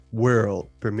World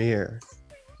premiere.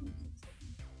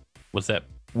 What's that?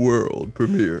 World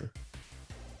premiere.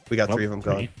 We got three of them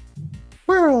going. Three.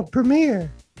 World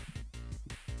premiere.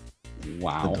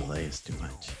 Wow. The delay is too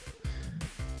much.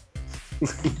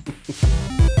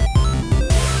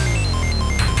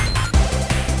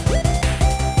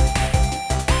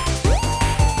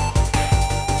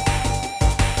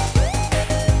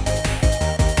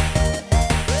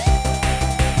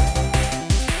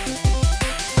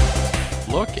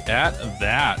 Look at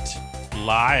that.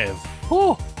 Live.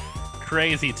 Whew.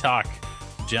 Crazy talk.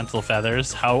 Gentle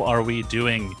Feathers, how are we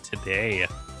doing today?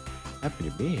 Happy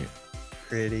to be here.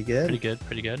 Pretty good. Pretty good,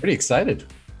 pretty good. Pretty excited.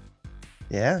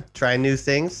 Yeah. Trying new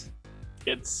things.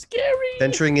 It's scary.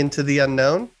 Venturing into the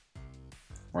unknown.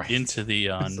 Right. Into the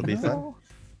This'll be fun.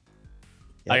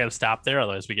 I gotta stop there,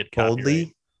 otherwise we get copyright.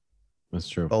 Boldly, That's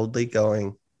true. boldly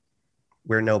going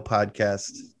where no campfire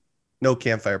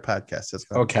podcast has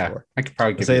gone Okay. before. I could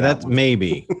probably give Say you that one.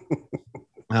 maybe.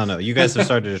 I don't know. You guys have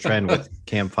started a trend with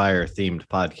campfire themed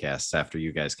podcasts after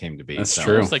you guys came to be. That's so-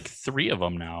 true. There's like 3 of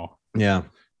them now. Yeah.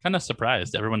 Kind of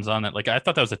surprised everyone's on that. Like, I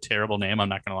thought that was a terrible name. I'm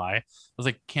not gonna lie. I was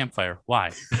like, Campfire.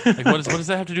 Why? Like, what does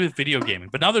that have to do with video gaming?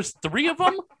 But now there's 3 of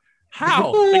them.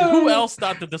 How? Like, who else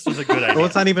thought that this was a good idea? Well,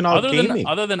 it's not even all gaming.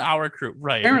 other than our crew,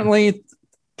 right? Apparently,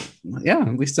 yeah,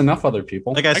 at least enough other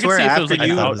people. Like I can swear, see if it was after like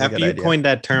you I thought it was a after good you idea. coined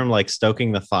that term, like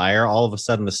stoking the fire, all of a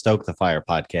sudden the Stoke the Fire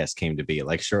podcast came to be.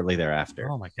 Like shortly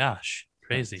thereafter, Oh my gosh,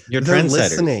 crazy. you're They're trendsetters.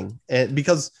 listening, and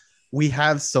because we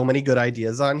have so many good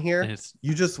ideas on here, It's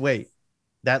you just wait.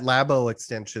 That Labo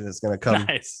extension is going to come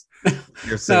nice.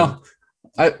 here soon. Now,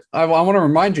 I want to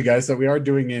remind you guys that we are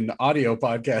doing an audio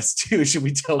podcast too. Should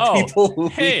we tell Oh, people who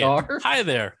Hey, we are? hi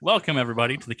there. Welcome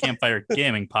everybody to the Campfire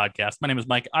Gaming Podcast. My name is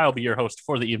Mike. I'll be your host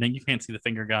for the evening. You can't see the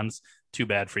finger guns. Too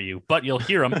bad for you, but you'll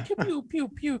hear them. Pew, pew,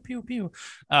 pew, pew, pew.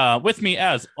 With me,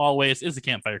 as always, is the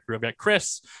Campfire crew. I've got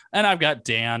Chris and I've got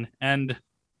Dan, and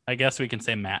I guess we can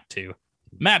say Matt too.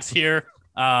 Matt's here.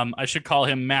 I should call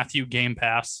him Matthew Game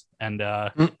Pass. And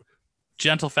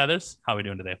Gentle Feathers, how are we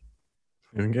doing today?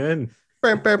 Doing good.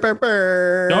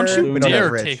 Don't you We don't dare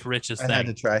have Rich. take Rich's I had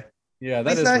to thing. try. Yeah, that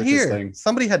He's is not Rich's here. thing.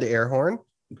 Somebody had to air horn.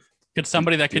 Could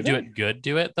somebody that could Do do they? it good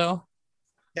do it though?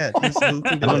 Yeah, who can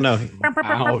I do don't it? know.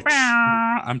 Ouch.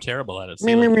 I'm terrible at it.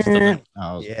 See, like, just doesn't-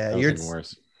 Oh, Yeah, that was you're- even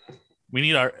worse. we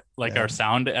need our Yeah. our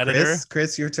sound editor.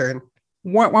 Chris, your turn.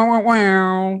 Wow, wow, wow,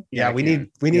 wow. Yeah, we I need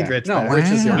can't. Rich. No, back. Rich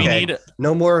is We okay. need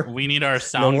No more. we need our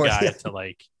sound more- guy to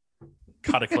like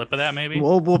cut a clip of that maybe.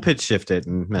 We'll pitch shift it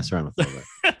and mess around with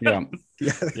it. Yeah.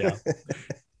 Yeah.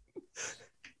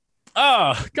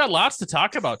 Oh, got lots to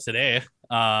talk about today.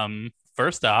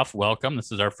 First off, welcome.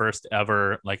 This is our first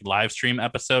ever like live stream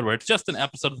episode where it's just an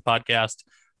episode of the podcast.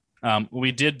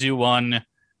 We did do one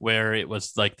where it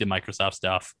was like the Microsoft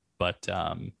stuff, but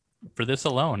for this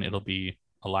alone, it'll be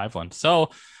a live one. So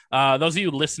those of you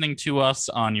listening to us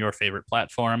on your favorite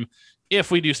platform,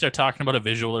 if we do start talking about a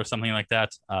visual or something like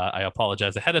that, I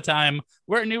apologize ahead of time.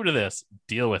 We're new to this.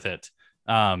 Deal with it.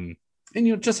 And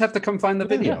you just have to come find the Yeah,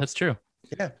 video. that's true.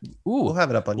 Yeah, Ooh, we'll have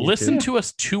it up on listen YouTube. to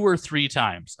us 2 or 3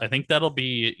 times. I think that'll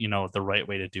be, the right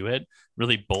way to do it.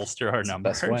 Really bolster our That's the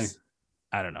numbers. best way.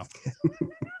 I don't know.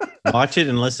 Watch it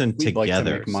and listen We'd like to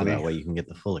together, make so money. that way you can get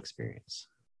the full experience.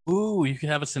 Ooh, you could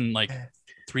have us in like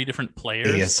 3 different players.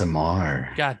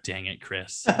 ASMR. God dang it,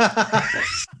 Chris. Hey,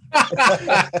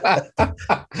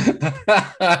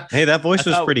 that voice I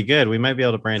was thought- pretty good. We might be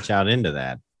able to branch out into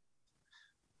that.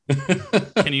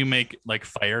 Can you make like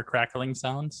fire crackling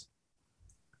sounds?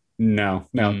 No.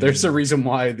 There's a reason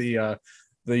why the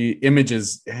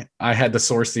images I had to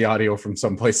source the audio from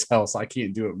someplace else. I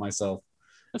can't do it myself.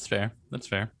 That's fair.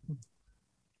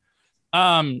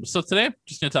 So today,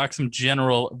 just gonna talk some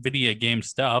general video game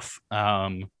stuff.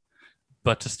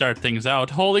 But to start things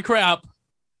out, holy crap,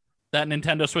 that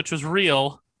Nintendo Switch was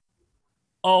real.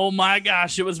 Oh my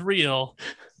gosh, it was real.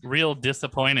 Real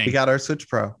disappointing. We got our Switch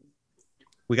Pro.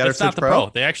 We got It's our not Switch the Pro.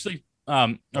 Pro. They actually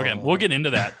okay, Oh. we'll get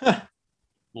into that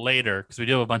later because we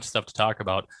do have a bunch of stuff to talk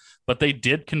about. But they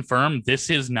did confirm this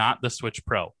is not the Switch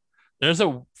Pro. There's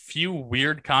a few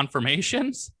weird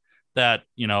confirmations that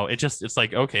it's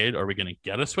like, okay, are we gonna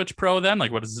get a Switch Pro then?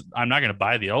 Like, what is I'm not gonna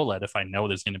buy the OLED if I know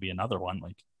there's gonna be another one.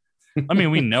 Like, I mean,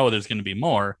 we know there's gonna be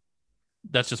more.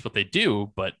 That's just what they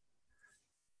do, but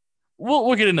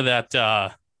we'll get into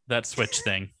that Switch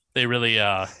thing. They really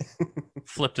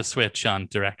flipped a switch on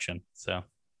direction. So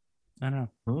I don't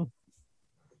know.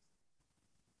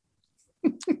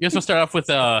 You guys want to start off with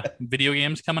video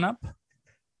games coming up?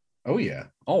 Oh yeah,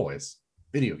 always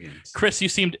video games. Chris, you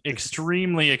seemed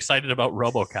extremely excited about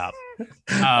RoboCop.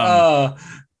 I'm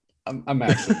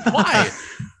actually Why?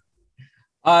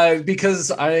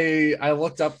 Because I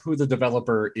looked up who the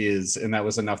developer is, and that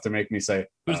was enough to make me say,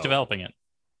 Who's oh. developing it?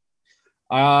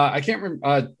 I can't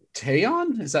remember.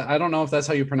 Teon? Is that? I don't know if that's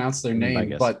how you pronounce their I name,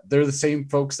 guess. but they're the same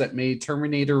folks that made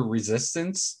Terminator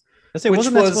Resistance. Let's say, Which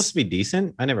wasn't that was- supposed to be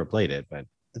decent? I never played it, but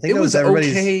I think It that was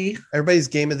okay. everybody's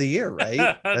game of the year,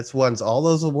 right? That's won all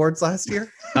those awards last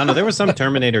year. I don't know. There was some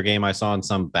Terminator game I saw on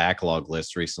some backlog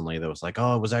list recently that was like,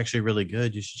 oh, it was actually really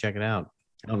good. You should check it out.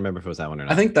 I don't remember if it was that one or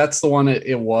not. I think that's the one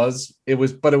it was.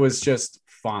 But it was just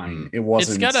fine. It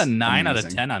wasn't. It's got a 9 out of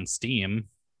amazing. 10 on Steam,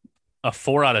 a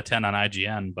 4 out of 10 on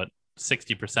IGN, but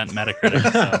 60% Metacritic.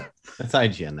 So. That's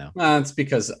IGN though. It's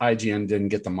because IGN didn't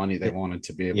get the money they wanted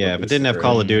to be able Yeah, to if it boost didn't the have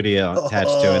Call of rating. Duty attached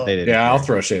to it, they didn't. Yeah, I'll care.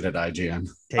 throw shade at IGN.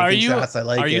 Taking Are you shots, I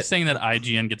like are it. you saying that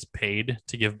IGN gets paid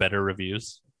to give better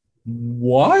reviews?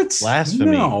 What?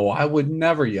 Blasphemy. No, I would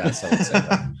never. Yes, I would say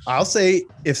that. I'll say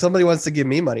if somebody wants to give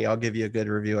me money, I'll give you a good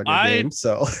review on your game.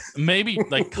 So Maybe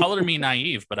like color me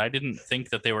naive, but I didn't think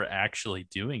that they were actually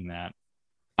doing that.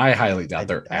 I highly doubt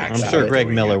they're I'm actually. I'm sure Greg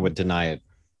doing Miller it. would deny it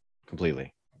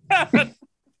completely.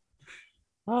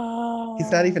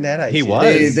 he's not even at IGN. He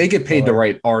was. They get paid to Or-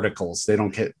 write articles. They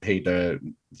don't get paid to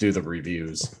do the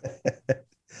reviews.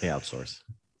 They outsource.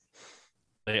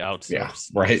 They outsource. Yeah,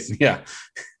 right. Yeah.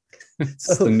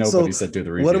 It's So- the nobodies so that do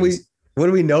the reviews. What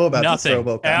do we know about Nothing. this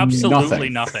RoboCop? Absolutely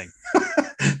nothing.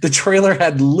 The trailer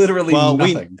had literally Well,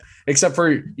 nothing except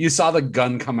for you saw the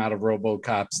gun come out of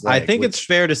RoboCop's leg. I think it's which-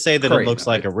 fair to say that it Great. looks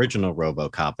like original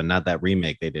RoboCop and not that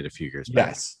remake they did a few years back.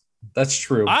 yes, that's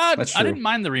true. I That's I true. didn't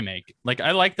mind the remake. Like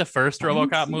I liked the first I didn't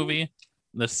RoboCop see- movie.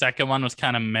 The second one was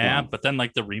kind of meh, Yeah. but then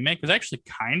like the remake was actually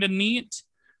kind of neat.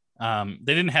 They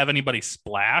didn't have anybody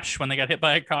splash when they got hit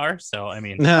by a car, so I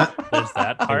mean, there's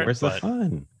that part. Where's the But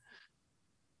fun?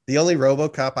 The only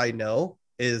RoboCop I know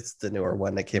is the newer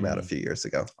one that came out a few years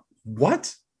ago.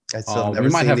 What? I still have We never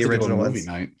might seen have the to do a original movie ones.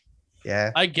 night.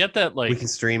 Yeah, I get that, we like can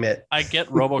stream it. I get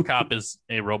RoboCop is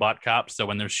a robot cop, so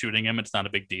when they're shooting him, it's not a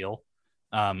big deal.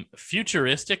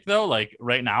 Futuristic though, like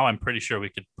right now, I'm pretty sure we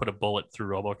could put a bullet through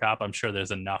RoboCop. I'm sure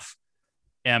there's enough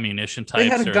ammunition types. They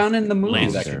had a or gun in the movie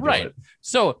lasers. that could do Right. it.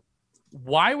 So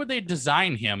why would they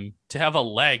design him to have a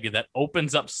leg that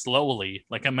opens up slowly,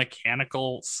 like a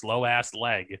mechanical slow ass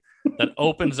leg that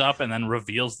opens up and then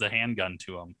reveals the handgun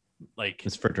to him? Like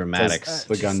It's for Says dramatics.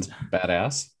 The gun's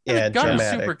badass. Yeah, the gun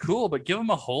dramatic. is super cool, but give him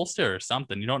a holster or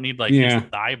something. You don't need like Yeah. his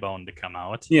thigh bone to come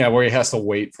out. Yeah, where he has to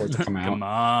wait for it to come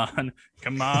out.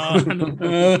 Come on.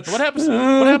 What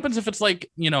happens if it's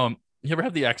like, you ever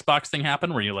have the Xbox thing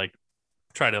happen where you like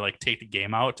try to like take the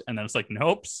game out and then it's like,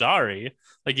 nope, sorry.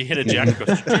 Like you hit eject, it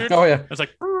goes, Oh yeah. it's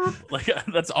like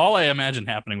that's all I imagine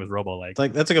happening with RoboLeg. It's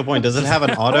like that's a good point. Does it have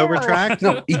an auto retract?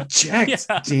 No, eject.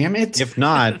 Yeah. Damn it. If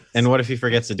not, and what if he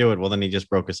forgets to do it? Well, then he just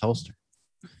broke his holster.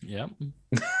 Yep.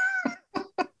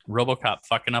 RoboCop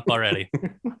fucking up already.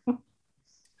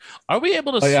 Are we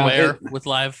able to Oh, yeah, swear it- with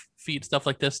live feed stuff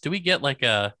like this? Do we get like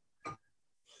a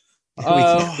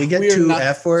We get we are two not-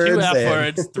 F words. two F and-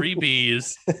 words, three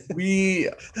B's? We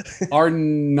are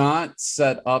not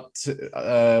set up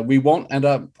to we won't end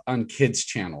up on kids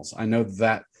channels. I know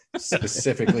that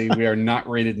specifically. We are not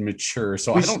rated mature,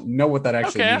 so I don't know what that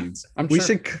actually Okay. means. We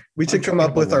should I'm come sure we up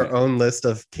have a with our limit. own list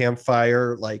of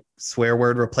campfire like swear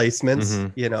word replacements.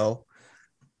 Mhm.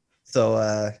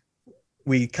 So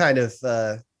we kind of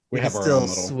we have can our still own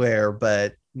little- swear,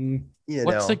 but Mm,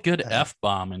 What's a good uh, F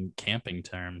bomb in camping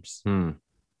terms?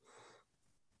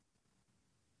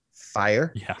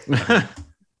 fire. Yeah,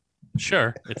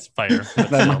 sure, it's fire. but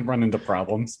that still. might run into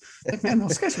problems. Like, man,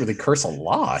 those guys really curse a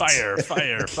lot. Fire,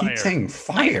 fire, Keep fire. saying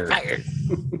fire.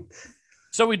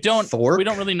 So we don't Fork?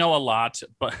 really know a lot,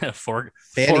 but fork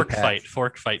Fanny pack.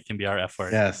 fight can be our F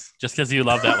word. Yes. Just because you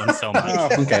love that one so much. Oh,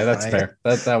 okay, that's Fire.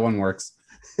 fair. That one works.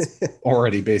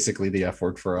 Already basically the F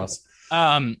word for us.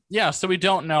 Yeah, so we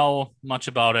don't know much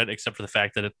about it except for the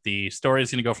fact that the story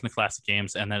is going to go from the classic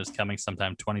games and that it's coming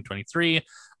sometime 2023.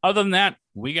 Other than that,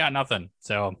 we got nothing.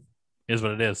 So is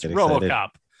what it is. Get excited. RoboCop,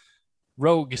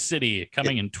 Rogue City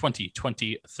coming in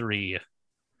 2023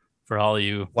 for all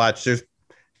you. Watch,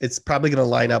 it's probably going to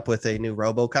line up with a new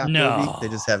RoboCop No. movie. They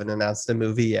just haven't announced a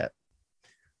movie yet.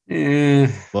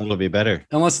 Well, it'll be better.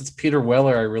 Unless it's Peter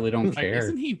Weller, I really don't Like, care.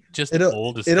 isn't he just It'll-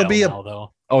 old as it'll hell be a- now,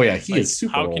 though? Oh yeah, he Like, is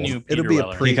super how old. can you? It'll Peter be a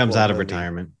Weller? He comes Prequel out of movie.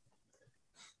 retirement.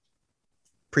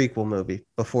 Prequel movie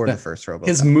before Yeah. the first RoboCop.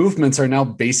 His movements are now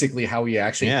basically how he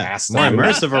actually Yeah, has to more move.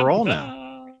 immersive a role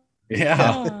now.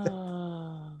 Yeah.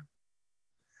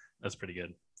 That's pretty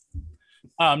good.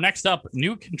 Next up,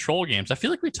 new control games. I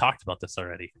feel like we talked about this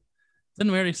already.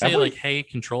 Didn't we already say Have we? like, hey,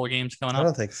 control games coming I up?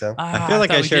 don't think so. I feel like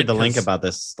thought I we shared did, the link 'cause about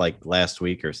this like last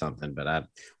week or something, but I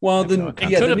Well, have no then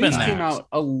concept yeah, Could the have been news came that. out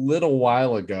a little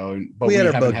while ago, but We we had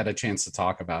our haven't bug- had a chance to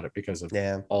talk about it because of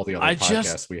Yeah. all the other I podcasts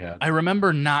just- we had. I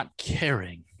remember not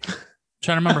caring.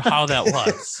 Trying to remember how that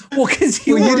was. Well, because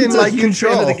you, Well, you didn't weren't a like huge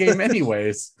fan of the Control. game,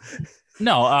 anyways.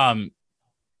 No,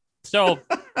 so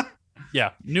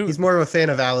yeah, new. He's more of a fan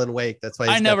of Alan Wake. That's why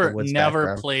he's I got never the Woods never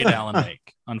background. played Alan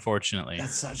Wake, unfortunately.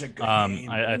 That's such a good game.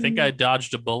 I think I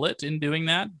dodged a bullet in doing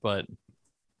that, but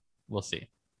we'll see.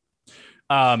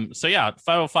 So yeah,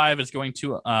 505 is going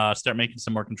to start making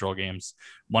some more control games.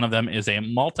 One of them is a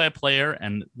multiplayer,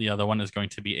 and the other one is going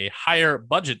to be a higher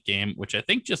budget game, which I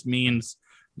think just means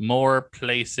more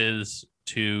places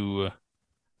to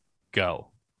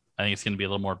go. I think it's going to be a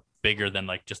little more bigger than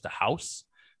like just a house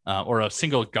or a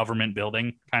single government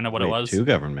building, kind of what it Wait, was. 2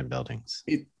 government buildings.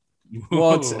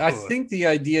 Well, I think the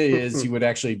idea is you would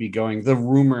actually be going. The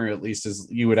rumor, at least, is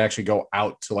you would actually go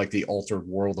out to like the altered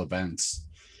world events,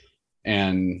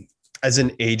 and As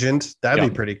an agent, that'd Yeah.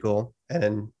 be pretty cool. And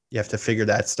then you have to figure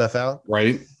that stuff out.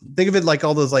 right. Think of it like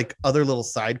all those like other little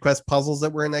side quest puzzles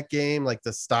that were in that game, like the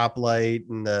stoplight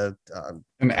and the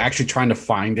And actually trying to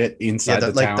find it inside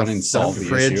the town and solve the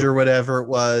fridge issue. or whatever it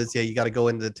was. Yeah, you got to go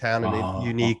into the town and a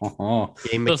unique game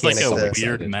So it's like mechanics. a that-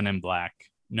 weird excited. Men in Black.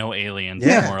 No aliens,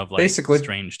 Yeah, more of like basically.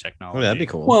 strange technology. Oh, that'd be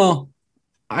cool. Well,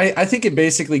 I think it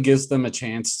basically gives them a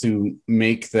chance to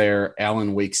make their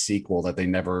Alan Wake sequel that they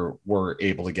never were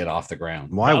able to get off the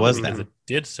ground. Why was Probably that? because it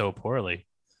did so poorly.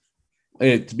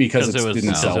 Because Because it it was- didn't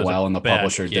because it sell was a well, and the bad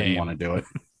publisher didn't game. want to do it.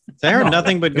 I heard No,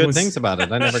 nothing but it good was- things about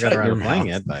it. I never got Shut around your to playing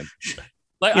mouth. it, but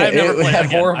Like Yeah, I've never it played had it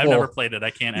again. I've horrible- never played it. I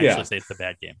can't actually Yeah. say it's a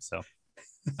bad game. So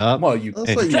Well, you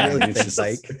That's what you Yeah. really it's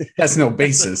think, just- Mike. has no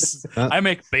basis. I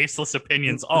make baseless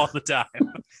opinions all the time.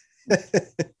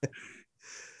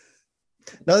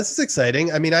 No, this is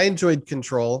exciting. I mean, I enjoyed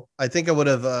Control. I think I would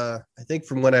have. I think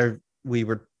from when we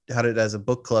had it as a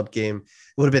book club game, it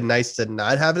would have been nice to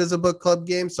not have it as a book club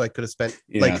game, so I could have spent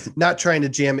Yeah. like not trying to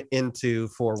jam it into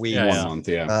 4 weeks. Yeah, 1 month,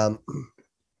 yeah.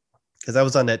 Because I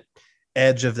was on that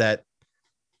edge of that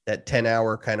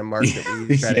 10-hour kind of mark that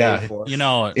we try to Yeah. aim for. You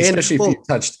know, Especially if well- you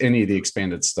touched any of the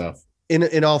expanded stuff.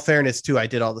 In all fairness, too, I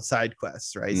did all the side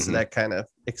quests, right? So Mhm. that kind of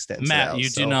extends. it Matt, out. you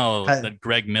So do know I- that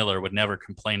Greg Miller would never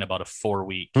complain about a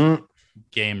 4-week Hmm.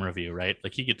 game review, right?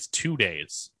 Like he gets 2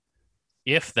 days.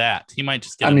 If that, he might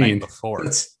just get I a mean, night before.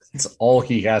 That's all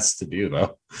he has to do,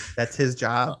 though. that's his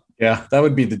job. Yeah, that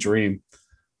would be the dream.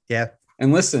 Yeah.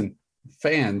 And listen,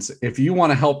 fans, if you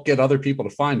want to help get other people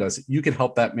to find us, you can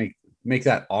help that make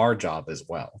that our job as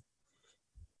well.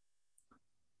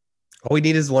 All we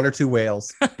need is 1 or 2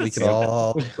 whales. We can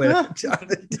all quit our job.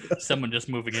 Someone just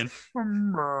moving in.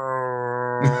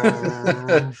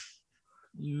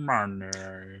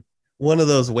 Marner. One of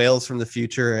those whales from the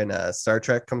future in Star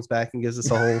Trek comes back and gives us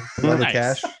a whole lot of Nice.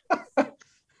 cash. I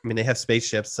mean, they have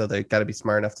spaceships, so they got to be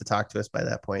smart enough to talk to us by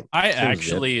that point. I Seems good.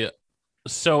 actually,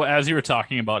 so as you were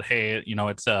talking about, hey, you know,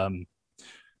 it's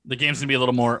the game's gonna be a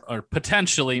little more, or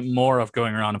potentially more, of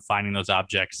going around and finding those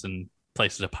objects and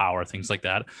places of power, things like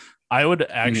that. I would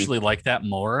actually like that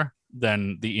more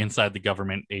than the inside the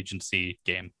government agency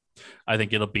game. I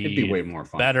think it'll It'd be way more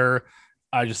fun. better.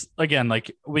 I just, again,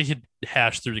 like we could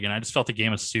hash through it again. I just felt the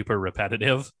game was super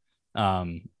repetitive,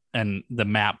 and the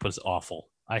map was awful.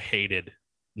 I hated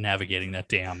navigating that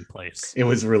damn place. It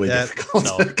was really That- difficult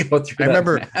no. to go through. I that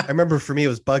remember. map. I remember for me it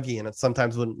was buggy and it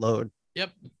sometimes wouldn't load.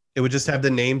 Yep. It would just have the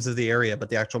names of the area, but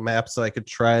the actual map, so I could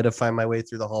try to find my way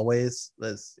through the hallways.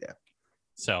 Yeah.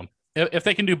 So if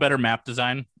they can do better map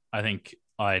design, I think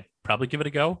I'd probably give it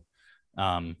a go.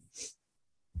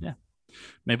 Yeah,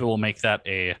 maybe we'll make that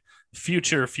a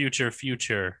future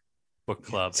book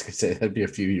club. I was gonna say that'd be a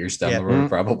few years down Yeah. the road,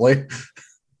 probably.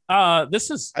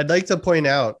 This is I'd like to point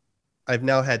out I've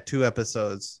now had 2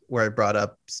 episodes where I brought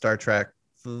up Star Trek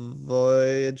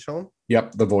Voyage Home.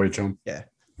 Yep, the voyage home.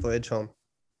 Voyage Home.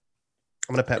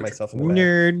 I'm gonna pat myself in the back.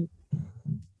 nerd.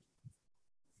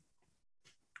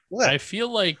 What? I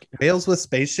feel like Whales with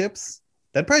spaceships?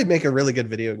 That'd probably make a really good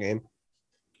video game.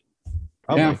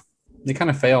 Probably. Yeah, they kind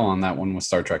of fail on that one with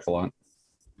Star Trek a lot.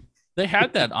 they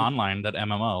had that online, that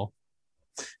MMO.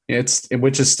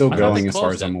 Which is still I thought going they as far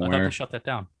as closed I'm it. I thought aware. they shut that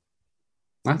down.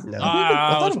 Huh? No.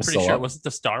 I thought was it was pretty still sure. up. Was it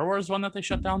the Star Wars one that they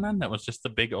shut down then? That was just the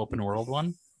big open world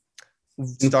one?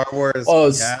 Star Wars Oh,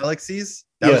 it's- Galaxies?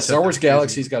 That Yeah, was Star shut Wars down.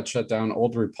 Galaxies got shut down.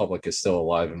 Old Republic is still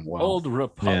alive and well. Old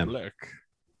Republic.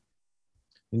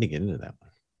 Need to get into that one.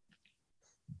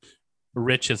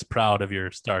 Rich is proud of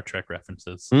your Star Trek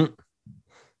references.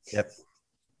 Yep.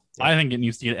 I think it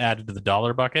needs to get added to the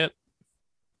dollar bucket.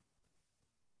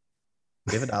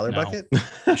 Do you have a dollar No. bucket?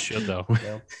 We should though.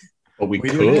 No. But we We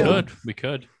could. do. We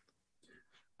could.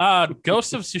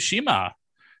 Ghost of Tsushima.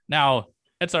 Now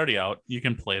it's already out. You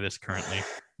can play this currently.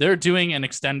 They're doing an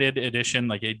extended edition,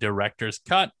 like a director's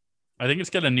cut. I think it's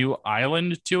got a new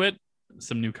island to it,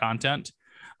 some new content.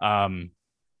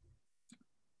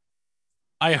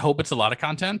 I hope it's a lot of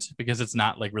content because it's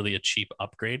not like really a cheap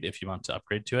upgrade if you want to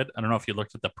upgrade to it. I don't know if you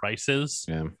looked at the prices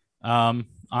on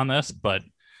this, but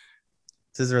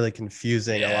This is really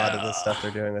confusing. A lot of the Yeah. stuff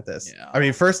they're doing with this. Yeah. I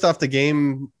mean, first off, the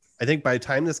game, I think by the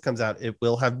time this comes out, it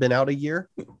will have been out a year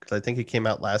because I think it came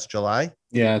out last July.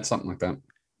 Yeah, it's something like that.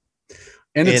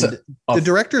 And it's The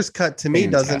director's cut to me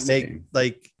doesn't fantastic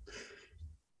make game.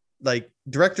 like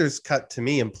director's cut to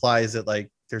me implies that like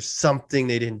there's something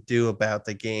they didn't do about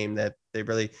the game that they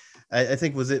really. I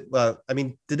think was it. I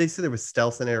mean, did they say there was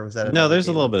stealth in it, or was that? No, another there's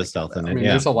a game little I'm bit of thinking stealth in about? it. I mean,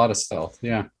 Yeah. there's a lot of stealth.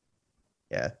 Yeah.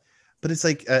 Yeah, but it's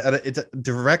like it's a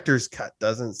director's cut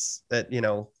doesn't that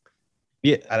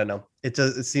Yeah. I don't know. It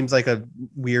seems like a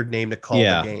weird name to call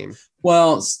Yeah. the game.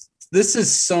 Well, this is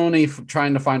Sony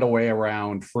trying to find a way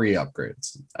around free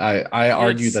upgrades. I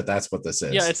argue It's- that's what this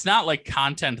is. yeah, it's not like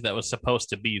content that was supposed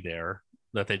to be there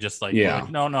that they just like, Yeah. were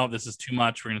like, no, this is too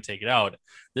much. We're going to take it out.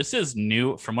 This is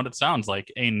new, from what it sounds like,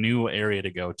 a new area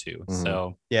to go to. Mhm.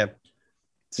 So Yeah,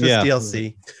 it's just Yeah.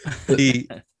 DLC. The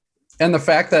And the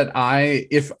fact that I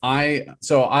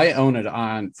own it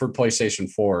for PlayStation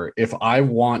 4. If I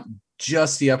want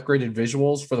just the upgraded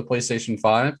visuals for the PlayStation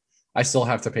 5, I still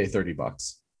have to pay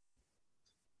 $30,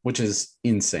 which is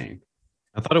insane.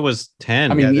 I thought it was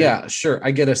 10. I mean, Yeah, yeah, sure, I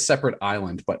get a separate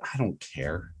island, but I don't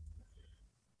care.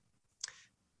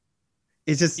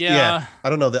 it's just yeah, I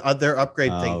don't know. Their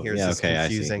upgrade thing Oh, here is yeah, just okay, I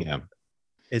see. confusing. Yeah.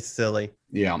 It's silly.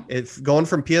 Yeah, It's going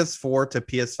from PS4 to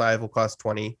PS5 will cost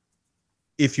 $20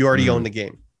 if you already Mhm. own the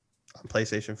game on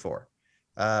PlayStation 4.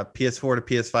 PS4 to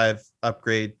PS5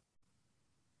 upgrade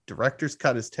director's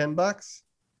cut is $10.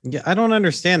 Yeah, I don't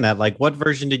understand that. Like, what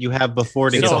version did you have before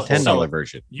to get So- the $10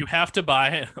 version? you have to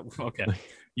buy, okay.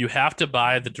 You have to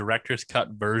buy the director's cut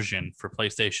version for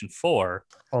PlayStation 4.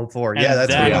 On 4. And Yeah,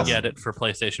 that's then what it what is. get it for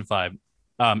PlayStation 5.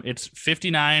 It's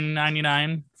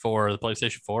 $59.99 for the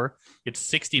PlayStation 4. It's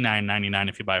 $69.99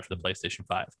 if you buy it for the PlayStation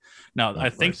 5. Now, I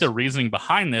think course. the reasoning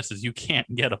behind this is you can't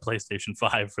get a PlayStation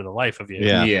 5 for the life of you.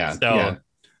 Yeah. yeah. So yeah.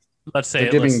 let's say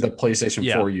They're giving let's the PlayStation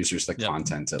yeah. 4 users the Yeah.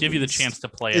 content. at give you the least. chance to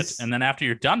play it. It's- And then after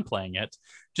you're done playing it,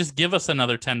 just give us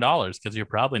another $10 because you're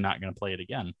probably not going to play it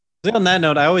again. On that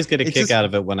note, I always get a It's kick just- out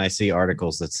of it when I see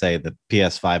articles that say the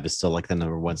PS5 is still like the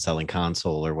number one selling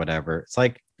console or whatever. It's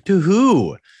like, to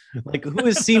who? Like, who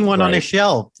has seen one on a Right.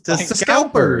 shelf? The Like,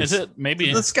 scalpers. Is it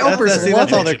maybe The scalpers That's, love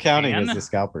that's all it. they're counting is Japan? the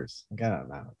scalpers. I don't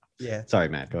know. Yeah. Sorry,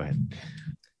 Matt. Go ahead.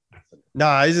 No,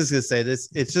 I was just gonna say this.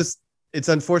 It's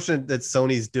unfortunate that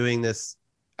Sony's doing this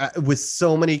with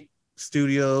so many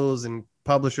studios and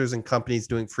publishers and companies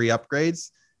doing free upgrades.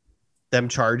 Them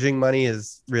charging money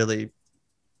is really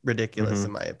ridiculous, Mhm.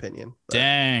 in my opinion. But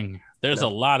dang? There's No. a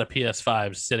lot of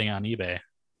PS5s sitting on eBay.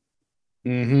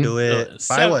 Mhm. do it.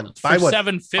 So, Buy one. Buy one.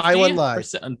 $750. Buy one live.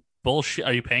 Bullshit.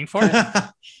 Are you paying for it?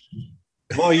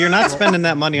 Well, you're not spending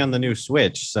that money on the new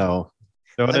Switch, so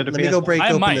throw it Let at a me go PS5. break I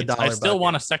open the might. dollar. I still bucket.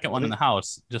 want a second one in the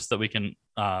house just so we can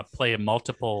play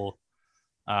multiple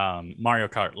Mario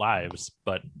Kart lives.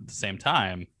 But at the same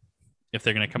time, if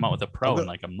they're going to come out with a Pro in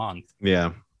like a month,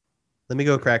 Yeah. Let me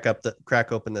go crack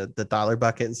open the dollar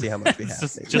bucket and see how much we have.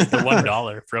 it's just the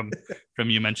 $1 from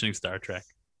you mentioning Star Trek.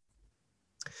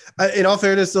 In all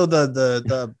fairness, though,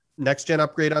 the next gen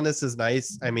upgrade on this is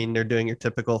nice. I mean, they're doing your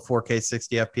typical 4K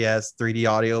 60 FPS, 3D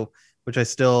audio, which I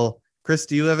still. Chris,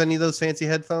 do you have any of those fancy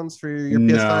headphones for your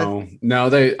PS5? No,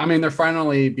 they're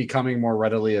finally becoming more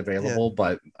readily available,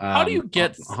 but How do you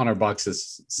get- $100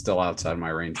 is still outside my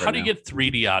range? How do you get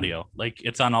 3D audio? Like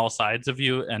it's on all sides of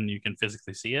you and you can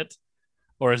physically see it,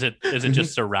 or is it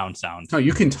just surround sound? No,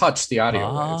 you can touch the audio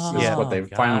waves. Oh, Is yeah. what they've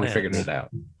got finally it. figured it out.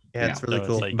 Yeah, it's Yeah. really So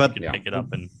cool. it's like But- you can Yeah. pick it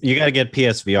up and You got to get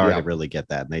PSVR Yeah. to really get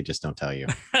that, and they just don't tell you.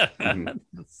 Mhm.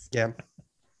 Yeah,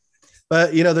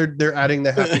 but they're adding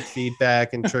the haptic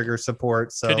feedback and trigger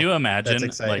support. So Could you imagine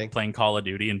exciting. like playing Call of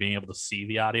Duty and being able to see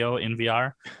the audio in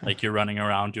VR? Like you're running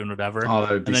around doing whatever. Oh,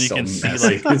 that would be And then you so can messy.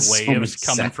 see like It's so waves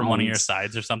many coming from one of your sounds.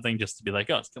 sides or something, just to be like,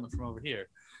 oh, it's coming from over here.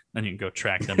 Then you can go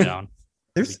track them down.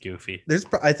 There's That'd be goofy.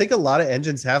 I think a lot of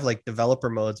engines have like developer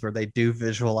modes where they do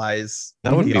visualize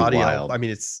That would the be audio. wild. I mean,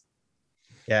 it's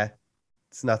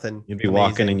nothing. You'd be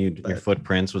walking and amazing, your but-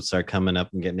 footprints would start coming up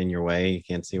and getting in your way. You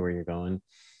can't see where you're going.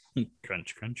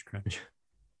 Crunch, crunch, crunch.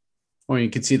 Well, you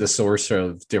can see the source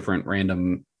of different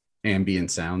random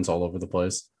ambient sounds all over the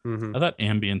place. Mhm. I thought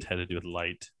ambient had to do with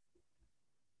light.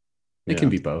 It Yeah. can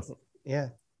be both. Yeah.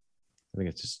 I think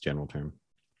it's just a general term.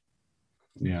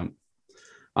 Yeah.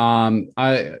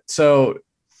 I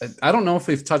don't know if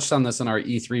we've touched on this in our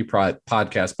E3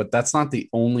 podcast, but that's not the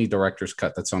only director's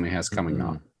cut that Sony has coming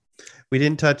Mhm. up. We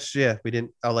didn't touch. Yeah, we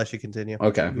didn't. I'll let you continue.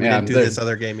 Okay. We didn't do this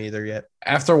other game either yet.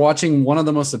 After watching one of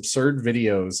the most absurd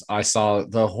videos I saw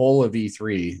the whole of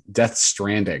E3, Death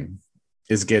Stranding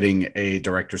is getting a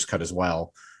director's cut as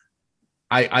well.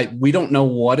 We don't know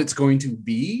what it's going to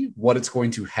be, what it's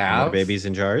going to More have. babies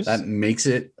in jars. That makes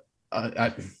it.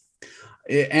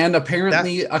 And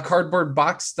apparently a cardboard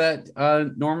box that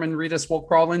Norman Reedus will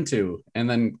crawl into and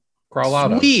then crawl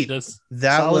out of. Sweet. Does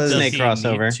That Solid was Snake he need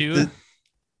crossover. to?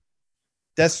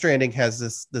 Death Stranding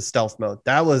has the stealth mode.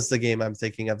 That was the game I'm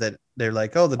thinking of. That they're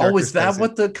like, oh, the Oh, director's is that cut.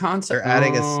 what the concept? They're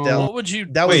adding a stealth. What would you?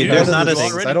 That was Wait, one there's of not the a-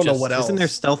 things. I don't know what else. Isn't there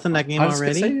stealth in that game I was gonna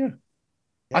already? say, yeah.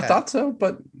 I Yeah. thought so,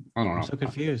 but I don't I'm know. so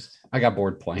confused. I got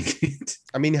bored playing it.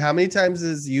 I mean, how many times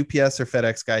has UPS or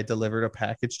FedEx guy delivered a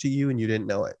package to you and you didn't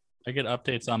know it? I get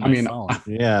updates on I my mean, phone.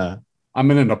 Yeah.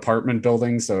 I'm in an apartment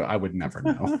building, so I would never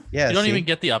know. Yeah, You don't see? even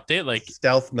get the update. Like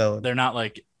stealth mode. they're not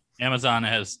like Amazon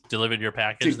has delivered your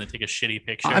package Dude, and they take a shitty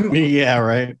picture. Yeah,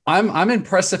 right. I'm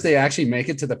impressed if they actually make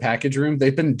it to the package room.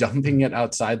 They've been dumping it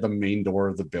outside the main door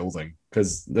of the building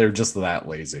because they're just that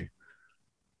lazy.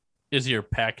 Is your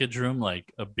package room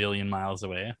like a billion miles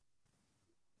away?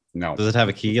 No. Does it have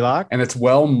a key lock? And it's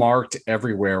well marked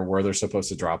everywhere where they're supposed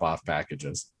to drop off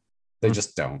packages. They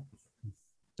just don't.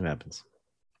 It happens.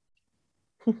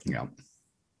 Yeah.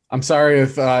 I'm sorry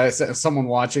if someone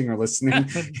watching or listening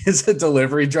is a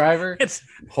delivery driver. It's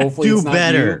Hopefully Do it's not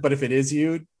better. you, but if it is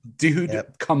you, dude,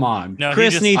 Yep. come on. no.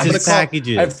 Chris needs I'm his gonna call-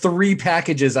 packages. I have 3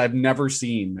 packages I've never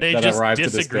seen They that just arrived to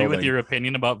this disagree building. with your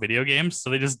opinion about video games, so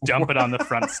they just dump it on the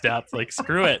front step. Like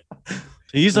screw it.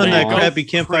 He's on There that you go, crappy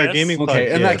campfire Chris. gaming Okay,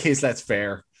 podcast. in that case, that's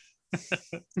fair.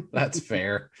 That's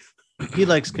fair. He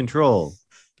likes control.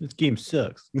 This game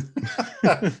sucks.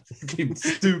 Game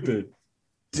stupid.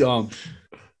 Dumb.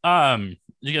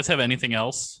 You guys have anything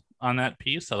else on that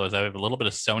piece? Otherwise, I have a little bit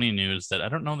of Sony news that I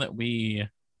don't know that we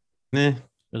Eh,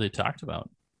 really talked about.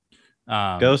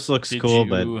 Ghost looks did cool,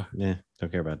 you- but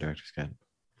don't care about Director's Cut.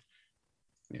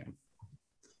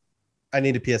 I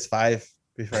need a PS5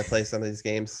 before I play some of these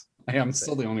games. I'm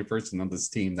still the only person on this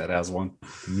team that has one.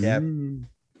 Yeah.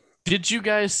 Did you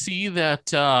guys see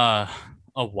that a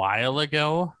while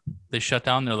ago they shut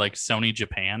down their like Sony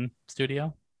Japan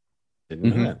studio? Didn't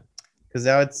know Mhm. that. Because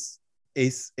now it's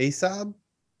ASAB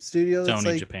Studio. It's Sony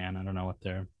like, Japan. I don't know what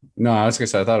they're No, I was gonna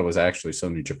say I thought it was actually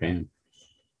Sony Japan.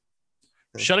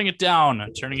 shutting it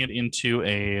down, turning it into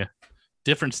a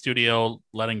different studio,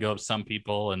 letting go of some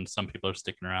people, and some people are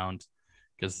sticking around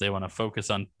because they want to focus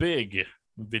on big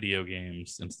video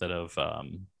games instead of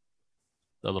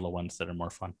the little ones that are more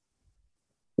fun.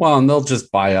 Well, and they'll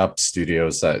just buy up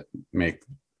studios that make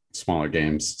smaller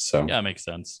games. So Yeah, it makes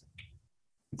sense.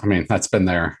 I mean, that's been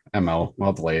their MO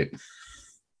of late.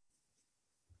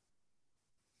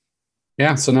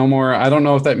 Yeah, so no more. I don't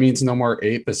know if that means no more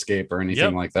Ape Escape or anything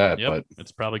Yep. like that, Yep, but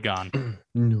it's probably gone.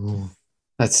 No.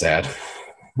 that's sad.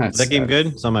 That's Is that game sad. good?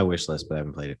 It's on my wish list, but I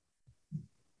haven't played it.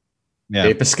 Yeah.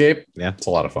 Ape Escape? Yeah. It's a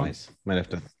lot of fun. Nice. Might have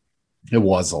to. It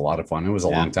was a lot of fun. It was a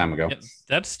Yeah. long time ago. Yeah,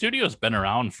 that studio's been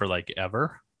around for like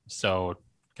ever, so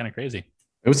kind of crazy.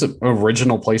 It was an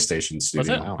original PlayStation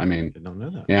studio. it? Wow. I mean, Did not know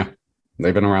that. yeah,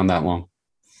 they've been around that long.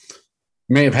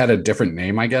 May have had a different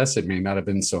name, I guess. It may not have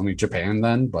been Sony Japan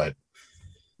then, but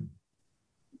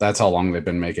that's how long they've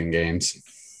been making games.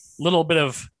 Little bit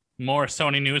of more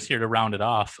Sony news here to round it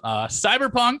off.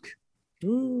 Cyberpunk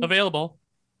available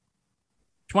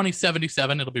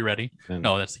 2077. It'll be ready.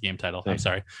 No, that's the game title. I'm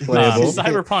sorry. playable.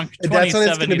 Cyberpunk 2077 That's when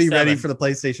it's going to be ready for the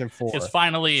PlayStation 4. is It's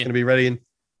finally going to be ready in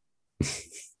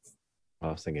I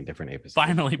was thinking different Ape Escape.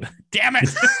 finally. Damn it!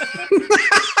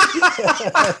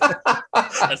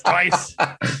 That's twice.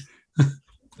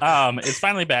 It's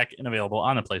finally back and available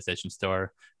on the PlayStation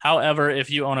Store. However,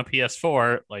 if you own a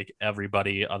PS4, like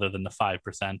everybody other than the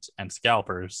 5% and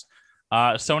scalpers,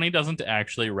 Sony doesn't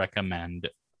actually recommend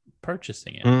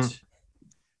purchasing it. Mm.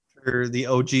 for the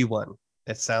OG one.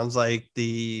 It sounds like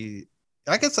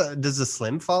I guess, does the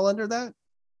Slim fall under that?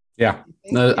 Yeah.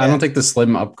 No, I don't think the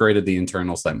Slim upgraded the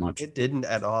internals that much. It didn't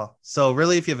at all. So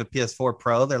really, if you have a PS4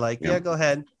 Pro, they're like, Yeah. yeah, go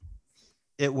ahead.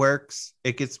 It works.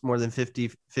 It gets more than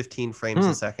 15 frames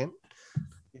a second.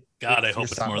 God, I You're hope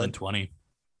it's more than solid. 20.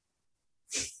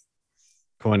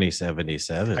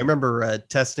 2077. I remember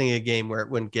testing a game where it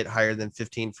wouldn't get higher than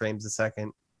 15 frames a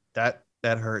second. That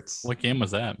hurts. What game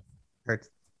was that? Hurts.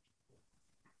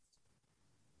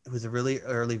 It was a really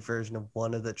early version of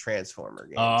one of the Transformer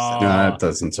games. Oh. No, that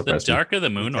doesn't The surprise me. Dark of the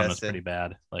Moon one was tested. pretty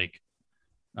bad. Like,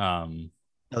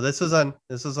 No, this was on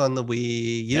the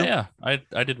Wii U. Yeah,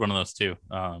 I did one of those too.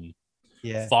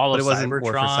 Yeah, Fall but of it wasn't more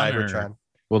for Cybertron or Cybertron.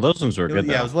 Well, those ones were good.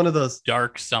 Yeah, it though. was one of those.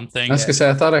 Dark something. I was gonna say,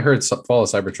 I thought I heard Fall of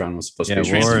Cybertron was supposed to Yeah, be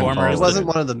War and Transformers. Fall It was wasn't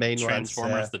good. one of the main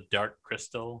Transformers, ones. the Dark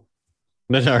Crystal.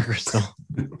 The Dark Crystal.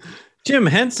 Jim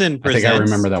Henson I presents think I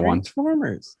remember that one.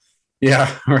 Transformers.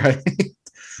 Yeah, right.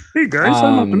 Hey guys, I'm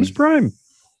I'm Optimus Optimus Prime.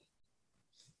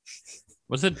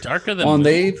 Was it Darker Than Well, and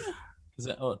Moon? they Is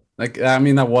that, oh, I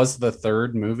mean, that was the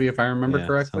third movie, if I remember Yeah,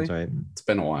 correctly. sounds right. It's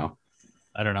been a while.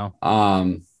 I don't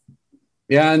know.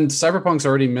 Yeah, and Cyberpunk's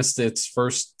already missed its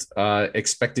first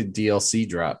expected DLC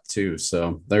drop too,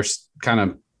 so they're kind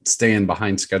of staying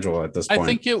behind schedule at this point. I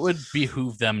think it would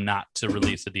behoove them not to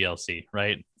release a DLC,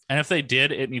 right? And if they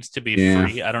did, it needs to be Yeah.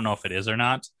 free. I don't know if it is or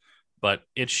not, but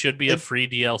it should be a free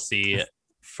DLC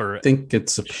for I think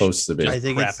it's supposed to be. just I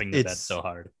think crapping the bed it's- so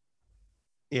hard.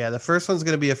 Yeah, the first one's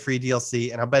going to be a free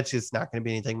DLC, and I'll bet you it's not going to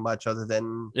be anything much other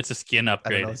than It's a skin I don't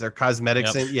upgrade. know, is there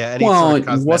cosmetics Yep. in? Yeah, any Well, sort it of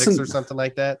cosmetics wasn't- or something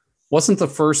like that. Wasn't the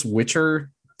first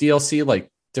Witcher DLC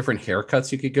like different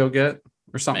haircuts you could go get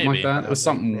or something Maybe. like that? It was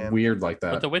something Yeah. weird like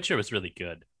But that. The Witcher was really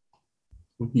good.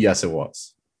 Yes, it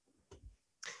was.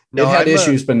 No, it had I'm,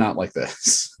 issues, but not like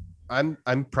this. I'm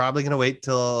probably going to wait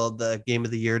till the Game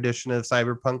of the Year edition of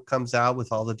Cyberpunk comes out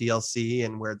with all the DLC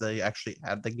and where they actually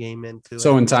add the game into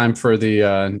So it. in time for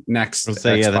the next Let's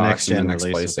say, yeah, the Xbox next and gen the next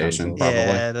release of PlayStation, consoles.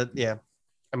 probably. Yeah.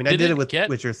 I mean, I Did did it it with get-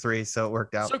 Witcher 3, so it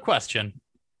worked out. So, question: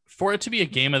 for it to be a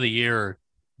Game of the Year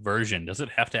version, does it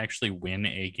have to actually win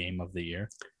a Game of the Year?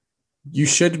 You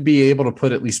should be able to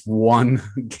put at least one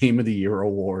Game of the Year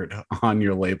award on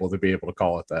your label to be able to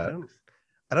call it that.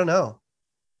 I don't know.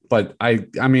 But I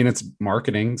mean, it's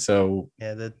marketing, so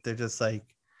Yeah, that they're just like,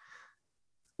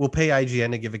 we'll pay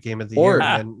IGN to give a Game of the Or-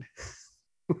 Year.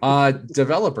 And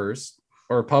developers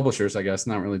or publishers, I guess,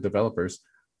 not really developers.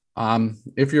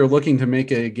 If you're looking to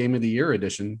make a Game of the Year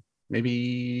edition,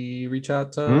 maybe reach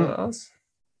out to us.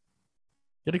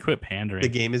 Gotta quit pandering. the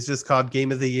game is just called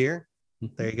Game of the Year.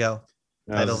 There you go.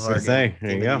 I was Title of just our gonna say, game, there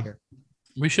Game you of the go. Year.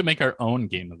 We should make our own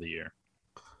Game of the Year,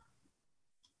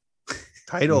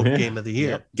 Title Yeah. Game of the Year.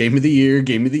 Yep. Game of the Year,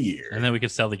 Game of the Year. and then we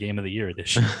could sell the Game of the Year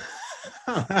edition.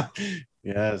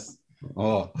 Yes.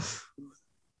 Oh,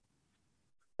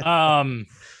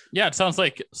 Yeah, it sounds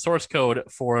like source code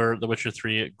for The Witcher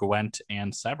 3, Gwent,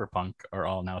 and Cyberpunk are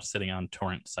all now sitting on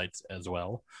torrent sites as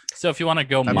well. So if you want to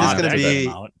go I'm mod just gonna them be-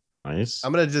 out, Nice.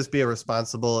 I'm gonna just be a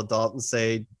responsible adult and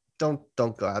say, don't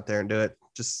go out there and do it.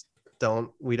 Just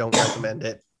don't. We don't recommend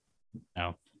it.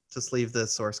 No. Just leave the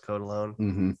source code alone.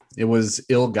 mhm. It was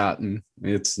ill-gotten.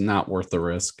 It's not worth the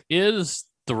risk. is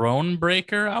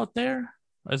Thronebreaker out there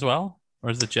as well? Or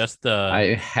is it just the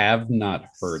I have not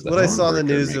heard that. What I saw in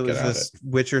the Thronebreaker news, make it was out of just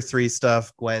Witcher 3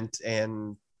 stuff, Gwent,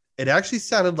 and it actually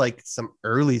sounded like some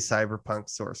early Cyberpunk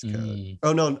source code. Mm,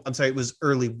 Oh no, I'm sorry, it was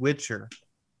early Witcher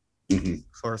Mhm.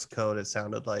 source code. It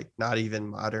sounded like not even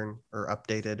modern or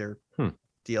updated or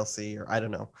DLC or I don't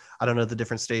know. I don't know the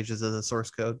different stages of the source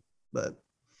code, but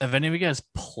have any of you guys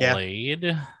Yeah. played?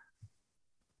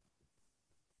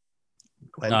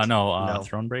 Gwent, No, No.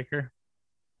 Thronebreaker.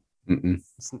 Mm-mm.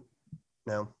 it's-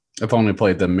 no. I've only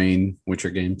played the main Witcher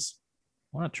games.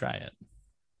 I want to try it.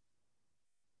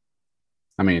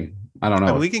 I mean, I don't I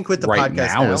know. mean, we can quit the right podcast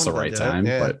now is the and right do it. time,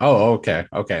 Yeah. but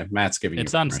okay. Matt's giving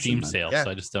It's you on permission Steam then. sale, Yeah.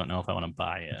 so I just don't know if I want to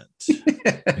buy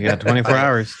it. You got 24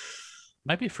 hours.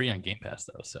 Might be free on Game Pass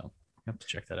though, so I have to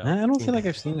check that out. I don't feel like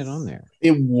I've seen it on there.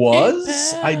 It was.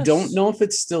 Game I don't Pass. know if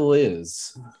it still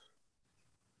is.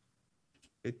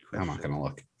 Good I'm not question. gonna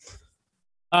look.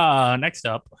 Next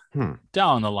up, Hmm.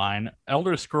 down the line,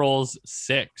 Elder Scrolls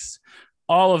 6.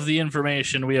 All of the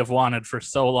information we have wanted for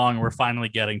so long, we're finally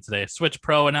getting today. Switch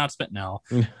Pro announcement? No.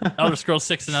 Elder Scrolls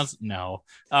 6 announcement? No.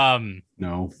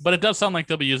 No. But it does sound like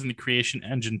they'll be using the Creation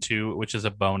Engine 2, which is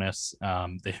a bonus.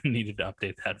 They needed to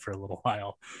update that for a little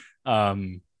while.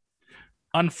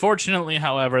 Unfortunately,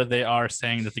 however, they are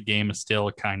saying that the game is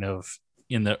still kind of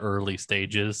in the early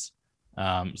stages.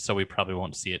 So we probably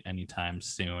won't see it anytime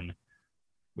soon,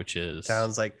 which is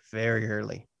Sounds like very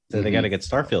early. So they got to get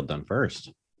Starfield done first.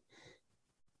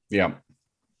 Yeah.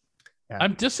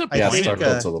 I'm Yeah. disappointed. I think,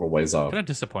 Starfield's a little ways off. Kind of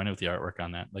disappointed with the artwork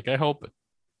on that. Like, I hope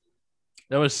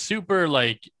that was super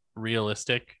like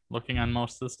realistic looking on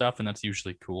most of the stuff, and that's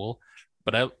usually cool.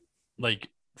 But I like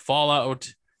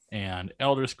Fallout and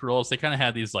Elder Scrolls, they kind of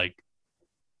had these like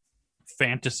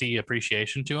fantasy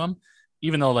appreciation to them.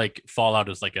 Even though like Fallout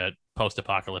is like a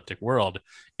post-apocalyptic world,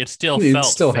 it still It felt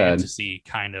still had- fantasy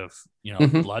kind of,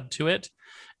 Mhm. blood to it.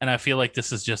 And I feel like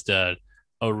this is just a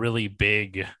really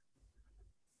big,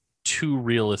 too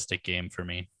realistic game for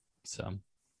me. So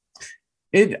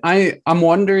I'm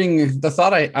wondering the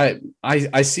thought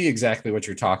I see exactly what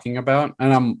you're talking about,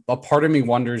 and a part of me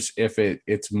wonders if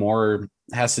it's more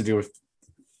has to do with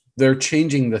they're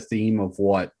changing the theme of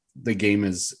what the game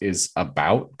is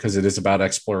about, because it is about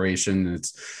exploration.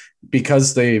 It's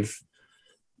because they're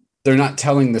not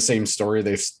telling the same story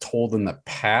they've told in the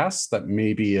past, that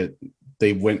maybe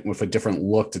they went with a different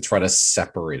look to try to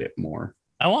separate it more.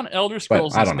 I want Elder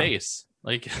Scrolls in space.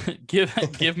 Like,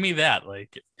 give me that.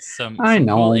 Like some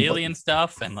cool alien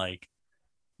stuff, and like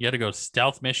you had to go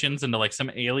stealth missions into like some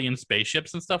alien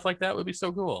spaceships and stuff like that would be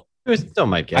so cool. I still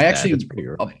might get that. It's pretty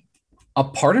early. A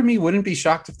part of me wouldn't be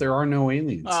shocked if there are no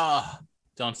aliens.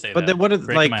 Don't say but that. But what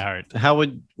like my heart.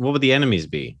 What would the enemies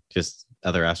be? Just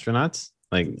other astronauts?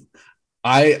 Like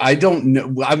I don't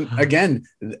know. Again,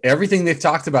 everything they've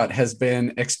talked about has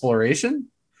been exploration.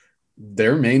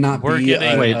 There may not be.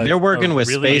 They're working with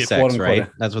really SpaceX, right?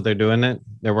 That's what they're doing.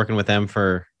 They're working with them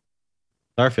for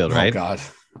Starfield, right? Oh God,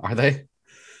 are they?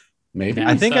 Maybe.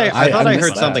 I think I thought I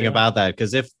heard something about that,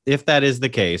 because if that is the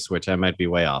case, which I might be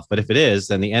way off, but if it is,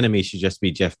 then the enemy should just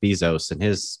be Jeff Bezos and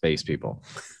his space people.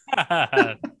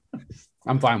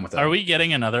 I'm fine with that. Are we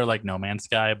getting another like No Man's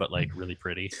Sky, but like really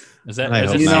pretty? Is that?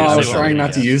 I was trying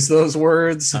not to use those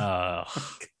words. No.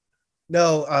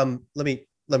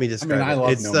 Let me describe it. I love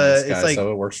it's No Man's Sky, it's like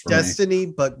so it works for Destiny,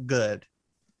 me. but good.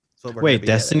 Wait,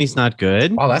 Destiny's not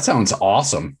good? Oh, that sounds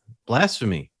awesome.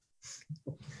 Blasphemy.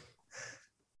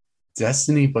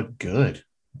 Destiny, but good.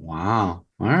 Wow.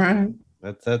 All right.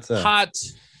 That's a hot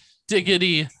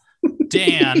diggity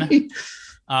Dan.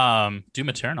 Doom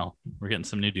Eternal. We're getting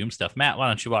some new Doom stuff. Matt, why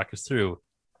don't you walk us through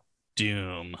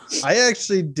Doom? I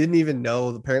actually didn't even know.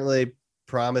 Apparently, they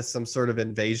promised some sort of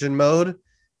invasion mode.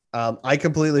 I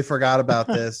completely forgot about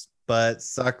this, but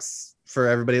sucks for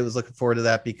everybody that was looking forward to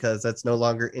that, because that's no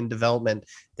longer in development.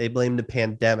 They blamed the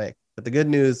pandemic. But the good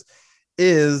news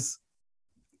is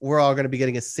we're all going to be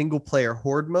getting a single player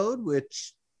horde mode,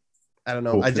 which I don't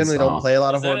know. I generally don't play a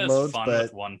lot of horde modes, but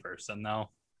with one person though.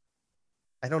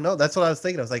 I don't know. That's what I was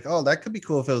thinking. I was like, oh, that could be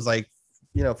cool if it was like,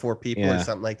 4 people or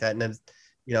something like that. And then,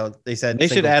 they said they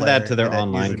should add that to their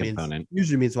online component.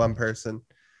 Usually means one person.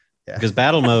 Yeah. Because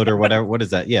battle mode or whatever, what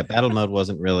is that? Yeah, battle mode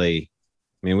wasn't really.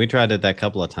 I mean, we tried it that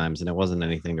couple of times and it wasn't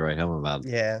anything to write home about.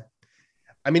 Yeah.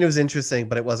 I mean, it was interesting,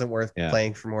 but it wasn't worth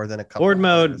playing for more than a couple. Horde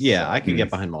mode, I could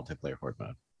get behind multiplayer horde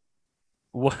mode.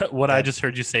 What I just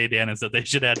heard you say, Dan, is that they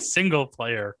should add single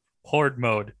player horde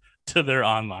mode to their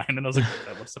online. And I was like,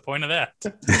 what's the point of that?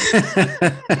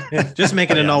 Just make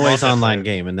it an always online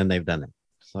game, and then they've done it.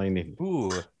 That's all you need.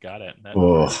 Ooh, got it.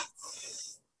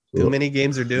 Too many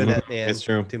games are doing it, man. It's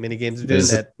true. Too many games are doing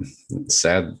that.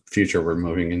 Sad future we're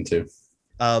moving into.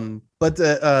 But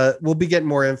we'll be getting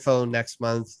more info next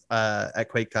month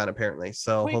at QuakeCon, apparently.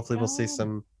 So hopefully we'll see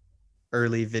some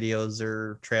early videos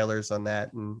or trailers on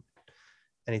that and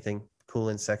anything cool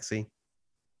and sexy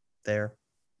there.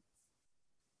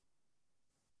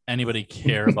 Anybody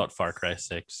care about Far Cry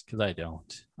 6? Because I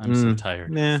don't. I'm so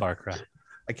tired of Far Cry.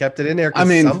 I kept it in there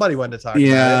because somebody wanted to talk about it.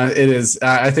 Yeah, it is.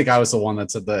 I think I was the one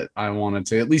that said that I wanted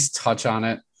to at least touch on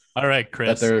it. All right,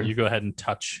 Chris, you go ahead and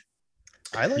touch.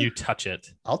 You touch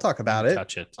it. I'll talk about it.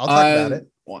 Touch it. I'll talk about it.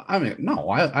 Well, I mean, no,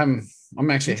 I'm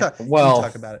actually talk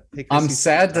about it. Hey, Chris, I'm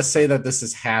sad to say that this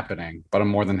is happening, but I'm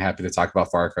more than happy to talk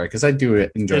about Far Cry because I do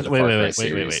enjoy the Far Cry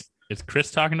series. Wait. Is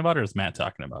Chris talking about it or is Matt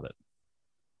talking about it?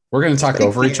 We're going to talk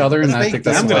over each other, and I think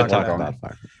that's what I'm talk about.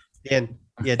 Dan,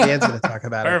 Dan's going to talk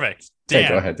about it. Perfect. Dan,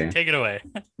 go ahead, Dan. Take it away.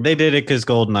 They did it because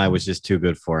GoldenEye was just too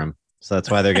good for him, so that's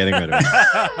why they're getting rid of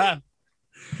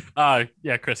it.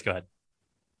 Yeah, Chris, go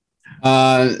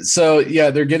ahead. So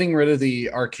they're getting rid of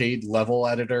the arcade level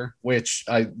editor, which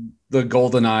the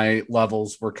GoldenEye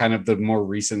levels were kind of the more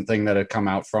recent thing that had come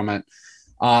out from it.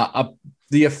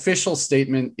 The official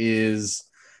statement is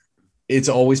it's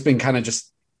always been kind of just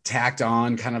tacked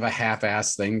on, kind of a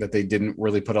half-ass thing that they didn't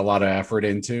really put a lot of effort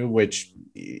into, which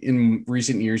in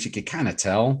recent years you could kind of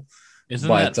tell. Isn't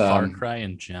that Far Cry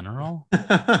in general?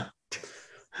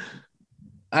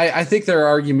 I think their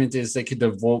argument is they could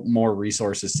devote more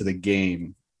resources to the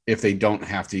game if they don't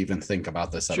have to even think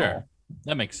about this at all.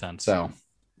 That makes sense. So,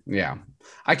 yeah.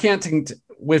 I can't think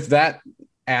with that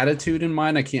attitude in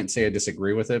mind, I can't say I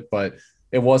disagree with it, but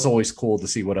it was always cool to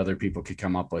see what other people could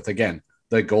come up with. Again,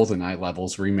 the GoldenEye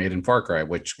levels remade in Far Cry,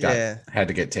 which had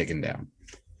to get taken down.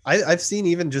 I've seen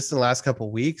even just in the last couple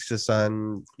of weeks, just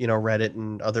on Reddit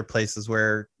and other places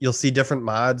where you'll see different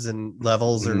mods and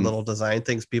levels or little design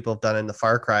things people have done in the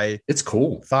Far Cry. It's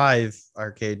cool. 5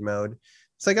 arcade mode.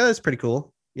 It's like, oh, that's pretty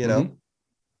cool.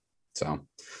 So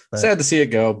But- sad to see it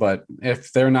go, but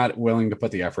if they're not willing to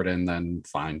put the effort in, then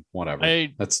fine, whatever.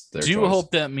 I That's their do choice.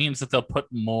 hope that means that they'll put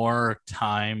more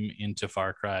time into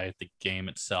Far Cry, the game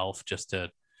itself, just to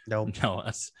No,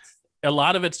 a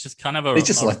lot of it's just kind of a, They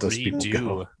just a let those people redo.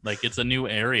 go. Like it's a new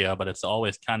area, but it's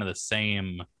always kind of the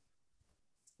same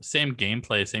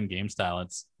gameplay, same game style.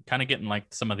 It's kind of getting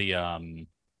like some of the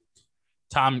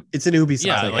Tom. it's an Ubisoft.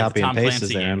 Yeah, like like copy the and Tom paste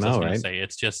is Clancy their games. I was MO, gonna right? say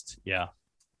it's just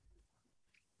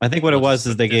I think what it we'll was just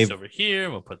is put they this gave over here.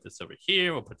 We'll put this over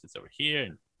here. We'll put this over here.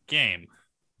 And game.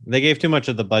 too much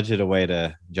of the budget away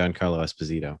to Giancarlo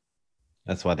Esposito.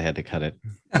 That's why they had to cut it.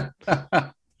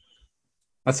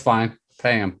 That's fine.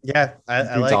 Pay him. Yeah, I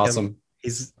Dude's like awesome.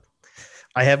 him.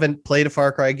 I haven't played a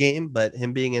Far Cry game, but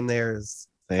him being in there is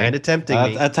kind of tempting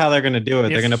me. That's how they're going to do it.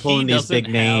 They're If going to pull he in these doesn't big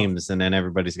have- names, and then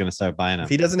everybody's going to start buying them. If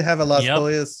he doesn't have a Las Yep.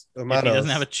 Pollas If he Hermanos, doesn't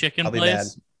have a chicken I'll be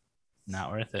place, not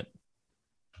worth it.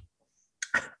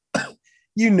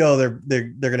 they're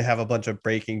gonna have a bunch of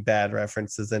Breaking Bad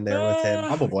references in there with him.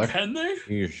 Probably. Can they?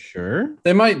 You sure?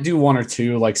 They might do one or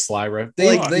two like sly ref.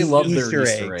 They Like love Easter their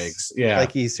Easter eggs. eggs. Yeah,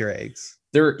 Like Easter eggs.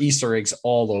 there are Easter eggs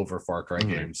all over Far Cry Mhm.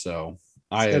 games. So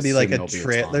It's gonna be like a assume there'll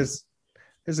trail. ton.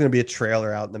 There's gonna be a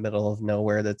trailer out in the middle of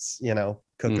nowhere that's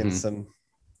cooking Mhm. some,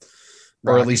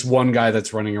 or at rocks. least one guy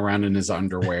that's running around in his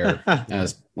underwear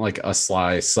as like a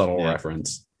sly, subtle Yeah.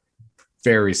 reference.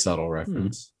 Very subtle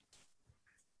reference.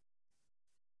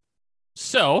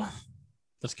 So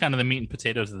that's kind of the meat and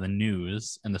potatoes of the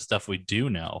news and the stuff we do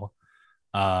know.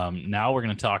 Now we're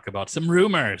going to talk about some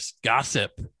rumors,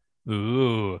 gossip,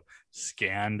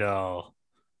 scandal.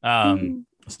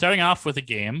 Starting off with a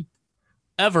game,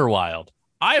 Everwild.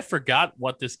 I forgot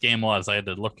what this game was. I had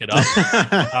to look it up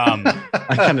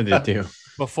I kind of did too.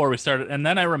 before we started, and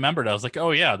then I remembered. I was like, "Oh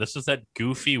yeah, this is that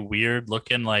goofy, weird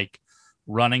looking like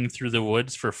running through the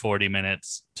woods for 40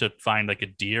 minutes to find like a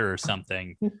deer or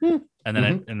something." And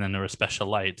then and then there was special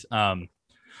light.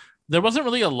 There wasn't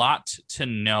really a lot to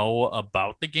know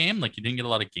about the game. Like you didn't get a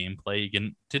lot of gameplay.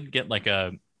 You didn't get like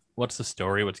a what's the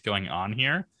story, what's going on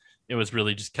here. It was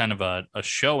really just kind of a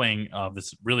showing of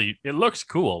this. Really, it looks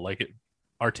cool. Like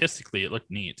artistically, it looked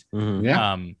neat. Mhm.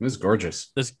 Yeah, it was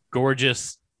gorgeous. This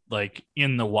gorgeous, like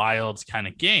in the wilds kind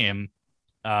of game.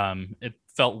 It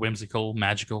felt whimsical,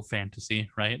 magical fantasy,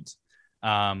 right?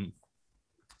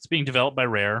 It's being developed by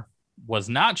Rare. Was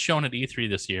not shown at E3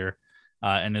 this year,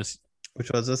 and which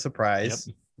was a surprise.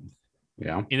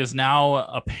 Yeah, it is now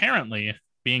apparently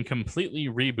being completely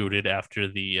rebooted after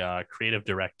the creative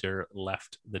director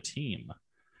left the team.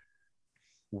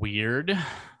 Weird.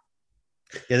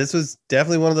 Yeah, this was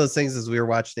definitely one of those things as we were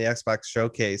watching the Xbox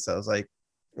showcase. I was like,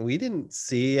 we didn't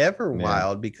see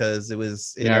Everwild because it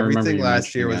was in Yeah, I remember everything you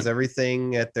last year mentioning was that.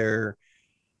 everything at their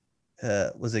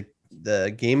was it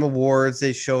the Game Awards,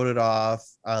 they showed it off.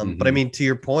 But I Mhm. mean, to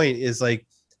your point, is like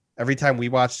every time we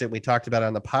watched it, we talked about it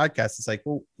on the podcast. It's like,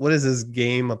 well, what is this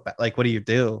game about? Like, what do you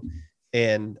do?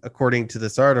 And according to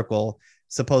this article,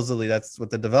 supposedly that's what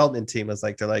the development team was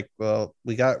like. They're like, well,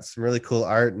 we got some really cool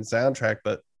art and soundtrack,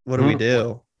 but what do we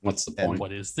do? what's the And point?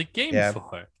 What is the game Yeah.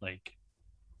 for? Like,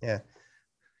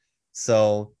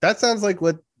 So that sounds like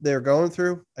what they're going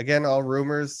through. Again, all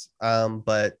rumors,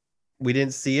 but we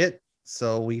didn't see it,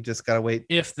 so we just gotta wait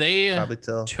if they probably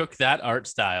till. took that art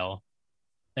style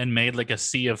and made like a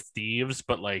Sea of Thieves,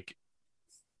 but like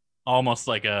almost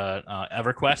like a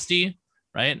EverQuesty,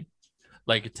 right?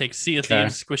 Like take Sea of Okay.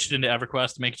 Thieves, squish it into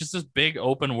EverQuest, make just this big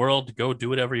open world to go do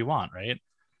whatever you want, right?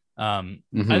 I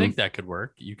Mhm. think that could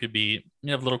work. You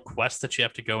have little quests that you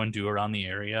have to go and do around the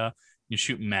area. You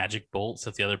shoot magic bolts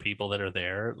at the other people that are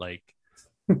there, like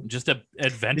just a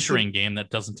adventuring game that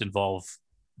doesn't involve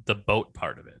the boat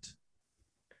part of it.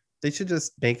 They should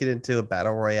just make it into a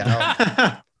battle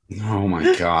royale. Oh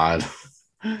my god.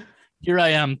 Here I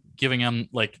am giving them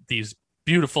like these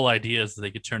beautiful ideas that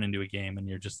they could turn into a game, and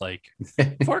you're just like,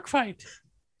 fork fight.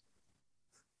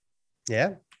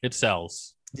 Yeah. It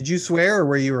sells. Did you swear or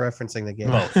were you referencing the game?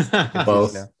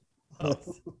 Both. Both.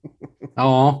 No.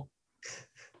 Oh,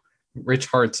 Rich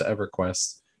Heart's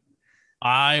EverQuest.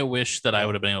 I wish that I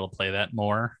would have been able to play that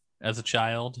more as a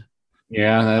child.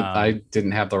 Yeah, I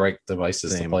didn't have the right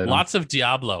devices to Same. play them. Lots of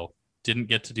Diablo. Didn't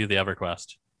get to do the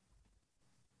EverQuest.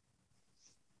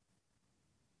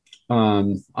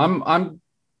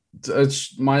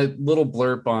 It's my little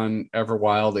blurb on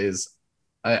Everwild is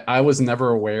I was never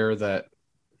aware that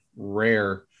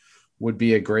Rare would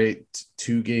be a great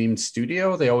 2-game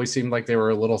studio. They always seemed like they were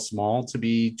a little small to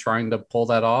be trying to pull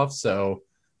that off. So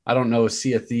I don't know if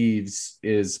Sea of Thieves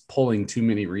is pulling too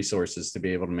many resources to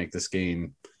be able to make this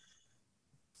game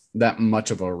that much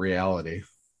of a reality.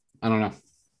 I don't know.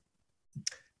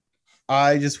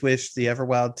 I just wish the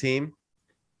Everwild team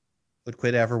would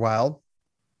quit Everwild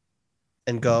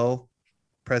and go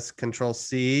press Control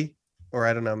C, or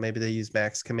I don't know, maybe they use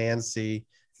Max Command C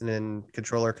and then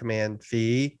Controller Command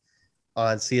V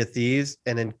on Sea of Thieves,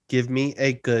 and then give me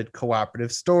a good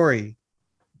cooperative story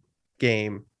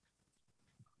game.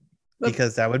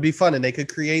 Because that would be fun, and they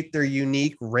could create their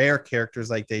unique, rare characters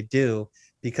like they do.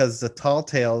 Because the Tall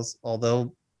Tales,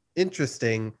 although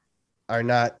interesting, are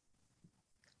not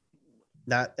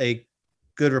a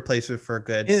good replacement for a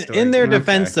good story. In their Okay,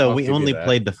 defense, though, I'll we give you only that.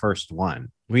 played the first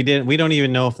one. We don't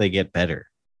even know if they get better.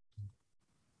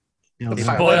 The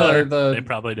Spoiler, the- they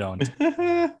probably don't.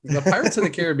 I The Pirates of the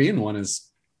Caribbean one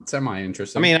is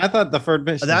semi-interesting. mean, I thought the first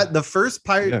mission. the first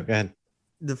Yeah, pirate, go ahead.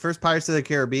 the first Pirates of the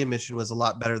Caribbean mission was a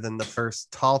lot better than the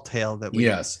first Tall Tale that we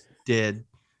yes, did.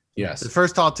 yes. The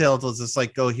first Tall Tale was just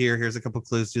like, go here, here's a couple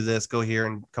clues, do this, go here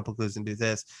and a couple clues and do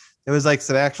this. It was like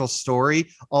some actual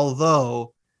story,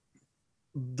 although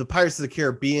the Pirates of the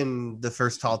Caribbean, the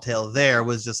first Tall Tale there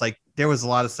was just like, there was a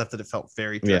lot of stuff that it felt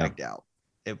very Yeah. dragged out.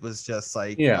 It was just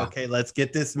like, Yeah. okay, let's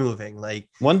get this moving. Like,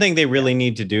 One thing they really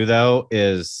need to do though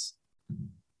is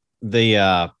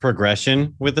the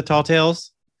progression with the Tall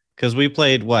Tales, because we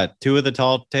played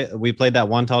we played that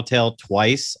one Tall Tale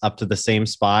twice up to the same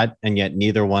spot, and yet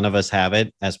neither one of us have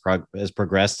it as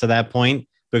progressed to that point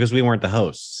because we weren't the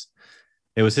hosts.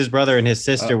 It was his brother and his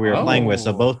sister we were playing with,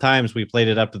 so oh. both times we played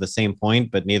it up to the same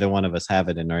point, but neither one of us have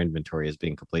it in our inventory as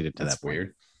being completed to That's that point.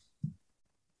 weird.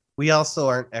 we also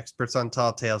aren't experts on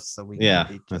Tall Tales, so we Yeah,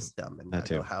 can be just dumb and that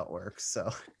not know too. how it works. So,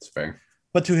 It's fair.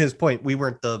 but to his point, we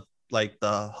weren't the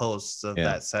hosts of Yeah.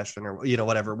 that session or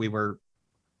whatever. We weren't.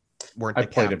 I the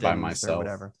played it by captains or myself.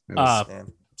 whatever. It was Yeah.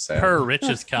 sad. Per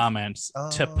Rich's comments,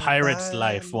 to Oh, Pirates by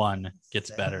Life 1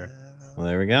 gets better. myself. Well,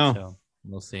 there we go. So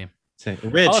we'll see.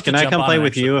 Rich, I'll have can to I jump come on play and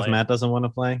with actually you if play. Matt doesn't want to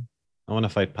play? I want to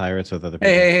fight pirates with other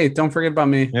people. Hey, don't forget about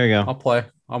me. There you go. I'll play.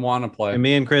 I want to play. And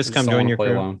me and Chris I just come don't join wanna your play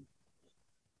crew. alone.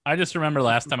 I just remember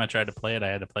last time I tried to play it, I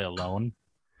had to play alone,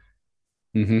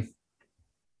 Mm-hmm.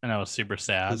 and I was super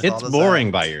sad. Who's- It's all the boring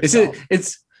time. by Is yourself. it? It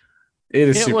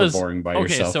is It super was- boring by Okay,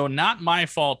 yourself. so not my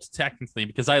fault technically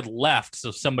because I left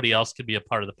so somebody else could be a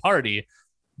part of the party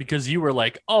because you were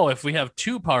like, oh, if we have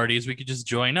two parties, we could just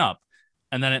join up.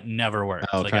 And then it never worked.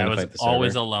 Oh, Like trying I to was fight the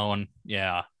always server. alone.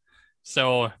 Yeah.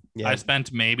 So Yeah. I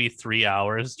spent maybe 3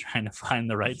 hours trying to find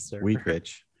the right server. Weak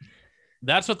Rich.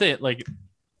 That's what they like.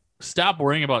 Stop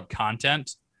worrying about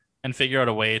content and figure out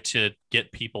a way to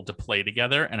get people to play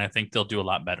together. And I think they'll do a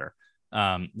lot better.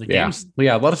 The yeah, games,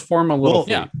 yeah. Let us form a little. Well,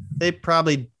 fleet. yeah. They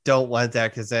probably don't want that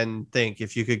because then think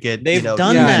if you could get They've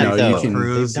done Yeah, I that know, you though.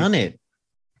 can- They've done it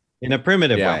in a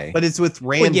primitive Yeah. way. but it's with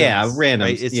randoms. yeah, randoms,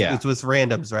 Right? It's yeah. with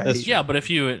randoms, right? That's yeah, but if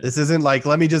you, This isn't like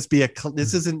let me just be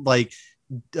this isn't like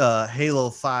Halo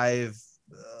 5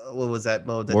 what was that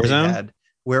mode that Warzone? they had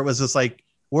where it was just like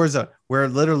Warzone where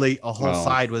literally a whole Oh.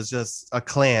 side was just a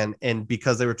clan, and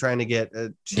because they were trying to get yeah,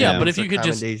 but champions if you or could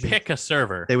just commendations, pick a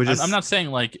server, They would I'm just- not saying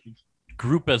like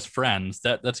group as friends.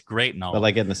 That's great and all. But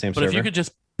like in the same But server. if you could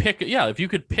just pick, if you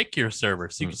could pick your server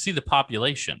so you could see the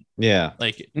population, yeah,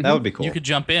 like that would be cool. you could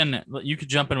jump in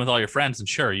with all your friends, and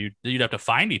sure, you'd have to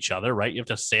find each other, right? You have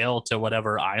to sail to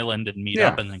whatever island and meet Yeah.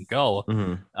 up and then go.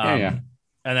 Mhm. Yeah.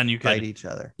 And then you fight could each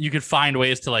other. find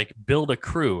ways to like build a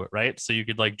crew, right? So you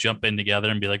could like jump in together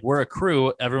and be like, we're a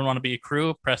crew. Everyone want to be a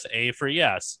crew? Press A for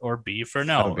yes or B for That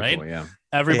no, would be right? cool, yeah.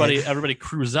 Everybody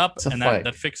crews up, It's a and flag.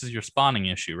 that fixes your spawning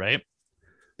issue, right?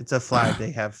 It's a flag they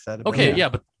have set up. Okay, Yeah. yeah,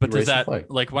 but You does raise the that flag.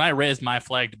 like when I raised my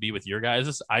flag to be with your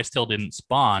guys', I still didn't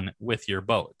spawn with your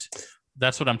boat.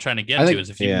 That's what I'm trying to get I to think- is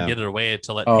if you Yeah. can get it a way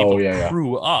to let Oh, people yeah, yeah.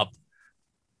 crew up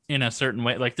in a certain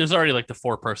way. Like there's already like the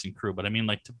 4-person crew, but I mean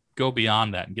like to go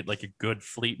beyond that and get like a good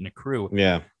fleet and a crew.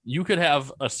 Yeah. You could have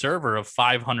a server of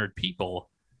 500 people,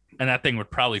 and that thing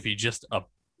would probably be just a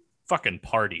fucking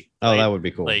party. Oh, right? that would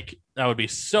be cool. Like that would be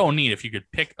so neat if you could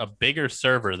pick a bigger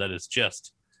server that is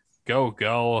just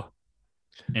go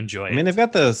enjoy I mean, it. they've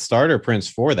got the starter prints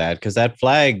for that because that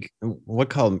flag.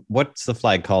 What's the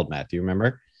flag called, Matt? Do you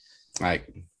remember? Like,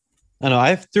 I know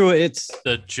I threw it. It's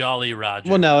The Jolly Roger.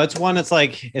 well, no, it's one. It's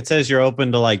like it says you're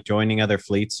open to like joining other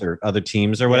fleets or other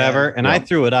teams or whatever. And I Yeah.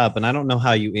 threw it up, and I don't know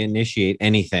how you initiate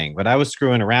anything, but I was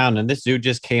screwing around, and this dude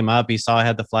just came up. He saw I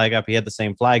had the flag up. He had the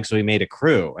same flag, so he made a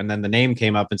crew. And then the name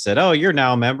came up and said, "Oh, you're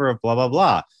now a member of blah blah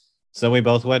blah." So we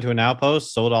both went to an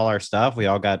outpost, sold all our stuff. We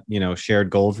all got shared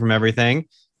gold from everything.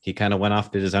 He kind of went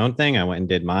off, did his own thing. I went and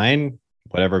did mine.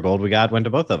 Whatever gold we got went to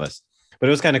both of us. But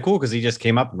it was kind of cool because he just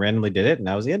came up and randomly did it, and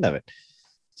that was the end of it.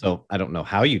 So I don't know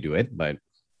how you do it, but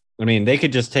I mean, they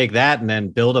could just take that and then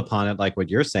build upon it, like what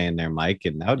you're saying there, Mike,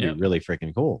 and that would Yeah. be really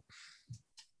freaking cool.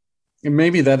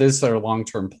 Maybe that is their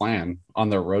long-term plan on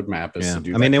their roadmap is Yeah. to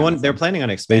do. I mean, that kind of they're thing. planning on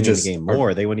expanding just the game are-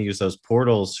 more. They want to use those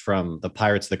portals from the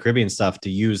Pirates of the Caribbean stuff to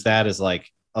use that as like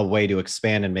a way to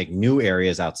expand and make new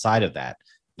areas outside of that.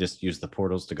 Just use the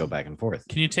portals to go back and forth.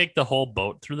 Can you take the whole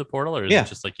boat through the portal, or is Yeah. it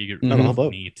just like you get No, the whole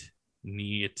boat. neat?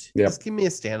 Yep. Just give me a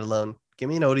standalone. Give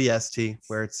me an ODST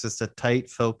where it's just a tight,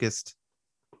 focused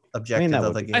objective that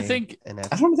of would the be- game. I think and I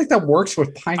that's, don't think that works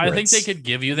with pirates. I think they could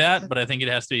give you that, but I think it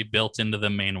has to be built into the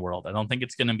main world. I don't think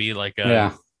it's going to be like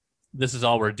Yeah. this is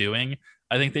all we're doing.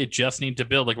 I think they just need to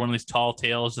build like one of these tall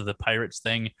tales of the pirates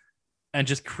thing and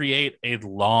just create a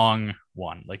long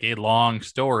one, like a long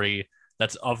story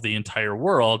that's of the entire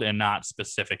world and not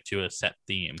specific to a set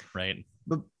theme, right?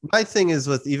 but my thing is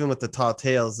even with the tall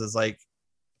tales is like,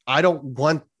 I don't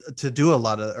want to do a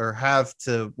lot of or have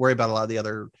to worry about a lot of the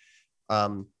other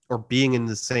or being in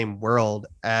the same world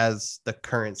as the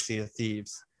current Sea of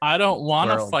Thieves. I don't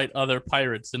want to World. fight other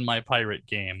pirates in my pirate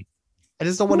game. I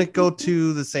just don't want to go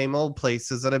to the same old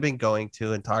places that I've been going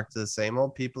to and talk to the same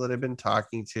old people that I've been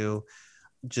talking to.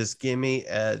 Just give me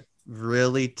a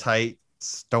really tight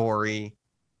story,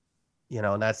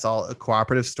 and that's all a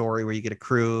cooperative story where you get a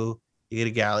crew, you get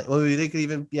a galleon. Well, they could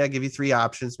even give you 3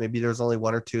 options. Maybe there's only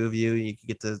 1 or 2 of you. You could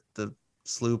get the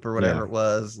sloop or whatever Yeah. it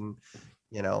was, and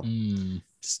Mm.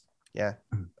 just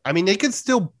I mean, they could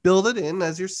still build it in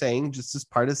as you're saying, just as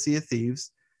part of Sea of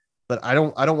Thieves. But I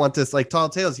don't want this like Tall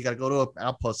Tales. You got to go to an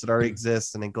outpost that already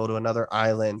exists and then go to another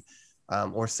island,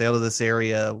 or sail to this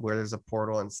area where there's a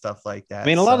portal and stuff like that. I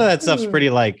mean, a lot of So- that stuff's pretty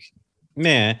like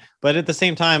meh, but at the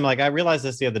same time, like I realized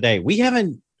this the other day.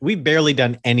 We've barely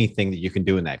done anything that you can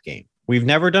do in that game. We've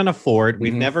never done a fort.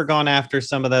 We've Mhm. never gone after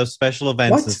some of those special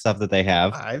events and What? stuff that they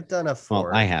have. I've done a Well,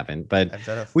 fort. I haven't, but I've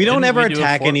done a we fort. don't Didn't ever we do a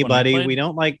attack fort when we anybody. played? We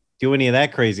don't like do any of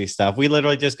that crazy stuff. We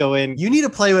literally just go in. You need to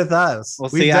play with us. Well,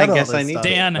 We've see, I done all guess this I need stuff. to,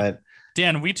 Dan, but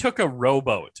Dan, we took a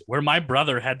rowboat where my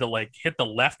brother had to like hit the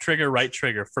left trigger, right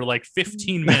trigger for like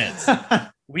 15 minutes.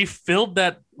 We filled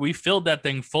that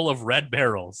thing full of red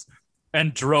barrels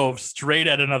and drove straight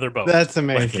at another boat. that's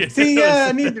amazing. Like, See, it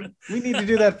yeah, was- we need to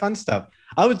do that fun stuff.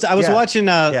 I was Yeah. watching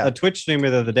Yeah. a Twitch streamer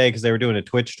the other day because they were doing a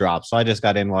Twitch drop, so I just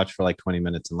got in, watched for like 20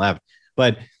 minutes and left.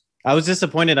 But I was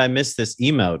disappointed I missed this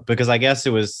emote because I guess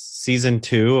it was season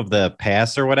 2 of the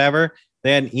pass or whatever.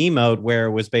 They had an emote where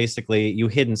it was basically you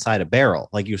hid inside a barrel,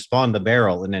 like you spawned the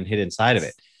barrel and then hid inside of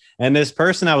it. And this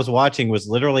person I was watching was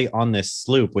literally on this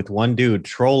sloop with one dude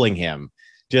trolling him,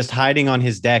 just hiding on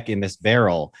his deck in this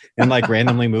barrel and like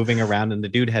randomly moving around. And the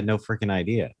dude had no freaking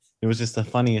idea. It was just the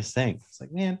funniest thing. It's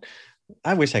like, man,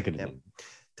 I wish I could have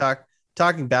Yep.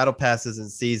 Talking battle passes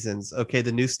and seasons. Okay,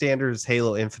 the new standard is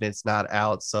Halo Infinite's not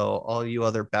out, so all you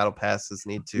other battle passes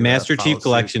need to Master follow Chief suit.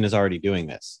 Collection is already doing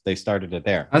this. They started it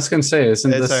there. I was gonna say,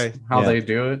 isn't It's this a- how yeah. they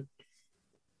do it?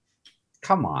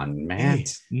 Come on, man.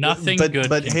 Nothing but, good.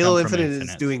 But can Halo come from Infinite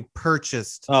is doing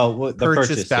purchased Oh, well, the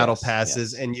purchase battle yes,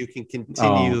 passes, yes. and you can Oh,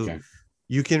 continue. okay.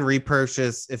 You can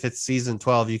repurchase if it's season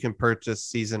 12. You can purchase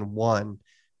season 1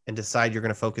 and decide you're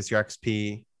going to focus your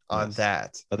XP on Yes.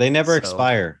 that. But they never So-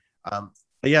 expire.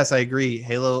 But yes, I agree.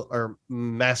 Halo or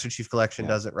Master Chief Collection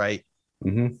Yeah. does it right.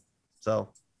 Mhm. So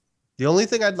the only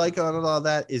thing I'd like out of all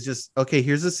that is just okay,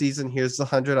 here's the season, here's the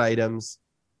 100 items.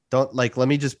 Don't like let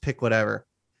me just pick whatever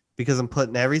because I'm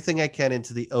putting everything I can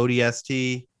into the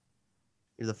ODST,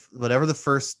 whatever the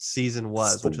first season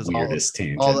was, It's the which was weirdest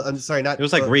tangent. all I'm sorry, not It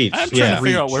was like Reach. I'm trying Yeah. to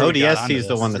figure out where we got ODST onto is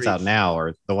the this. one that's out Reach. now,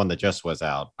 or the one that just was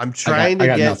out. I'm trying I to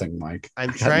got get nothing, Mike. I'm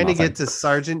I got trying to nothing. get to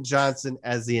Sergeant Johnson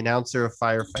as the announcer of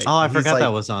Firefight. Oh, I He's forgot like that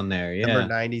was on there.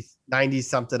 number Yeah. 90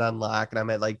 something unlocked, and I'm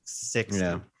at like 60.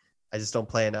 Yeah. I just don't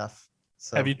play enough.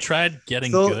 So Have you tried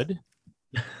getting So- good?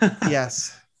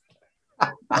 yes.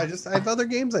 I have other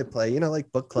games I play,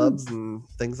 like book clubs and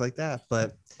things like that.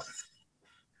 But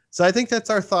so I think that's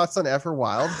our thoughts on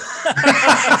Everwild.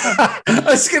 I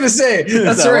was gonna say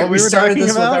that's that right. what We we were started talking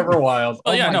this about? with Everwild.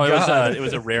 Oh, yeah, my no, God. it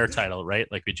was a rare title, right?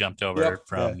 Like we jumped over Yep.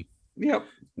 from. Yep.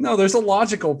 No, there's a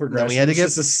logical progression. we had to It's get-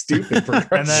 just a stupid progression.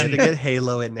 I And had then- to get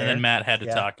Halo in And there. then Matt had to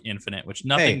Yeah. talk Infinite, which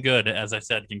nothing Hey. good, as I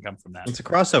said, can come from that. It's a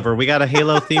crossover. We got a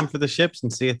Halo theme for the ships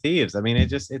and Sea of Thieves. I mean,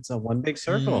 it's a one big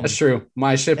circle. That's true.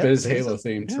 My ship Yep, is it is Halo a-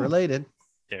 themed. It's related.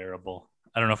 Terrible.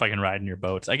 I don't know if I can ride in your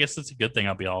boats. I guess it's a good thing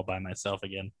I'll be all by myself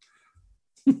again.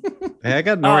 Hey, I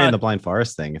got Nori Uh, and the Blind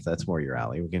Forest thing. If that's more your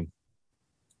alley, we can.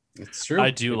 It's true.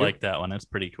 I do We like that one. It's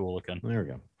pretty cool looking. There we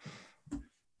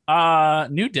go.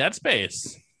 New Dead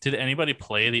Space. Did anybody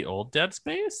play the old Dead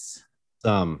Space?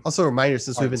 Also, a reminder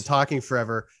since we've been Parts. talking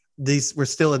forever, we're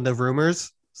still in the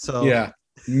rumors. So Yeah.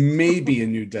 Maybe a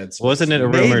new Dead Space. Wasn't it a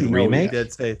maybe rumored no remake?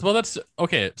 Dead Space. Well, that's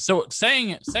okay. So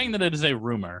saying that it is a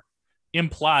rumor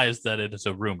implies that it is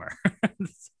a rumor.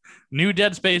 New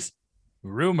Dead Space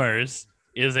rumors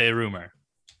is a rumor.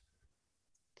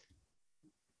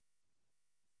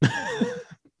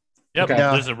 Yep, Okay.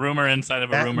 there's a rumor inside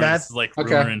of a rumor. This is like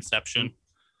okay. rumor inception.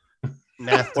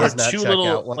 Math Or does not two check little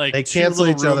out. like They two cancel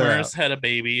little each other rumors out. had a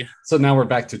baby. So now we're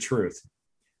back to truth.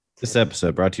 This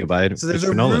episode brought to you by So there's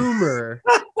Christopher a Nolan. rumor.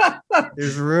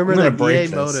 There's a rumor I'm gonna that break EA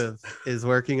this. Motive is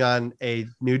working on a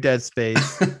new Dead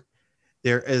Space.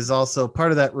 There is also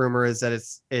part of that rumor is that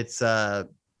it's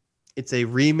a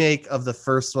remake of the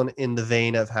first one in the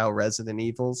vein of how Resident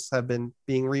Evils have been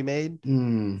being remade.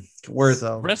 Where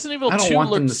So Resident Evil I don't 2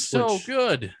 want them looked to so switch.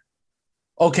 good.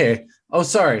 Okay. Oh,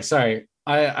 sorry.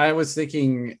 I was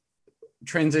thinking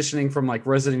transitioning from like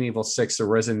Resident Evil 6 to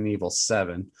Resident Evil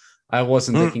 7. I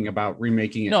wasn't thinking about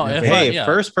remaking it. No, in a if vein I- Hey, yeah.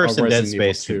 first person Oh, Dead Resident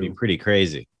Evil Space could be 2. pretty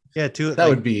crazy. yeah, two that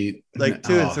would be like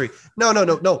 2 and oh. 3.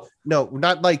 No,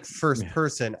 not like first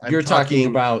person. You're talking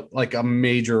about like a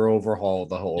major overhaul of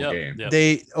the whole game. Yep.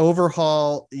 they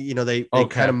overhaul. They Okay.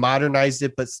 kind of modernized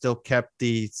it, but still kept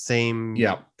the same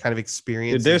Yeah. kind of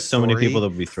experience. Dude, there's and so many story. people that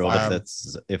would be thrilled Um,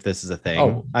 if this is a thing.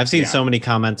 Oh, I've seen yeah. so many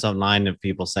comments online of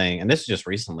people saying, and this is just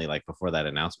recently, like before that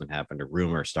announcement happened, a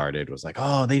rumor started, was like,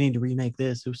 oh, they need to remake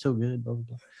this. It was so good. Blah, blah,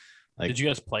 blah. Like, Did you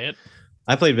guys play it?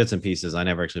 I played bits and pieces. I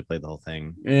never actually played the whole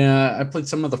thing. Yeah, I played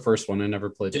some of the first one. I never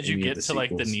played. Did you any get of to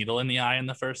like the sequels. needle in the eye in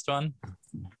the first one?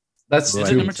 That's Is Right. it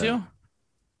two. number 2?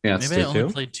 Yeah, it's Maybe I two. only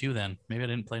two? played 2 then. Maybe I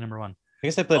didn't play number 1. I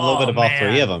guess I played a little Oh, bit of all three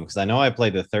man. of them because I know I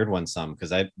played the third one some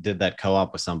because I did that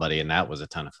co-op with somebody and that was a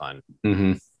ton of fun.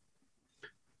 Mhm.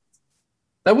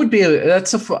 That would be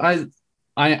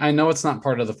I know it's not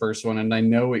part of the first one, and I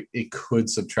know it could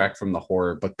subtract from the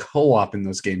horror, but co-op in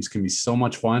those games can be so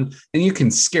much fun, and you can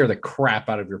scare the crap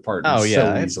out of your partner Oh,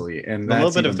 yeah. so easily. And The little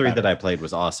that's bit of even 3 better. that I played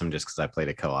was awesome just because I played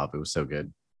a co-op. It was so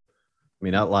good. I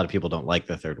mean, a lot of people don't like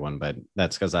the third one, but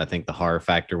that's because I think the horror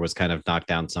factor was kind of knocked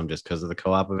down some just because of the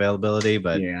co-op availability.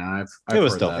 But yeah, It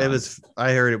was heard still that. It was.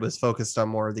 I heard it was focused on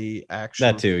more of the action.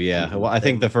 that too, yeah. Well, I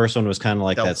think the first one was kind of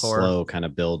like that Stealth horror. slow kind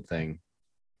of build thing.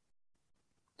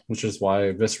 which is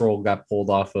why Visceral got pulled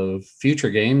off of future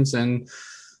games and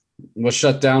was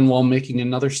shut down while making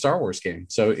another Star Wars game.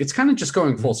 So it's kind of just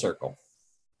going full circle.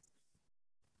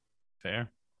 Fair.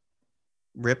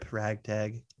 Rip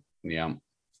Ragtag Yeah.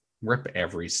 Rip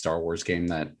every Star Wars game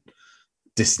that was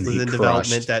Disney in crushed.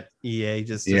 development that EA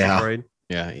just Yeah. destroyed.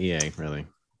 Yeah, EA really.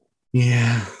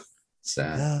 Yeah.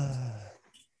 Sad.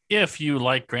 If you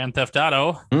like Grand Theft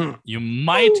Auto, Mm. you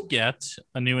might get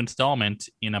a new installment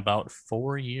in about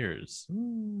 4 years.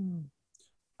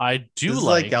 I do This is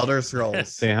like, like Elder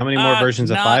Scrolls. See how many more versions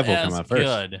of not 5 will as come out first.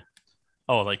 Good.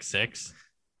 Oh, like 6.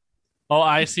 Oh,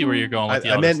 I see where you're going with the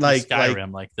I Elder meant like-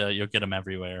 Skyrim, like you'll get them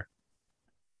everywhere.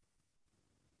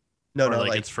 No, Or no, like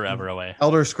like it's forever away.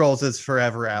 Elder Scrolls is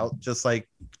forever out, just like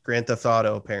Grand Theft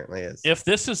Auto apparently is. If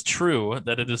this is true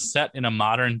that it is set in a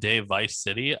modern day Vice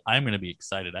City, I'm going to be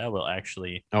excited. I will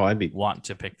actually Oh, I'd be want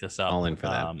to pick this up. all in for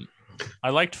that.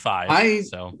 I liked 5.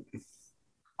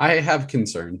 I have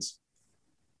concerns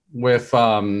with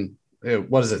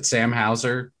what is it, Sam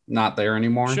Hauser not there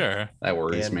anymore? sure. That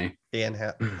worries Dan. me. Dan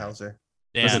Hauser.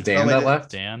 Was it Dan. Dan Oh, that wait,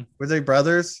 left? Dan. Were they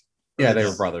brothers? Yeah, Or they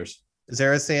is- were brothers. Is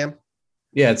there a Sam?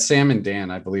 Yeah, it's Sam and Dan,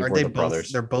 I believe, Aren't were they the both?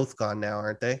 brothers. They're both gone now,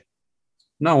 aren't they?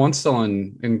 No, one's still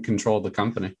in control of the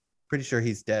company. Pretty sure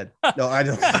he's dead. No, I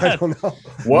don't. I don't know.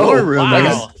 Whoa, More rumors.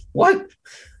 Wow. What?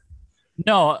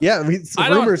 No, Yeah, it's the I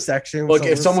don't- rumor section. Look, so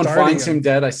if we're someone starting finds it. him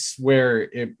dead, I swear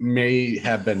it may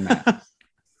have been Matt.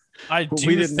 I We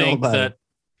do didn't know think about that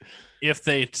if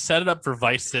they set it up for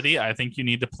Vice City, I think you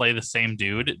need to play the same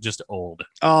dude, just old.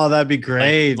 Oh, that'd be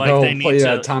great. Like, No, they need play,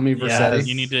 to Tommy Yeah, Vercetti.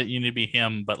 you need to be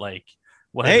him, but like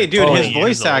what is Hey, it, dude, 20 his years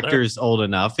voice older? actor's old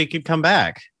enough. He could come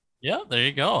back. Yeah, there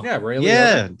you go. Yeah, Ray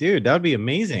Yeah, Liotta. dude, that would be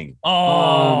amazing.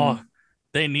 Oh, Um,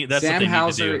 they need that's Sam what they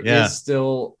Hauser need to do. Yeah. is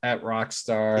still at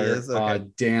Rockstar. He is? Okay.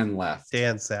 Dan left.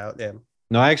 Dan's out. Yeah.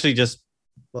 No, I actually just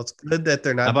Well, it's good that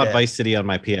they're not. I bought dead. Vice City on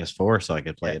my PS4 so I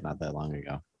could play Yeah. it not that long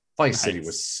ago. Vice City Nice.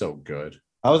 was so good.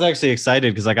 I was actually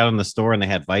excited because I got in the store and they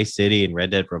had Vice City and Red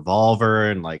Dead Revolver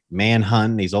and like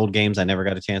Manhunt, these old games I never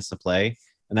got a chance to play.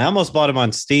 And I almost bought them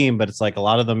on Steam, but it's like a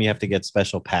lot of them you have to get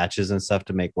special patches and stuff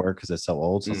to make work because it's so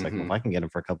old. So it's like, well, if I can get them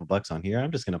for a couple bucks on here,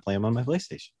 I'm just going to play them on my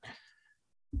PlayStation.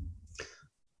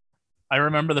 I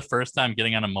remember the first time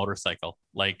getting on a motorcycle,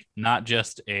 like not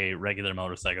just a regular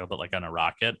motorcycle, but like on a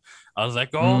rocket. I was like,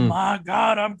 oh Mm. my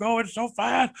God, I'm going so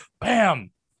fast.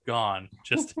 Bam, gone.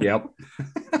 Just Yep.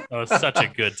 it was such a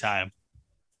good time.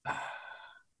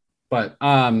 But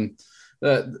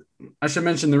I should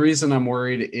mention the reason I'm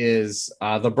worried is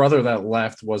the brother that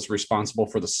left was responsible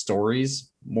for the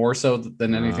stories more so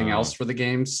than anything Oh. else for the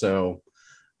game. So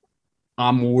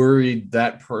I'm worried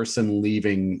that person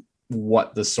leaving,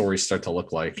 what the stories start to look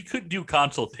He like. could do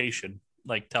consultation,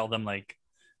 like tell them like,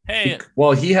 hey,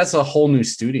 Well, he has a whole new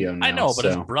studio now. I know, but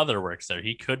his so, brother works there.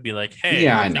 He could be like, hey,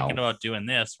 Yeah, we're I thinking know. about doing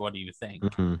this. What do you think?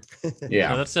 Mhm.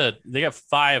 yeah. So they got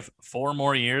 4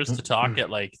 more years to talk at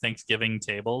like Thanksgiving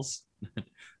tables.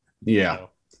 Yeah. So,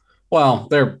 Well,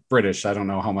 they're British. I don't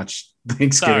know how much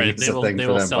Thanksgiving sorry, is they a will thing they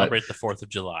for will them. celebrate the 4th of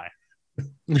July.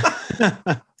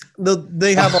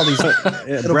 They have all these.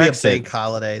 It'll be a Brexit. bank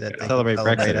holiday that they Celebrate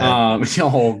celebrate Brexit. at.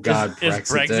 Oh God, Is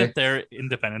Brexit, Brexit Day. their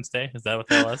Independence Day? Is that what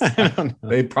that was? I don't know.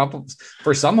 They probably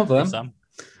for some of For them.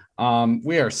 some.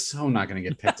 We are so not going to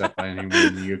get picked up by anyone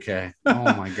in the UK.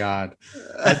 Oh my God.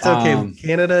 That's okay. Um,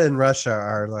 Canada and Russia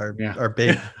are Yeah. are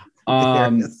big.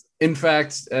 areas. In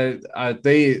fact,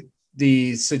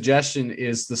 the suggestion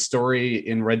is the story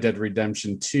in Red Dead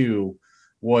Redemption 2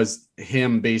 was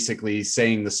him basically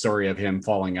saying the story of him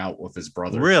falling out with his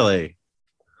brother. Really?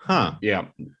 Huh. Yeah,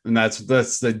 and that's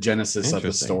the genesis of the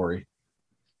Interesting. story.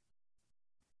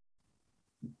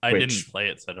 I Which- didn't play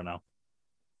it, so I don't know.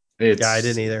 It's, Yeah, I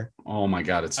didn't either. Oh my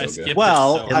God, it's so I good. skipped-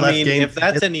 Well, so- It I left mean, Game- if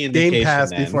that's it- any indication, Game Pass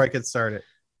then before I could start it.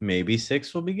 maybe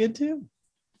 6 will be good too.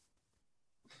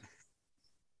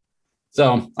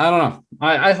 So I don't know.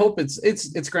 I hope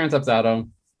it's Grand Theft Auto.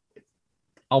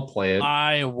 I'll play it.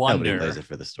 I Nobody wonder plays it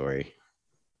for the story.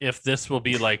 if this will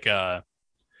be like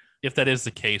if that is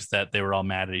the case that they were all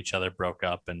mad at each other, broke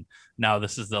up, and now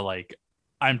this is the like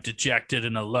I'm dejected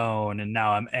and alone, and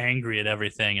now I'm angry at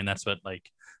everything, and that's what like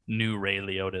new Ray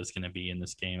Liotta is going to be in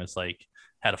this game. It's like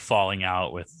had a falling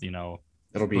out with It'll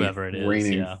be whoever it is.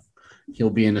 raining. Yeah, He'll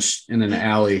be in an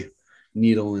alley,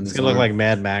 needle in It's his gonna look arm. like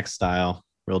Mad Max style,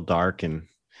 real dark and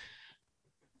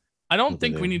I don't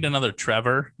think we need another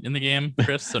Trevor in the game,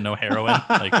 Chris. So no heroin.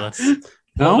 Like let's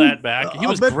pull No? that back. He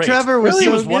was but great. Trevor was he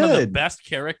so was one of the good. best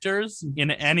characters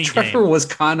in any Trevor game. was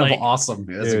kind of Like, awesome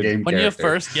as a dude, game When you character.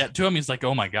 first get to him, he's like,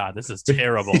 "Oh my god, this is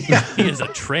terrible. Yeah. He is a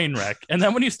train wreck." And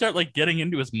then when you start like getting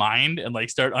into his mind and like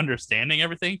start understanding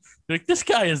everything, you're like, "This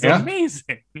guy is Yeah.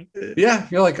 amazing." Yeah,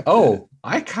 you're like, oh,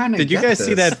 I kind of. Did you guys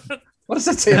see that? What does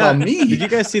that say about me? Did you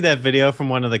guys see that video from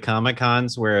one of the Comic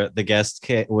Cons where the guest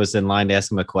was in line to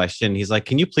ask him a question? He's like,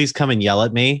 "Can you please come and yell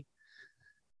at me?"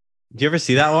 Do you ever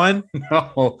see that one?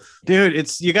 No.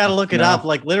 Dude, you got to look it No. up.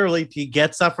 Like literally, he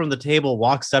gets up from the table,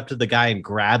 walks up to the guy, and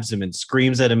grabs him and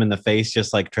screams at him in the face,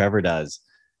 just like Trevor does.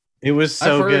 It was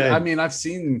so I've heard, good. I mean, I've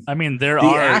seen I mean, there the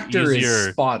are actor is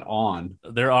easier. spot on.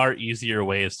 There are easier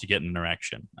ways to get an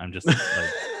erection. I'm just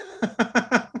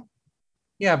like,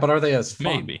 Yeah, but are they as fun?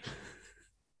 maybe.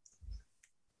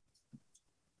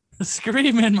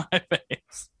 Scream in my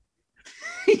face.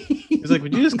 He's like,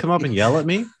 "Would you just come up and yell at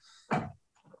me?"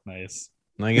 Nice.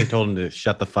 And I told him to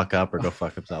shut the fuck up or go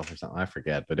fuck himself or something. I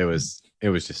forget, but it was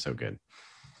just so good.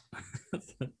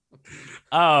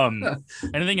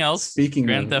 Anything else? Speaking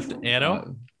Grand of, Theft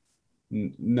Auto?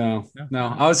 No. No.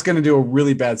 I was going to do a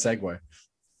really bad segue.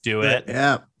 Do it.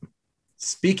 Yeah.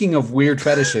 Speaking of weird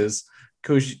fetishes,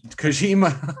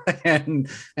 Kojima and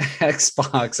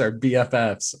Xbox are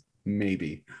BFFs.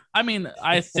 Maybe. I mean,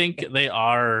 I think they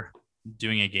are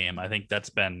doing a game. I think that's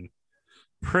been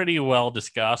pretty well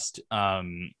discussed.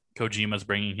 Kojima's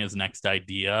bringing his next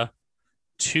idea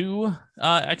to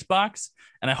Xbox,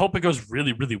 and I hope it goes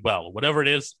really, really well. Whatever it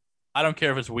is, I don't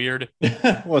care if it's weird.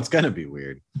 Well, it's gonna be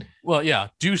weird. Well, yeah,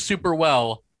 do super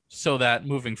well so that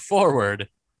moving forward,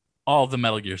 all the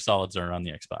Metal Gear Solids are on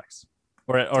the Xbox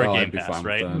or Oh, Game I'd be Pass, fine with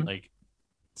right? that. Like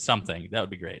something that would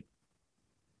be great.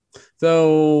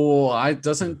 So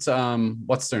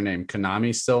what's their name?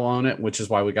 Konami still own it, which is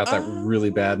why we got that really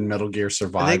bad Metal Gear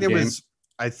Survive game.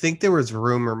 I think there was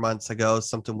rumor months ago,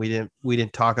 something we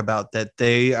didn't talk about, that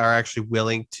they are actually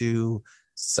willing to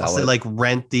Sell it. like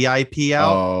rent the IP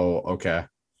out. Oh, okay.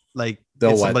 Like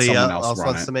They'll if let somebody someone else else run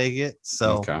wants it. to make it.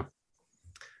 So Okay.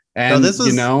 And this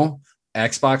was-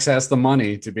 Xbox has the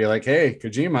money to be like, hey,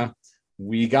 Kojima,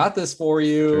 we got this for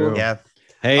you. True. yeah,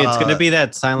 Hey, it's gonna be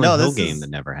that Silent no, Hill this game is- that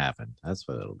never happened. That's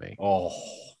what it'll be. Oh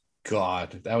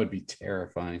God, that would be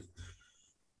terrifying.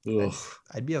 Ugh.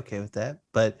 I'd be okay with that.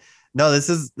 But no, this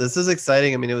is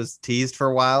exciting. I mean, it was teased for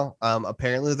a while.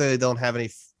 Apparently they don't have any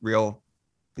real,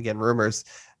 again, rumors,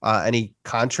 any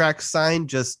contracts signed.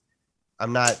 Just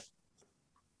I'm not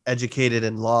educated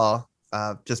in law,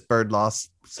 just bird law,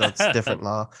 so it's different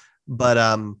law. But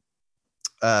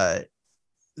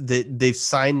they've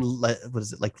signed what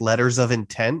is it, like letters of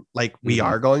intent, like we Mhm.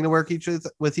 are going to work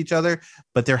with each other,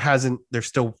 but they're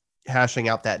still hashing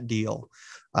out that deal.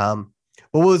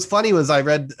 But what was funny was I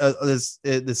read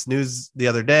this news the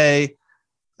other day.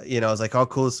 I was like, oh,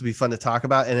 cool, this would be fun to talk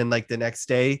about. And then like the next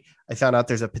day, I found out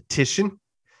there's a petition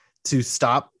to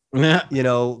stop, Because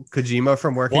Kojima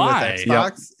from working Why? with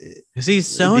Xbox. he's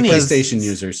Sony. Because- PlayStation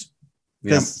users.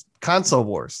 Yeah. Because console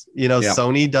wars,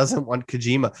 Sony doesn't want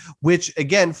Kojima, which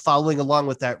again, following along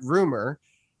with that rumor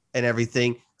and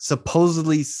everything,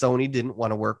 supposedly Sony didn't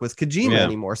want to work with Kojima Yeah.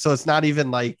 anymore. So it's not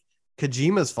even like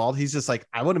Kojima's fault. He's just like,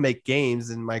 I want to make games,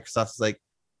 and Microsoft's like,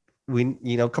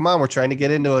 come on, we're trying to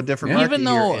get into a different Yeah. market Even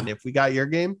though- here, and if we got your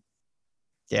game,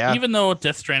 yeah, Even though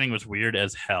Death Stranding was weird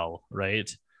as hell, right?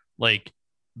 Like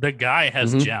the guy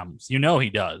has Mhm. gems, he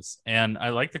does. And I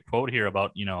like the quote here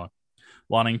about,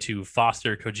 wanting to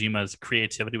foster Kojima's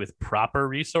creativity with proper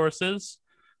resources,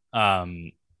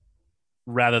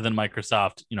 rather than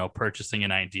Microsoft, purchasing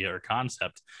an idea or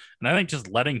concept. And I think just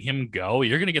letting him go,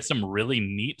 you're going to get some really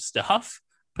neat stuff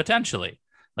potentially.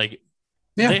 Like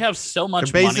Yeah. they have so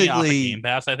much They're money off of basically- Game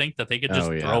Pass, I think that they could just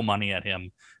Oh, yeah. throw money at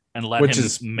him and let Which him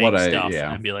is make what stuff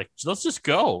yeah. and be like, let's just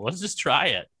go. Let's just try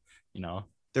it.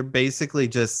 they're basically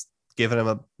just giving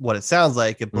him what it sounds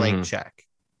like a blank Mhm. check.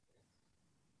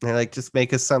 They're like, just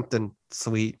make us something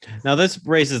sweet. Now this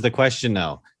raises the question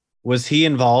though. Was he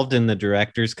involved in the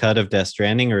director's cut of Death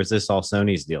Stranding, or is this all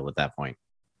Sony's deal at that point?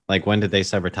 Like, when did they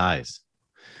sever ties?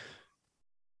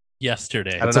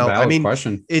 Yesterday. I don't That's a know. valid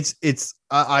question. It's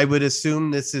I would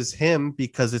assume this is him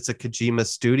because it's a Kojima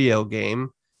Studio game.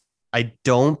 I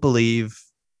don't believe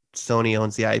Sony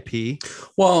owns the IP.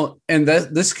 Well, and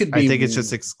this could be. I think it's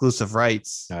just exclusive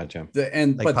rights. Gotcha.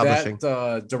 But publishing.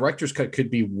 that director's cut could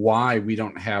be why we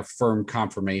don't have firm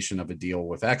confirmation of a deal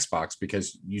with Xbox,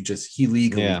 because he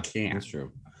legally Yeah, can't. that's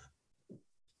true.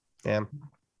 Yeah.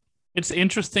 It's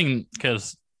interesting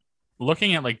because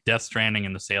looking at like Death Stranding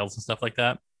and the sales and stuff like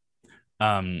that,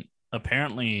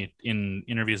 apparently in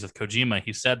interviews with Kojima,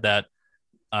 he said that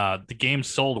the game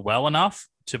sold well enough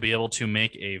to be able to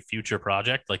make a future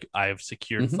project. Like, I've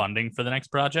secured Mhm. funding for the next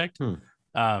project.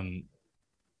 And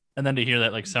then to hear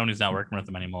that like Sony's not working with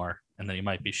them anymore and then he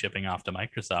might be shipping off to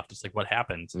Microsoft, it's like, what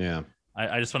happened? Yeah.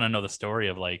 I just want to know the story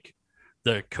of like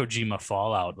the Kojima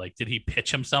fallout. Like, did he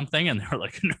pitch him something and they're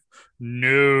like,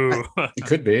 no. It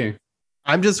could be.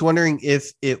 I'm just wondering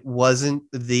if it wasn't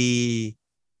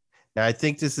now I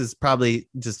think this is probably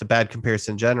just a bad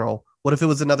comparison in general. What if it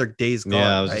was another Days Gone?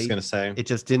 Yeah, I was right? just gonna say. It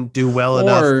just didn't do well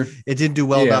enough. Or It didn't do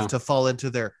well Yeah. enough to fall into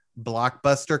their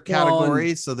blockbuster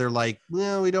category. So they're like,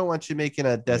 well, we don't want you making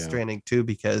a Death Yeah. Stranding 2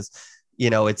 because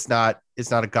it's not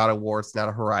a God of War, it's not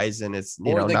a Horizon, it's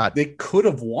they could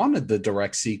have wanted the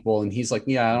direct sequel, and he's like,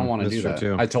 yeah, I don't want to That's do true, that.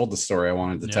 too. I told the story I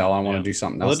wanted to Yeah, tell. I want yeah. to do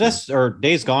something Well, else. now.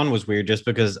 Days Gone was weird just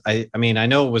because I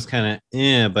know it was kind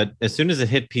of but as soon as it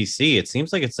hit PC, it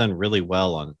seems like it's done really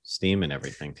well on Steam and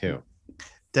everything too.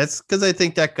 That's because I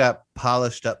think that got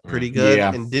polished up pretty good.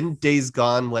 Yeah. And didn't Days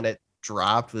Gone when it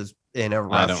dropped was in a I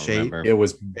rough don't shape? remember. It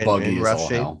was in buggy as rough all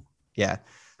shape. hell. Yeah.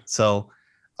 So,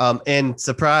 and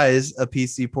surprise, a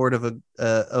PC port of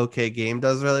a okay game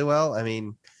does really well. I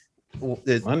mean,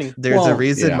 Money. there's a Well,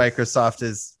 reason yeah. Microsoft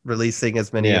is releasing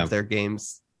as many Yeah. of their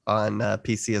games on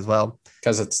PC as well.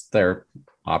 Because it's their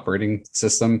operating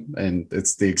system, and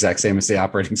it's the exact same as the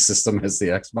operating system as the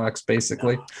Xbox,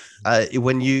 basically.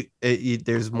 When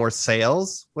there's more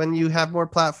sales when you have more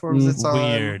platforms. It's on.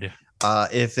 Weird.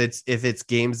 If it's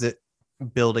games that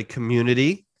build a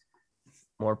community,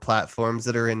 more platforms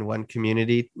that are in one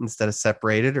community instead of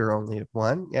separated or only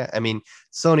one. Yeah, I mean,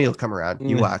 Sony will come around.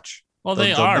 You Mm. watch. Well, They'll-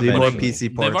 they they'll are do more putting- PC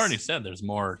They've ports. already said there's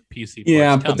more PC.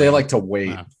 Yeah, ports but they coming. like to wait.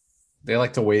 Yeah. They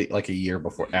like to wait like a year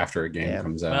before after a game Yeah.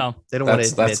 comes out. Well, They don't want to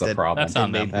That's admit the that problem. That's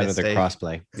on they them. made Out of the mistake.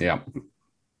 crossplay.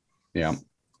 Yeah.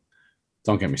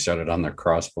 Don't get me started on their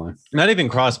crossplay. Not even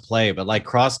crossplay, but like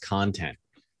cross content.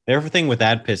 Everything with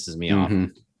that pisses me off.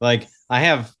 Mhm. Like I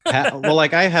have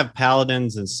I have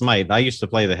Paladins and Smite. I used to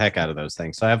play the heck out of those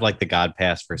things. So I have like the God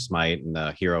Pass for Smite and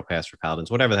the Hero Pass for Paladins,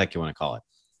 whatever the heck you want to call it.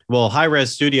 Well, High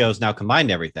Res Studios now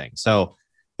combined everything. So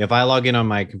if I log in on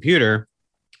my computer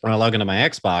or I log into my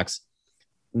Xbox,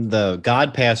 the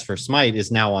God Pass for Smite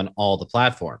is now on all the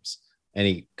platforms.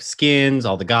 Any skins,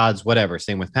 all the gods, whatever.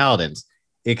 Same with Paladins,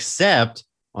 except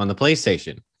on the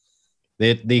PlayStation.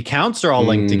 The accounts are all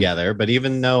linked Mm. together, but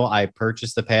even though I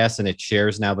purchased the pass and it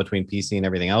shares now between PC and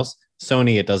everything else,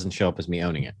 Sony, it doesn't show up as me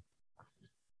owning it.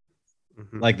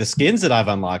 Mhm. Like the skins that I've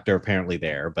unlocked are apparently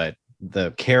there, but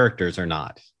the characters are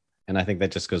not. And I think that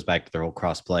just goes back to their whole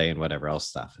cross-play and whatever else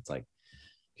stuff. It's like,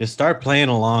 just start playing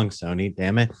along, Sony,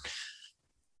 damn it.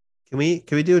 Can we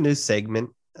do a new segment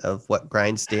of what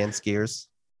grinds Dan's gears?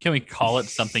 can we call it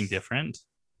something different?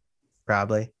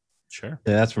 Probably. Sure.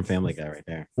 Yeah, that's from Family Guy right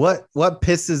there. What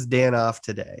pisses Dan off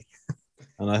today?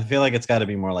 And I feel like it's got to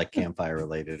be more like campfire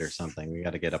related or something. We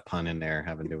got to get a pun in there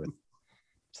having to do with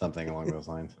something along those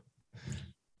lines.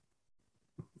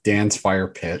 Dan's fire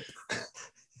pit.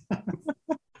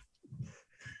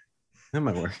 That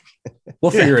might work.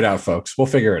 We'll figure it out, folks. We'll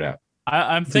figure it out.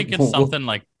 I'm thinking We'll- something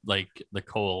like the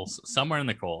coals, somewhere in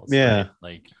the coals. Yeah. right?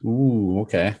 Like Ooh,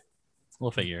 okay.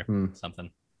 we'll figure Hmm.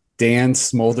 something. Dan's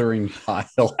smoldering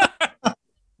pile.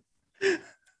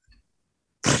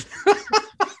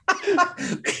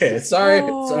 Okay, sorry.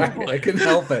 I couldn't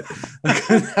help it. I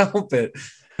couldn't help it.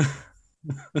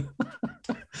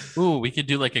 Ooh, we could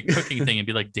do like a cooking thing and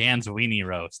be like Dan's weenie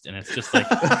roast, and it's just like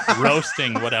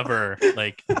roasting whatever.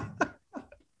 Like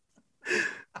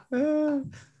Yeah,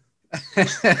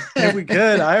 we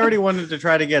could. I already wanted to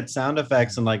try to get sound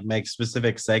effects and like make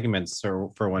specific segments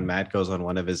for when Matt goes on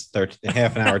one of his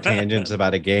half an hour tangents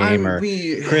about a game or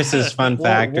Chris's fun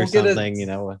fact or something, you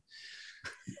know.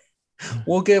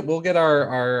 We'll get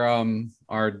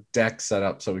our deck set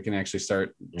up so we can actually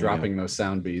start dropping those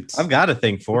sound beats. I've got a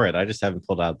thing for it. I just haven't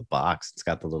pulled out the box. It's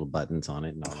got the little buttons on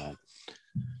it and all that.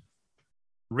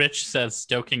 Rich says,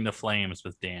 stoking the flames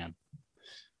with Dan.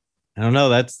 I don't know.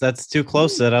 That's too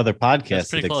close to that other That's podcast that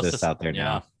pretty close exists to- out there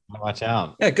now. Watch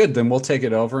out. Yeah, good. Then we'll take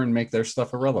it over and make their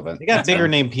stuff irrelevant. They got That's bigger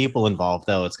fine. name people involved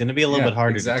though. It's going to be a little Yeah, bit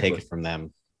harder exactly. to take it from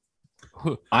them.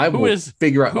 I Who will is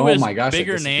figure out. who Oh is my gosh, it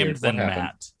bigger disappeared. named What than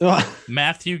happened? Matt?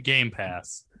 Matthew Game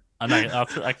Pass.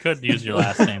 I could use your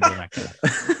last name, but I'm not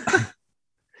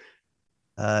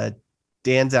gonna.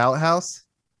 Dan's outhouse.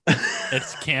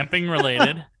 It's camping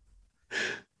related.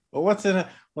 Well, what's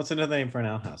another name for an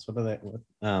outhouse? What are they?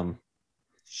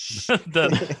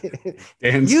 The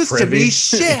Dan's Used to privy. be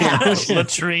shit.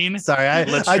 latrine. Sorry, I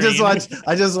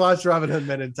Latrine. just watched Robin Hood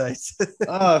Men in Tights.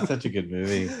 Oh, such a good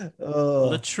movie. Oh.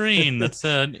 Latrine. That's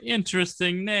an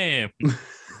interesting name.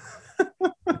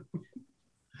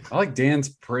 I like Dan's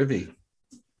privy.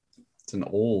 It's an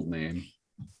old name.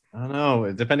 I don't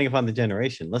know. Depending upon the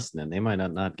generation listening, they might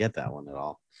not get that one at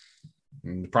all.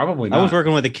 Probably I was not.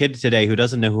 working with a kid today who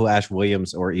doesn't know who Ash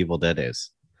Williams or Evil Dead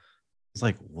is. I was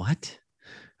like, what?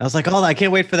 I was like, oh, I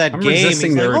can't wait for that I'm game.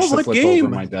 resisting He's the like, urge oh, to what flip game?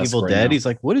 over my desk Evil right Dead. now. He's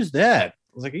like, what is that? I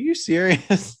was like, are you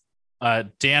serious?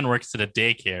 Dan works at a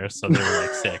daycare, so they're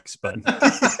like 6. But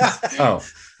Oh,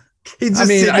 He's just I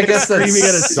mean, sitting I there guess that's screaming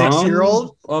at a some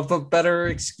 6-year-old. of a better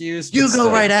excuse. You but go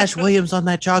still. write Ash Williams on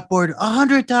that chalkboard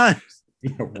 100 times.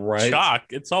 Yeah, right. chalk.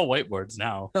 It's all whiteboards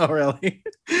now. Oh, really?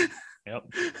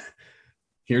 Yep.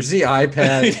 Here's the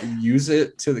iPad. Use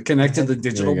it to connect to the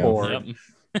digital you go. board. Yep.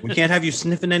 We can't have you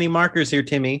sniffing any markers here,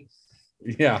 Timmy.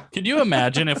 Yeah. Could you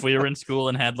imagine if we were in school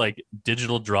and had like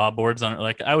digital draw boards on it?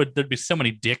 Like there'd be so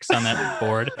many dicks on that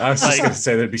board. I was just Like- going to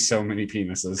say there'd be so many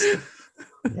penises.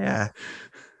 Yeah.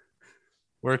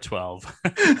 We're 12.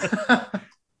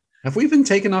 Have we been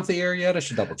taken off the air yet? I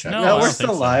should double check. No, I No, don't we're think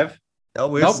still so. live.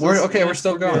 No, Nope, we're okay. We're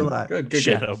still going. live. Good.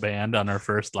 Shadow banned on our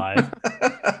first live.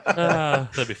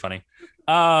 That'd be funny.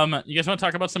 You guys want to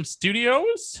talk about some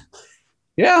studios?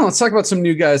 Yeah, let's talk about some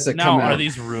new guys that Now, come out. are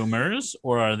these rumors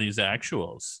or are these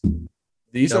actuals?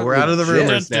 These No, are we're out of the legit.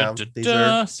 rumors. now. These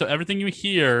are- So everything you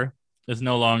hear is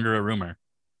no longer a rumor.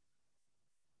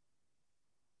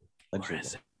 Or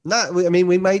is it? Not. I mean,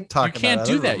 we might talk. You can't about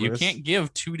do other that. You rumors. can't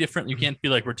give two different. You can't be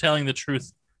like, we're telling the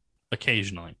truth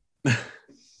occasionally.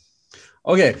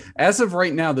 Okay, as of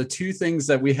right now, the two things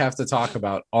that we have to talk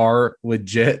about are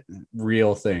legit,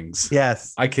 real things.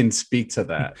 Yes. I can speak to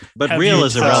that. But Have real you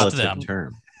is a touched relative them?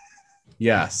 term.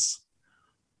 Yes,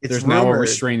 It's there's now a rumored.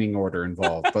 restraining order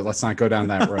involved, but let's not go down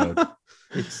that road.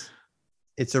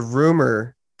 It's a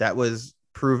rumor that was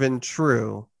proven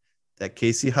true that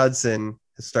Casey Hudson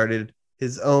has started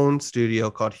his own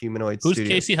studio called Humanoid Who's Studios.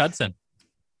 Casey Hudson?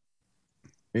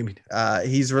 Maybe.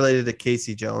 He's related to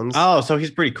Casey Jones. Oh, so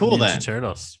he's pretty cool Ninja then.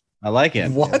 Turtles. I like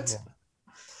it. What?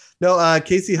 No,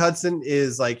 Casey Hudson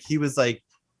is like he was like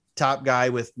top guy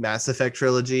with Mass Effect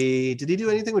trilogy. Did he do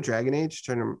anything with Dragon Age?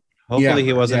 Trying to Hopefully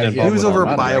he wasn't Yeah, involved. He was with over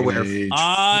all that. Bio- BioWare. Age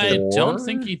I 4? don't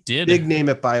think he did. big name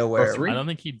at Or BioWare. 3? I don't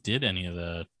think he did any of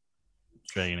the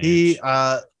Dragon Age. He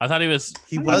I thought he was.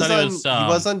 he I was thought on he was, he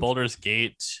was on Baldur's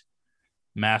Gate,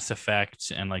 Mass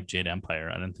Effect, and like Jade Empire.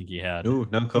 I didn't think he had. Ooh,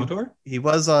 no KOTOR? he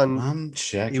was on I'm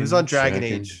checking. he was on Dragon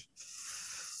checking. Age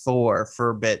 4 for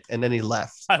a bit and then he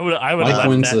left. I would. I would. Mike have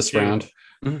wins that this too. round.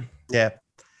 Yeah.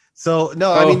 So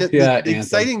no, I Oh, mean the yeah, Anthem.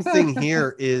 exciting thing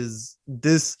here is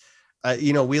this.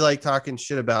 We like talking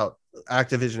shit about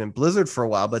Activision and Blizzard for a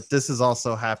while, but this is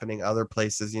also happening other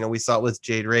places. We saw it with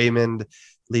Jade Raymond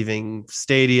leaving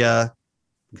Stadia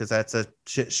because that's a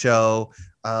shit show.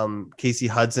 Casey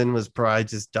Hudson was probably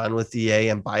just done with EA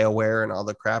and BioWare and all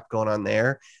the crap going on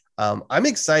there. I'm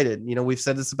excited. We've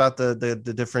said this about the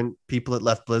different people that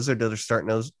left Blizzard that are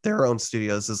starting their own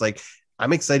studios. Is like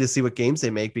I'm excited to see what games they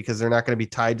make because they're not going to be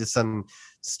tied to some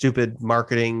stupid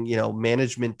marketing,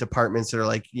 management departments that are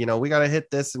like, we got to hit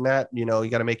this and that, you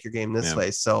got to make your game this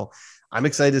way. So I'm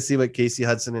excited to see what Casey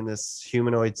Hudson in this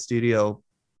Humanoid studio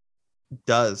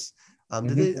does.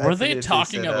 Were they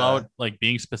talking about like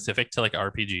being specific to like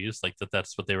RPGs, like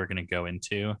that's what they were going to go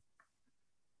into?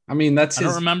 I mean, that's I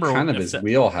don't remember kind of his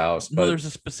wheelhouse. But there's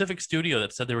a specific studio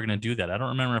that said they were going to do that. I don't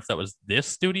remember if that was this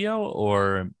studio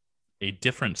or a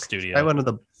different studio. I one of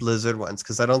the Blizzard ones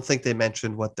because I don't think they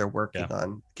mentioned what they're working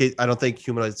on. I don't think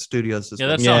Humanoid Studios is. It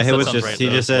was just right, he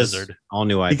just says Blizzard. All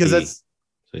new IP because that's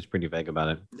so he's pretty vague about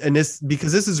it. And this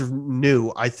is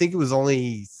new. I think it was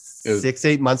only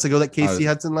 6-8 months ago that Casey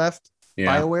Hudson left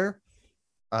BioWare.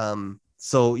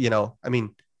 So I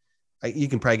mean, you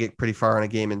can probably get pretty far on a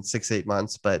game in 6-8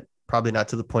 months, but probably not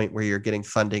to the point where you're getting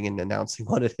funding and announcing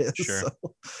what it is. Sure.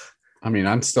 So. I mean,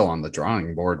 I'm still on the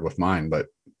drawing board with mine, but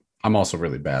I'm also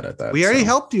really bad at that. We already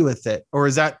helped you with it, or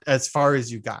is that as far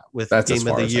as you got with Game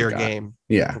of the Year game?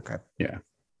 Yeah. Okay. Yeah.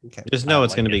 Okay. Just know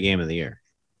it's going to be Game of the Year.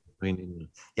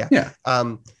 Yeah.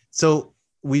 So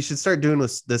we should start doing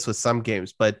this with some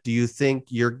games, but do you think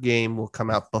your game will come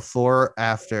out before or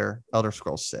after Elder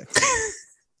Scrolls 6?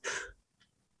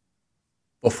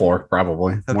 Before,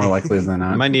 probably. Okay. More likely than I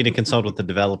not. might need to consult with the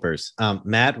developers.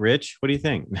 Matt, Rich, what do you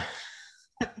think?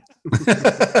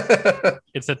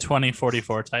 It's a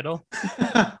 2044 title.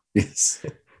 Yes.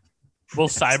 We'll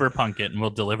cyberpunk it and we'll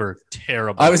deliver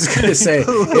terrible. I was going to say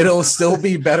it'll still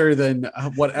be better than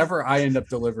whatever I end up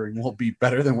delivering will be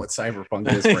better than what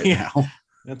Cyberpunk is right now.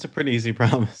 That's a pretty easy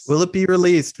promise. Will it be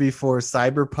released before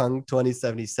Cyberpunk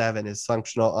 2077 is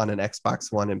functional on an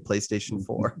Xbox One and PlayStation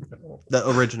 4? The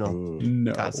original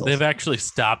No. consoles. They've actually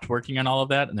stopped working on all of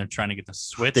that and they're trying to get the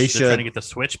Switch. They're trying to get the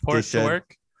Switch port to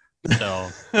work. So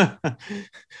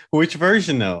which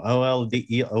version though?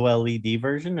 OLED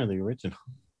version or the original?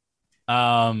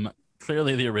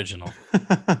 Clearly the original.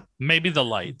 Maybe the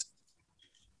light.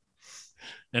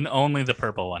 And only the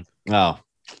purple one. Oh.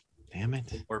 Damn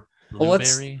it. Or Well,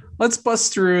 blueberry. let's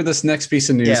bust through this next piece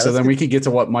of news so then we can get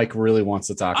to what Mike really wants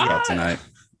to talk about tonight.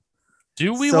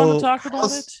 Do we want to talk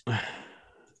about it?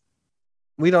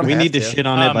 We don't. We have need to shit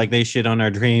on it like they shit on our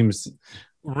dreams.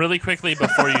 Really quickly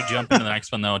before you jump into the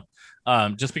next one, though,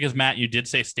 just because Matt, you did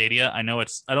say Stadia. I know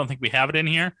I don't think we have it in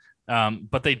here,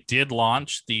 but they did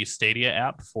launch the Stadia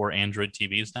app for Android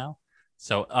TVs now.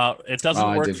 So it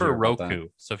doesn't work for Roku.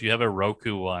 So if you have a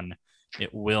Roku one,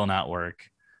 it will not work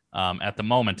at the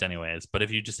moment, anyways. But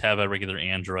if you just have a regular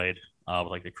Android with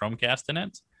like a Chromecast in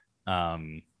it,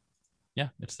 yeah,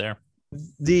 it's there.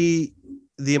 The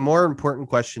more important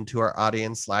question to our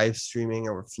audience live streaming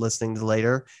or listening to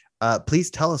later, please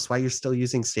tell us why you're still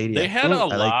using Stadia. They had a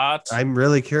lot. I'm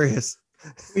really curious.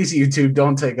 Please, YouTube,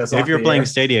 don't take us off. If you're the playing air.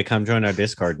 Stadia, come join our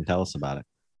Discord and tell us about it.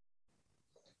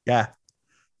 Yeah.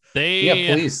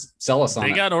 Please sell us on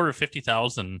They it. got over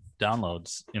 50,000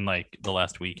 downloads in like the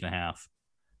last week and a half.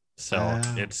 So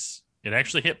it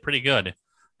actually hit pretty good.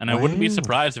 And I wouldn't be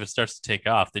surprised if it starts to take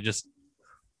off. They just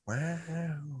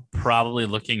probably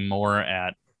looking more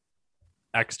at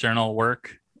external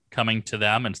work coming to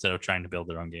them instead of trying to build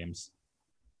their own games.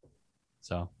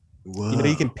 So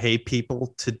you can pay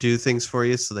people to do things for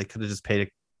you, so they could have just paid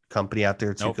a company out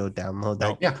there to go download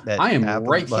that. Yeah, that I am app.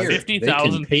 right here.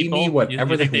 50,000 pay people. me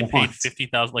whatever you think they they paid want.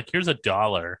 50,000? Like here's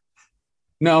 $1.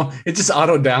 No, it just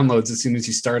auto downloads as soon as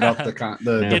you start up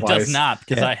the It device. does not,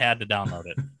 because I had to download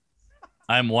it.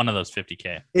 I'm one of those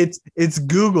 50K. It's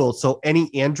Google, so any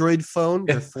Android phone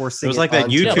they're forcing. It was like that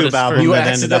onto- YouTube album You that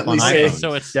ended up on accidentally iPhone. say-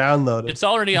 So it's download it. it's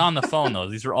already on the phone though.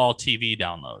 These are all TV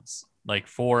downloads. Like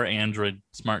for Android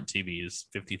smart TVs,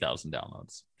 50,000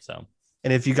 downloads. So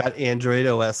And if you got Android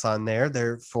OS on there,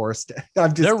 they're forced.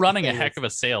 they're running a heck of a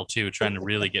sale too, trying to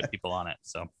really get people on it.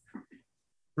 So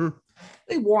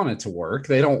They want it to work.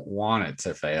 They don't want it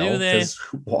to fail. Do they? 'Cause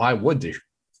why would you?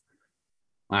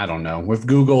 I don't know. With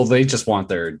Google, they just want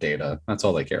their data. That's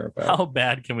all they care about. how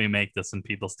bad can we make this and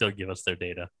people still give us their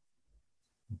data?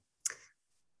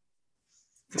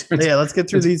 Yeah, let's get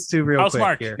through these two real quick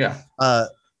Housemarque. here. Yeah.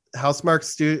 House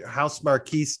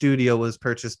Marquee Studio was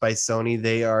purchased by Sony.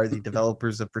 They are the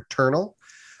developers of Returnal,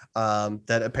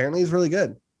 that apparently is really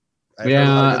good. I've heard a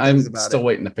lot of good I'm things about still it.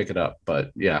 waiting to pick it up,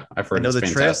 but yeah, I've heard I know it's the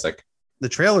fantastic. The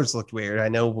trailers looked weird. I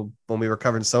know when we were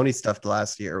covering Sony stuff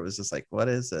last year, it was just like, what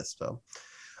is this? So,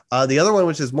 the other one,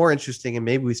 which is more interesting, and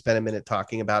maybe we spend a minute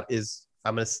talking about, is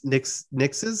Nix's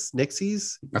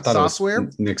I thought software. it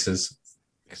was Nix's.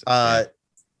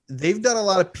 They've done a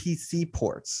lot of PC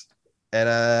ports, and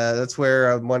that's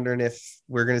where I'm wondering if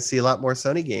we're going to see a lot more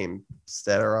Sony games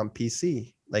that are on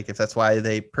PC. Like if that's why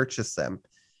they purchased them,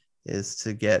 is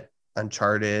to get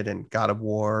Uncharted and God of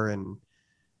War and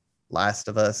Last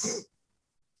of Us.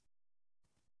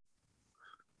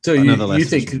 So Another you Last of Us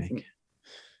think remake.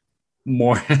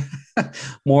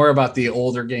 more about the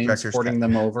older games Director's porting cut.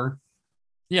 them over?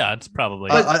 Yeah, it's probably.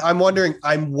 I'm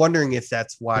wondering if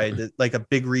that's why, like a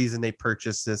big reason they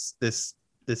purchased this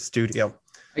studio.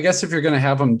 I guess if you're going to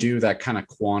have them do that kind of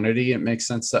quantity, it makes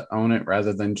sense to own it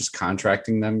rather than just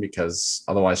contracting them, because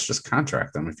otherwise just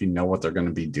contract them if you know what they're going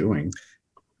to be doing.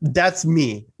 That's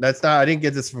me. That's not. I didn't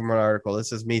get this from an article.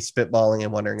 This is me spitballing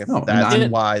and wondering if No, that's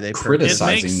I'm why they It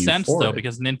criticizing makes you sense for though, it.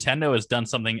 because Nintendo has done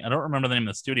something. I don't remember the name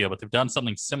of the studio, but they've done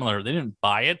something similar. They didn't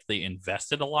buy it; they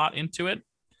invested a lot into it.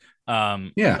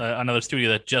 Another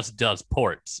studio that just does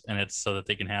ports, and it's so that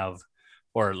they can have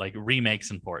or like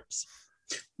remakes and ports.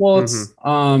 Well, it's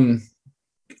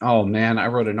oh man, I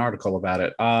wrote an article about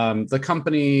it. The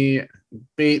company,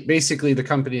 basically the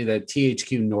company that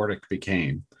THQ Nordic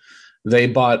became, they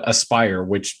bought Aspire,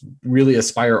 which really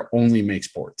Aspire only makes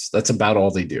ports. That's about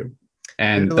all they do,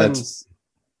 and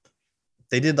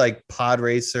they did like Pod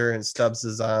Racer and Stubbs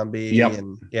the Zombie. Yep.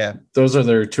 And yeah, those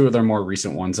are two of their more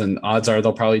recent ones, and odds are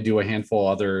they'll probably do a handful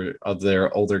other of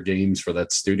their older games for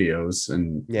that studios,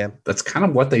 and yeah, that's kind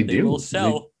of what they do. Will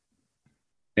sell.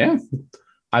 Yeah,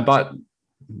 I bought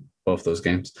both those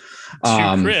games.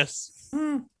 To Chris.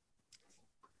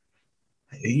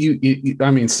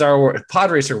 I mean, Star Wars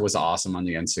Pod Racer was awesome on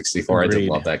the N64. I did Agreed.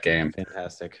 love that game.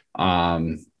 Fantastic.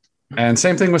 And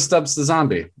same thing with Stubbs the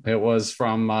Zombie. It was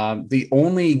from the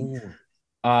only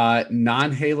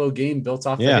non-Halo game built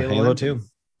off the Halo engine.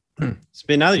 2.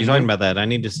 Now that you're talking about that, I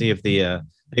need to see if they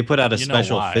put out a You know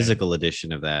special why. physical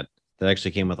edition of that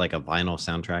actually came with like a vinyl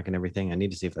soundtrack and everything. I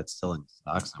need to see if that's still in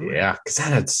stock somewhere. Yeah, because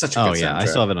that had such a Oh good yeah, I soundtrack.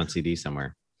 still have it on CD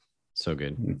somewhere. So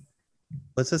good.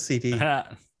 what's a CD? I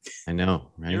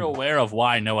know, right? You're aware of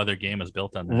why no other game is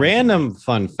built on that. Random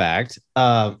fun fact.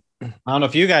 I don't know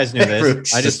if you guys knew this.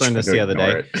 Everyone's I just learned this the trying to other day.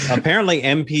 ignore it. Apparently,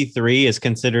 MP3 is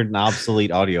considered an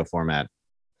obsolete audio format.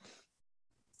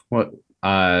 What is it?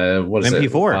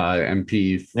 MP4.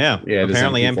 MP. Yeah. Yeah, it is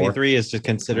Apparently, MP4. MP3 is just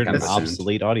considered I an kind of assumed.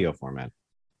 obsolete audio format.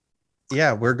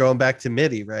 Yeah, we're going back to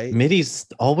MIDI, right? MIDI's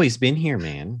always been here,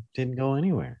 man. Didn't go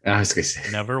anywhere. I was gonna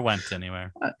say. Never went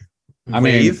anywhere. I mean,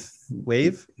 Wave.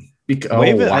 Wave. I think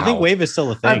wow. Wave is still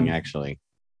a thing, I'm- actually.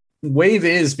 Wave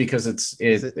is because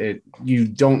it you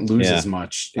don't lose Yeah. as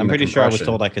much. in I'm the pretty sure I was compression.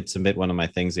 told I could submit one of my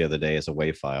things the other day as a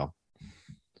WAV file.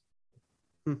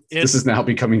 This is now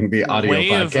becoming the audio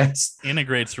Wave podcast.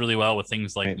 integrates really well with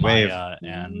things like Right, Wave. Maya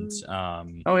and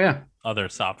Oh yeah. other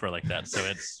software like that. So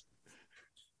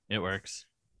it works.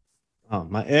 Oh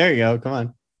my! There you go. Come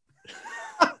on.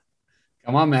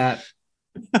 Come on, Matt.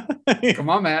 Come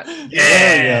on, Matt.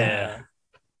 There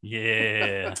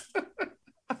Yeah.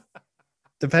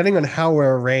 Depending on how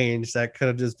we're arranged, that could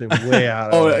have just been way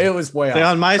out. Oh, of it was way off. See,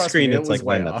 on my Trust screen, me, it it's was like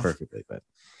way lined up off. perfectly, but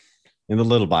in the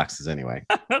little boxes anyway.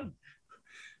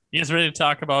 You guys ready to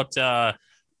talk about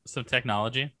some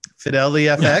technology? Fidelity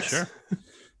FX. Sure.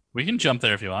 We can jump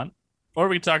there if you want. Or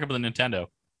we can talk about the Nintendo.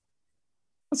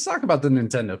 Let's talk about the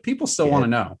Nintendo. People still want to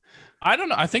know. I don't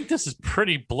know. I think this is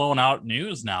pretty blown out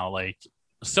news now. Like,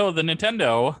 so the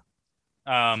Nintendo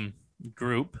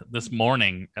group this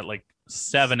morning at like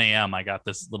 7 a.m. I got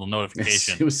this little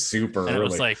notification. It was super and early. it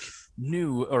was like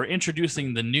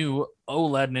introducing the new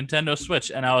OLED Nintendo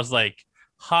Switch. And I was like,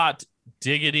 hot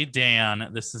diggity Dan,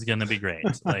 this is gonna be great.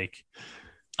 Like,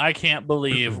 I can't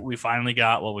believe we finally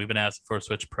got what we've been asking for,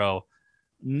 Switch Pro.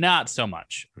 Not so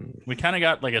much. We kind of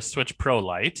got like a Switch Pro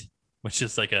Lite, which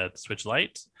is like a Switch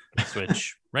Lite,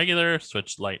 Switch regular,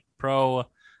 Switch Lite Pro.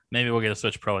 Maybe we'll get a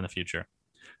Switch Pro in the future.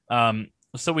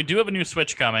 So we do have a new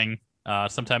Switch coming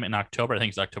sometime in October. I think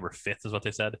it's October 5th is what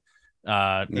they said.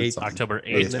 That's October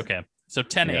Eighth. 8th. Okay. So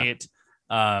 10/8,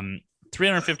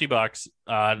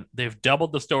 $350. They've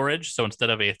doubled the storage. So instead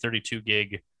of a 32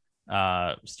 gig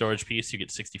storage piece, you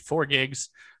get 64 gigs.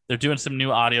 They're doing some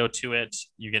new audio to it.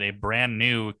 You get a brand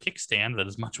new kickstand that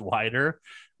is much wider.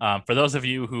 For those of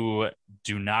you who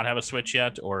do not have a Switch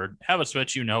yet or have a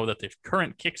Switch, you know that the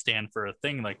current kickstand for a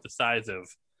thing like the size of,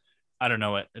 I don't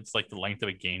know, it's like the length of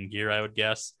a Game Gear, I would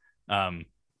guess. It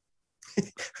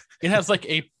has like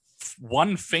a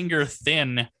one finger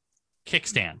thin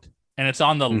kickstand, and it's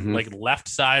on the like left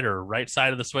side or right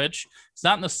side of the Switch. It's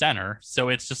not in the center, so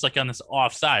it's just like on this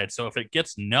off side. So if it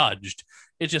gets nudged,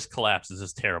 it just collapses.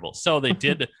 It's terrible. So they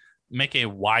did make a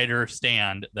wider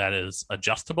stand that is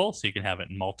adjustable, so you can have it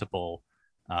in multiple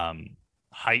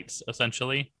heights,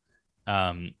 essentially.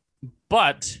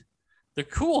 But the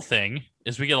cool thing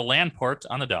is we get a LAN port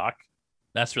on the dock.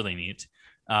 That's really neat.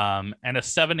 And a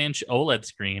 7-inch OLED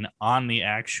screen on the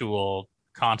actual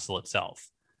console itself.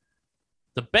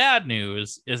 The bad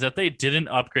news is that they didn't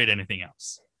upgrade anything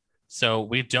else. So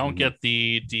we don't get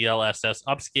the DLSS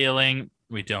upscaling.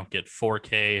 We don't get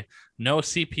 4K, no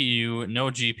CPU, no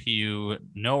GPU,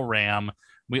 no RAM.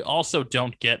 We also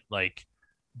don't get like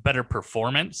better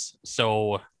performance.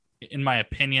 So in my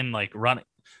opinion, like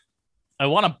I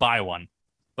want to buy one,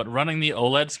 but running the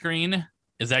OLED screen,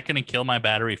 is that going to kill my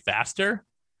battery faster?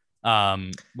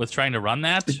 With trying to run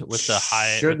that with the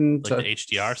high, shouldn't with, like the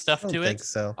HDR stuff I don't to think it.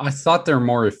 so. I thought they're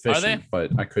more efficient, they?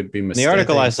 but I could be The mistaken.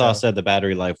 article I think saw so. said the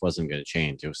battery life wasn't going to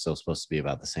change. It was still supposed to be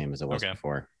about the same as it was Okay.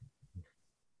 before.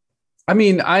 I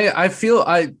mean, I feel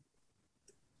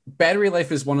battery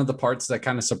life is one of the parts that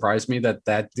kind of surprised me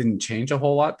that didn't change a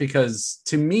whole lot, because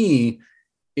to me,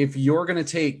 if you're going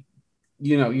to take,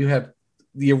 you have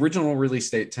the original release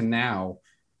date to now,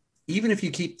 even if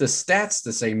you keep the stats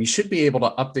the same, you should be able to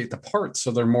update the parts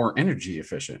so they're more energy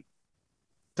efficient.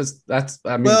 Because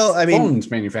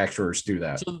phones manufacturers do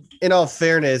that. So In all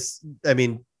fairness, I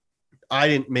mean,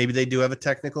 maybe they do have a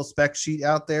technical spec sheet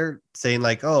out there saying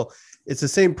like, oh, it's the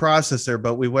same processor,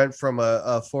 but we went from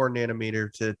a 4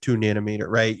 nanometer to 2 nanometer,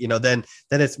 right? Then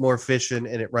it's more efficient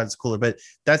and it runs cooler. But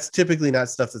that's typically not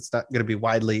stuff that's not going to be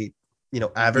widely,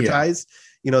 advertised.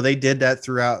 They did that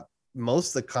throughout most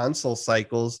of the console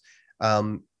cycles.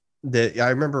 That I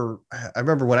remember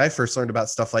when I first learned about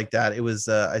stuff like that, it was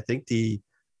I think the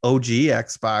OG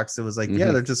Xbox. It was like,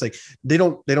 yeah, they're just like, they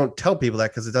don't tell people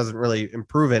that because it doesn't really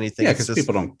improve anything. Yeah, It's because just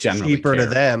people don't generally cheaper care. to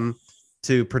them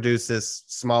to produce this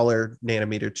smaller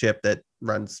nanometer chip that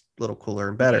runs a little cooler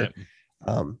and better.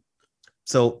 Right.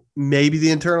 So maybe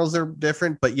the internals are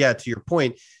different, but yeah, to your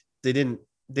point, they didn't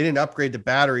upgrade the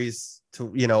batteries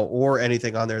to, or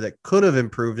anything on there that could have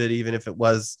improved it, even if it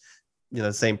was,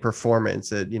 the same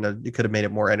performance. You could have made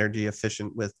it more energy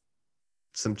efficient with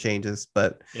some changes,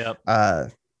 but Yep. I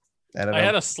don't know. I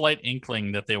had a slight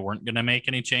inkling that they weren't going to make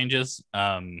any changes.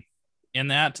 In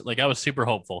that, like, I was super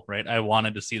hopeful, right? I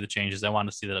wanted to see the changes. I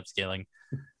wanted to see that upscaling.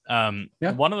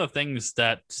 One of the things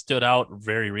that stood out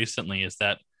very recently is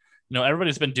that,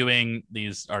 everybody's been doing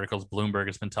these articles. Bloomberg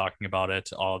has been talking about it.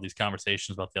 All of these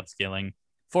conversations about the upscaling,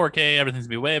 4K, everything's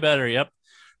gonna be way better. Yep.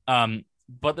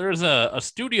 But there's a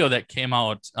studio that came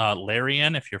out,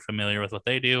 Larian, if you're familiar with what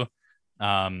they do,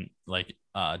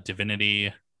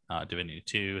 Divinity, Divinity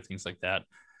 2, things like that.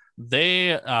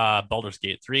 They Baldur's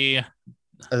Gate 3.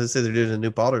 As I say, they're doing a new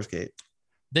Baldur's Gate.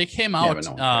 They came Yeah, out. but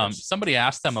no one cares. Somebody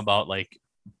asked them about like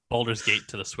Baldur's Gate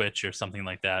to the Switch or something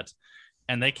like that,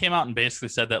 and they came out and basically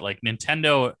said that like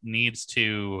Nintendo needs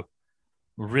to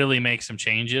really make some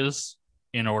changes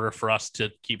in order for us to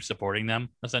keep supporting them.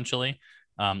 Essentially,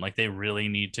 like they really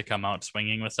need to come out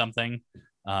swinging with something,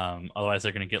 otherwise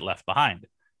they're going to get left behind.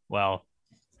 Well,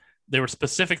 they were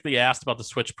specifically asked about the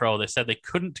Switch Pro. They said they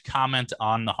couldn't comment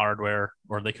on the hardware,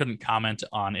 or they couldn't comment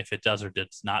on if it does or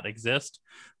does not exist,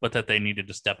 but that they needed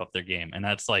to step up their game. And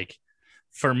that's like,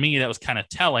 for me, that was kind of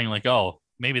telling, like, oh,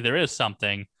 maybe there is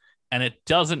something, and it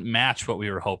doesn't match what we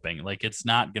were hoping. Like, it's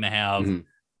not going to have,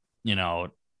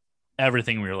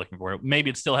 everything we were looking for. Maybe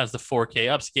it still has the 4K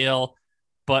upscale,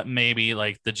 but maybe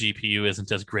like the GPU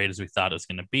isn't as great as we thought it was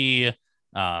going to be.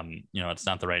 It's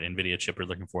not the right NVIDIA chip we're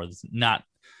looking for. It's not,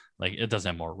 like, it doesn't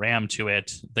have more RAM to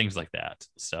it, things like that.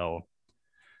 So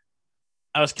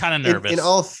I was kind of nervous. In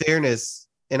all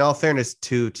fairness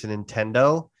too, to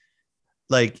Nintendo,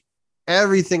 like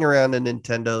everything around the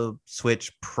Nintendo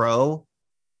Switch Pro,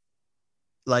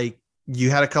 like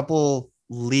you had a couple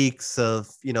leaks of,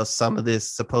 some of this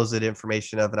supposed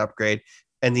information of an upgrade,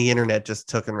 and the internet just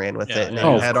took and ran with it. And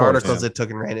then you had articles that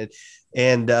took and ran it.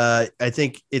 And I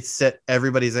think it set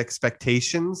everybody's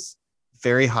expectations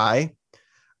very high.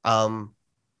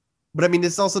 But I mean,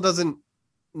 this also doesn't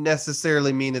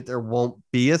necessarily mean that there won't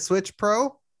be a Switch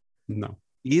Pro. No,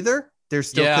 either. There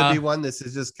still could be one. This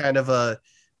is just kind of a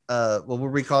what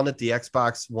were we calling it? The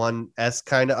Xbox One S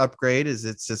kind of upgrade. Is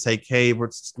it's just like, hey, we're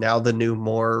now the new,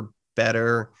 more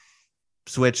better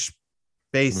Switch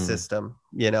based system,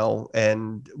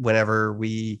 and whenever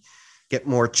we get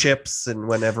more chips, and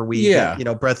whenever we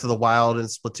get, Breath of the Wild and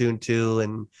Splatoon 2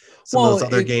 and some of those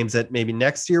other games, that maybe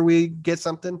next year we get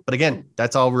something. But again,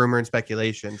 that's all rumor and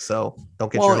speculation, so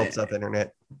don't get your hopes up,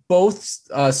 internet. Both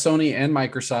Sony and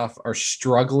Microsoft are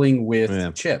struggling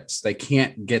with chips. They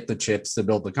can't get the chips to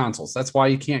build the consoles. That's why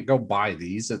you can't go buy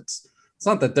these. It's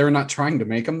not that they're not trying to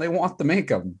make them. They want to make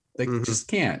them. They just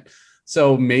can't.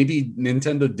 So maybe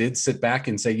Nintendo did sit back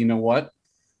and say, you know what?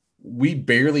 We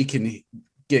barely can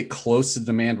get close to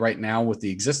demand right now with the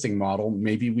existing model.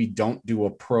 Maybe we don't do a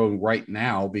Pro right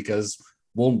now because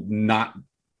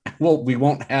we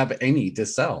won't have any to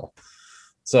sell.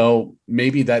 So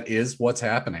maybe that is what's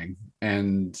happening.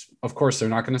 And of course, they're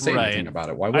not going to say Right. anything about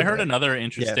it. Why would I heard they? another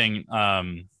interesting.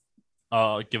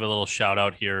 I'll give a little shout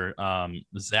out here.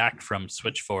 Zach from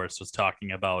Switchforce was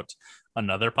talking about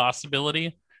another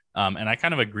possibility, and I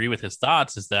kind of agree with his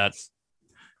thoughts. Is that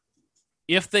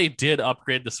if they did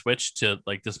upgrade the Switch to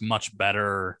like this much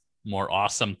better, more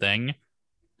awesome thing,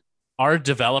 our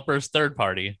developers, third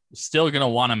party, still going to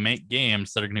want to make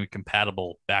games that are going to be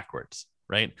compatible backwards,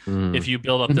 right? Mm. If you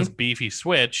build up this beefy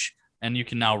Switch and you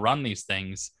can now run these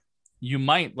things, you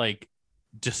might like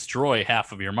destroy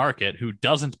half of your market who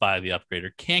doesn't buy the upgrade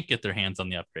or can't get their hands on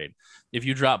the upgrade. If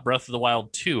you drop Breath of the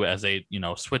Wild 2 as a,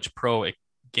 Switch Pro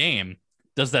game,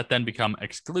 does that then become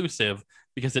exclusive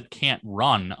because it can't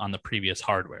run on the previous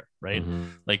hardware, right? Mm-hmm.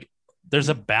 Like there's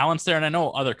a balance there, and I know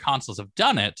other consoles have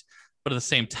done it, but at the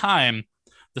same time,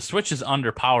 the Switch is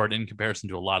underpowered in comparison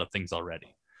to a lot of things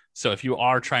already. So if you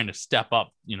are trying to step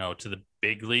up, to the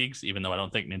big leagues, even though I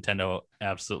don't think Nintendo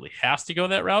absolutely has to go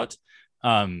that route,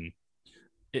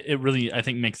 it really, I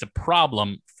think, makes a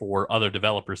problem for other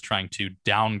developers trying to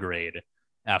downgrade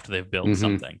after they've built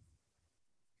something.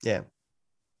 Yeah.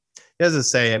 As I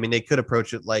say, I mean, they could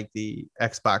approach it like the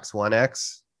Xbox One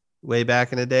X way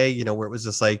back in the day, where it was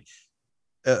just like,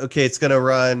 okay, it's going to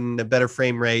run a better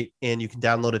frame rate and you can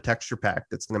download a texture pack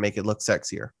that's going to make it look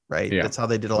sexier, right? Yeah. That's how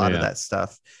they did a lot of that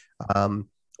stuff.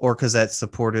 Or because that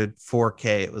supported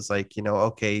 4K, it was like,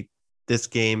 okay, this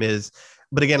game is,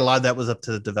 but again, a lot of that was up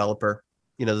to the developer,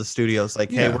 the studios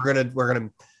like, hey, we're going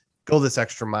to go this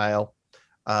extra mile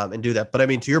and do that. But I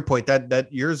mean, to your point, that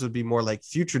yours would be more like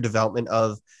future development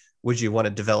of, would you want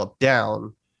to develop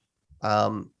down,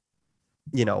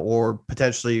 or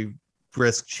potentially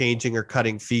risk changing or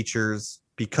cutting features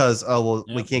because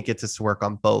we can't get this to work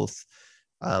on both,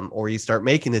 or you start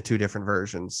making the two different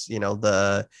versions,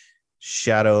 the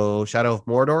Shadow of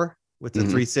Mordor with the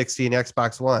 360 and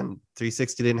Xbox One.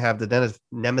 360 didn't have the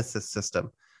Nemesis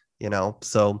system,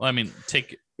 so well, I mean,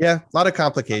 a lot of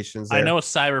complications there. I know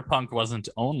Cyberpunk wasn't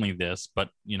only this, but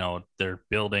they're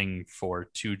building for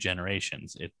 2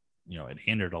 generations. It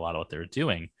hindered a lot of what they were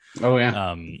doing. Oh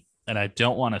yeah. And I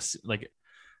don't want to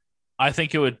I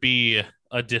think it would be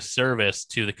a disservice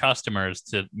to the customers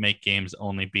to make games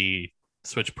only be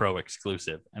Switch Pro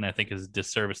exclusive. And I think it's a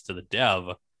disservice to the dev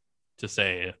to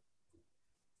say,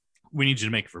 we need you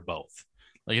to make it for both.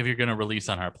 Like if you're going to release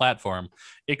on our platform,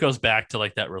 it goes back to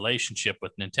like that relationship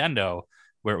with Nintendo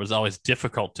where it was always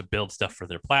difficult to build stuff for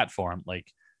their platform.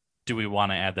 Like, do we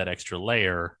want to add that extra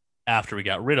layer after we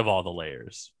got rid of all the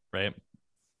layers, right?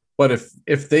 But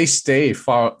if they stay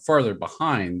farther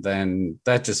behind, then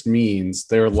that just means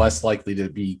they're less likely to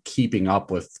be keeping up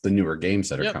with the newer games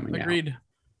that are coming out. Agreed.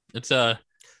 It's they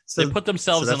put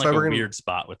themselves in like a weird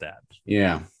spot with that.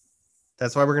 Yeah.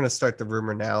 That's why we're going to start the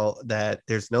rumor now that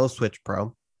there's no Switch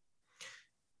Pro.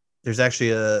 There's actually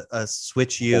a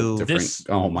Switch U. This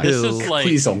is like,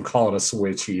 please don't call it a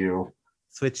Switch U.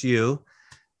 Switch U.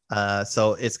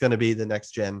 So it's going to be the next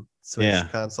gen Switch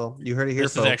console. You heard it here,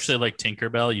 This folks. is actually like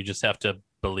Tinkerbell. You just have to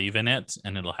believe in it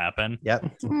and it'll happen. Yep.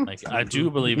 Like I do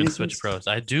believe in Switch Pros.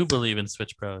 I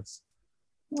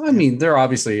mean, they're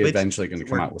obviously eventually going to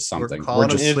come out with something.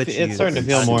 It's starting to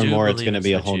feel more and more it's going to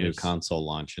be a whole new console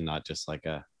launch and not just like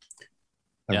a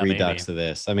redux to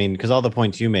this. I mean, because all the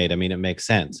points you made, I mean, it makes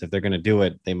sense. If they're going to do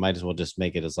it, they might as well just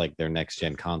make it as like their next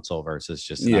gen console versus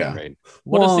just an upgrade.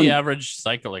 What is the average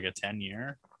cycle? Like a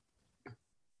 10-year?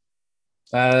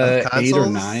 8 or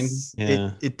 9.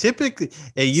 Yeah. It typically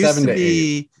used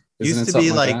to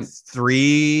be like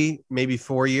 3, maybe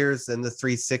 4 years, and the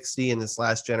 360 in this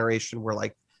last generation were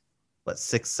like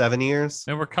 6-7 years.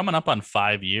 And we're coming up on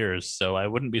 5 years, so I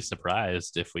wouldn't be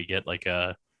surprised if we get like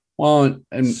a and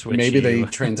Switch maybe U. they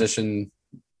transition.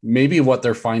 Maybe what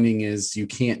they're finding is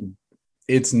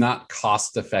it's not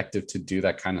cost effective to do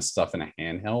that kind of stuff in a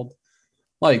handheld.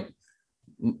 Like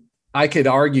I could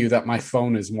argue that my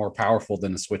phone is more powerful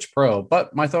than a Switch Pro,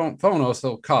 but my phone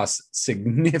also costs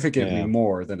significantly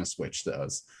more than a Switch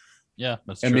does. Yeah,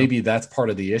 that's and true. maybe that's part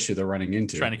of the issue they're running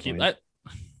into. Trying to keep that.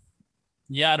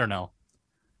 Yeah, I don't know.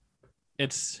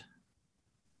 It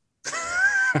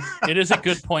is a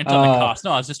good point on the cost.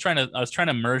 No, I was trying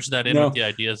to merge that in with the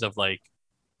ideas of like.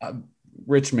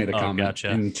 Rich made a comment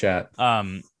in chat.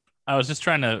 I was just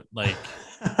trying to like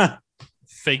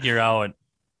figure out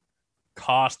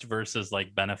cost versus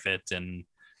like benefit and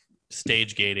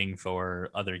stage gating for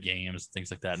other games,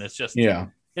 things like that. And it's just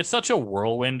it's such a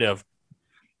whirlwind of.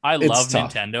 I love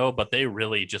Nintendo, but they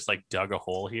really just like dug a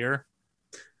hole here.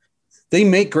 They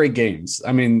make great games.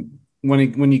 I mean,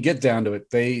 when you get down to it,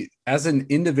 they as an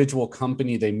individual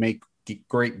company, they make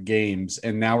great games.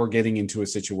 And now we're getting into a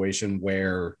situation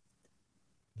where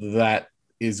that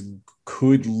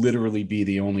could literally be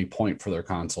the only point for their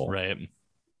console. Right.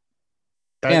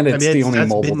 And it's the only that's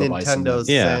mobile been device in the Nintendo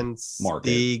since market.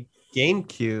 the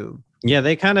GameCube. Yeah,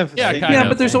 they kind of. Yeah, they- kind Yeah, of.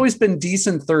 but there's always been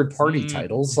decent third-party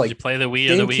titles. Did you Like play the Wii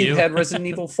or the Wii GameCube U? had Resident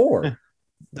Evil 4.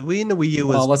 The Wii and the Wii U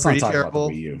was Well, let's not pretty talk about terrible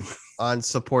the Wii U. on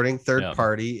supporting third Yeah.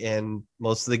 party, and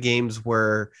most of the games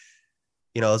were,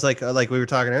 it's like we were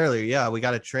talking earlier. Yeah, we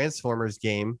got a Transformers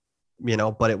game,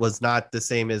 but it was not the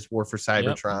same as War for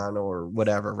Cybertron or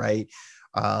whatever, right?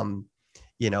 And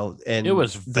It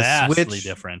was the vastly Switch-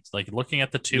 different. Like looking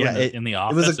at the two Yeah, in the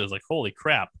office, it was like, holy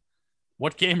crap.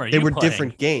 What game are you They were playing?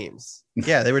 different games.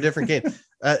 Yeah, they were different games.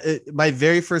 My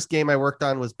very first game I worked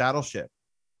on was Battleship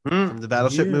from the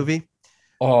Battleship Yeah. movie.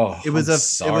 Oh, It was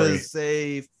sorry.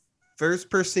 a first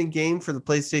person game for the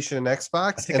PlayStation and I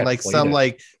Xbox, think and I like played some it.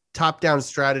 like top down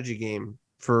strategy game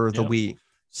for the Yep. Wii.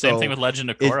 Same So thing with Legend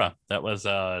of Korra. That was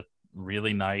a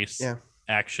really nice Yeah.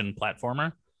 action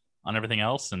platformer on everything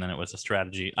else, and then it was a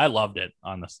strategy. I loved it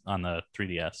on the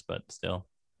 3DS, but still.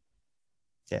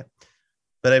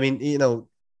 But I mean,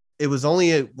 it was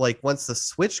only like once the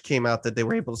Switch came out that they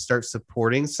were able to start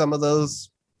supporting some of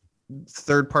those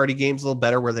third party games a little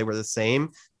better, where they were the same.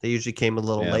 They usually came a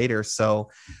little Yeah. later. So,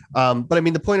 but I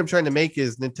mean, the point I'm trying to make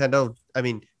is Nintendo. I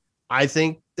mean, I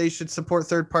think they should support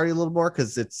third party a little more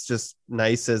because it's just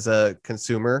nice as a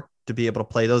consumer to be able to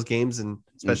play those games, and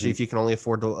especially if you can only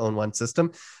afford to own one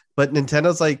system. But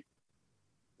Nintendo's like,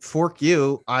 fork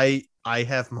you. I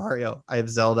have Mario. I have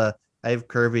Zelda. I have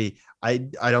Kirby. I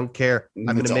don't care.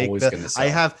 I'm It's gonna make always the. gonna I sell.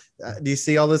 have. Do you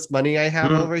see all this money I have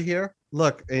Mhm. over here?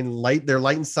 Look, and they're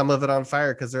lighting some of it on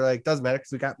fire because they're like, doesn't matter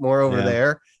because we got more over Yeah.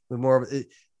 there. With more of it.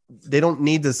 They don't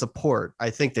need the support. I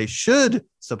think they should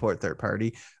support third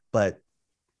party, but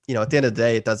at the end of the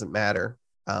day, it doesn't matter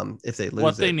if they lose.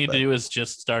 What they it, need but- to do is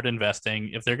just start investing.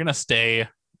 If they're going to stay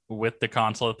with the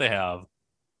console that they have,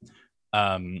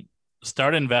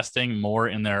 start investing more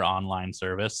in their online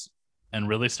service and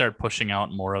really start pushing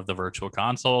out more of the virtual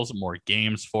consoles, more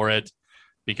games for it.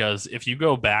 Because if you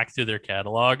go back through their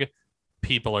catalog,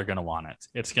 people are going to want it.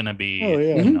 It's going to be, Oh,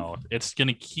 yeah. it's going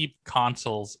to keep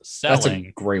consoles That's selling.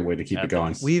 a great way to keep it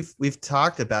going. We've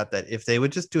talked about that. If they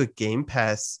would just do a Game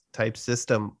Pass type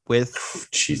system with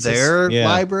Jesus. their Yeah.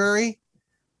 library,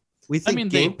 we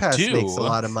think they Game Pass do, makes a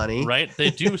lot of money. Right? They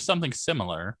do something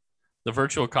similar. The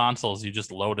virtual consoles, you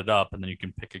just load it up and then you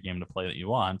can pick a game to play that you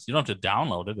want. You don't have to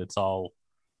download it. It's all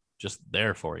just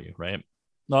there for you, right?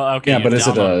 Well, okay. Yeah, you but is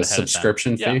it download ahead a of time.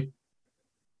 subscription Yeah. fee?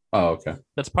 Oh, okay.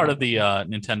 That's part of the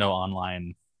Nintendo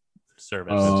Online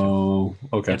service. Oh,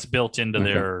 okay. It's built into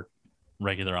Okay. their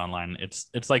regular online.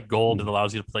 It's like gold. It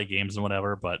allows you to play games and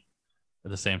whatever, but at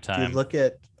the same If you time, look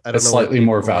at, I don't It's know what slightly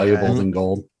more people are valuable at. than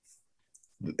gold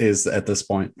is at this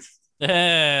point.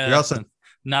 You're also-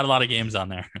 not a lot of games on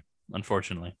there,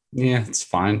 unfortunately. Yeah, it's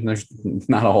fine. There's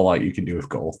not a whole lot you can do with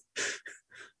gold.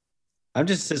 I'm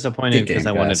just disappointed Good because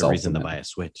Game I wanted Pass a reason to Ultimate. buy a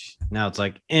Switch. Now it's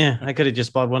like, I could have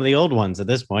just bought one of the old ones at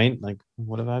this point. Like,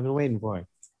 what have I been waiting for?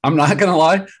 I'm not gonna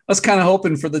lie. I was kind of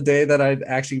hoping for the day that I'd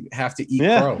actually have to eat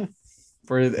Yeah. crow.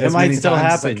 For as might many still times as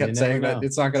I happen. You kept never saying that know.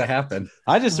 it's not gonna happen.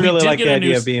 I just We really did like get the a new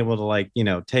idea s- of being able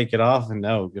to take it off and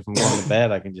know if I'm going to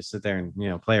bed, I can just sit there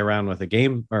and play around with a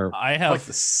game or I Like have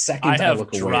the second I I have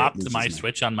look away, it dropped loses my me.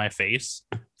 Switch on my face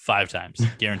 5 times,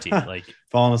 guaranteed. Like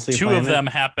falling asleep. two playing of them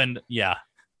happened. Yeah,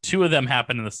 2 of them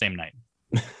happened in the same night.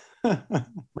 it.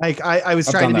 Like I was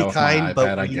I've trying done to that be with my kind, but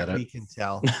iPad, I we, get it. we can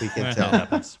tell. We can It tell.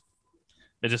 happens.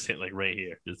 It just hit like right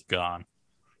here, just gone.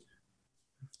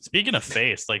 Speaking of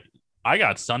face, like I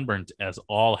got sunburned as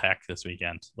all heck this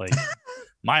weekend. Like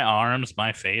my arms,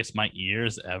 my face, my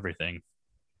ears, everything.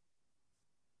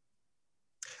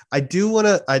 I do want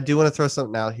to throw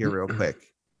something out here real quick.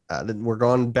 We're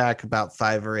going back about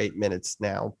 5 or 8 minutes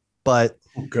now, but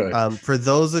Oh, good. for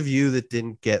those of you that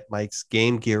didn't get Mike's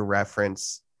Game Gear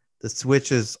reference, the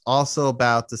Switch is also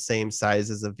about the same size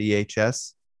as a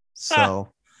VHS.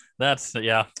 So That's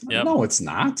yeah. No, it's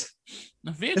not.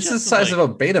 VHS It's the is size like-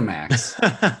 of a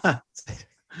Betamax.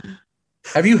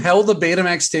 Have you held a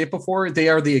Betamax tape before? They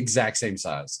are the exact same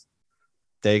size.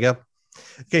 there you go.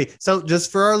 Okay, so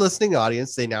just for our listening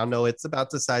audience, they now know it's about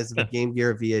the size of a Game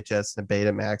Gear, a VHS, and a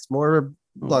Betamax, more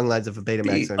along the lines of a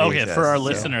Betamax. And a Okay, VHS, for our so-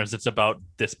 listeners, it's about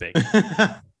this big.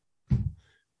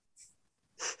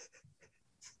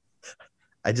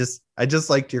 I just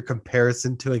liked your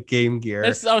comparison to a Game Gear.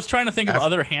 I was trying to think of After-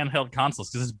 other handheld consoles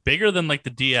because it's bigger than like the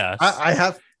DS. I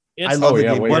have. It's I love Oh, the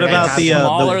yeah, Game wait, Gear. What I about have the, some-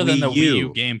 smaller than the Wii Wii U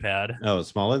U? gamepad. Oh, it's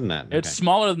smaller than that. It's Okay.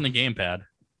 smaller than the gamepad.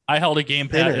 I held a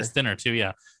gamepad. Thinner. It's thinner too.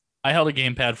 Yeah, I held a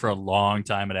gamepad for a long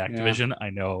time at Activision. I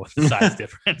know the size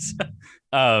difference.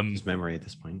 It's memory at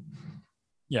this point.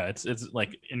 Yeah, it's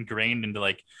like ingrained into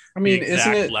like I mean, the isn't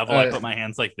exact it level I put my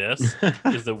hands like this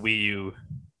is the Wii U.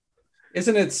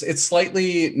 Isn't it's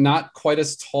slightly not quite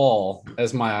as tall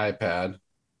as my iPad,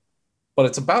 but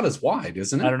it's about as wide,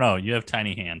 isn't it? I don't know. You have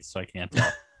tiny hands, so I can't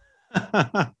tell.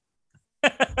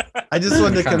 I just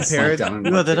wanted to Kinda compare slank it. down in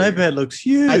No, my that finger. iPad looks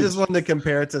huge. I just wanted to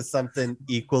compare it to something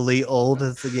equally old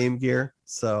as the Game Gear.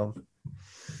 So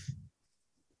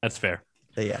That's fair.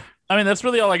 yeah. I mean, that's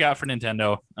really all I got for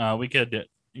Nintendo. We could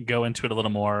go into it a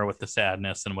little more with the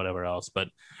sadness and whatever else, but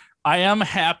I am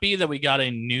happy that we got a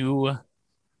new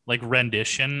like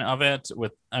rendition of it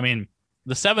with, I mean,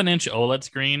 the 7-inch OLED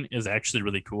screen is actually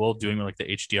really cool doing like the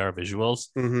HDR visuals.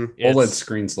 hmm OLED It's-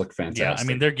 screens look fantastic. Yeah, I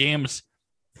mean, their games,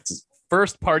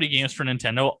 first party games for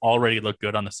Nintendo already look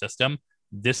good on the system.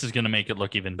 This is going to make it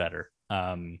look even better.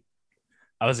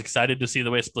 I was excited to see the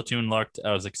way Splatoon looked.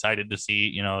 I was excited to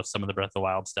see, some of the Breath of the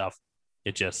Wild stuff.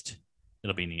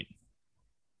 It'll be neat.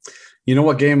 You know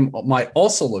what game might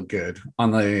also look good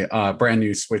on the brand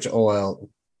new Switch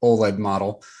OLED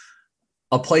model?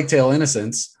 A Plague Tale: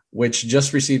 Innocence, which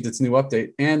just received its new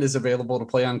update and is available to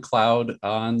play on cloud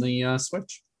on the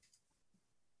Switch.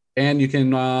 And you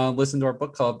can listen to our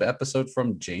book club episode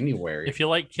from January. If you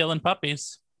like killing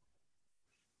puppies,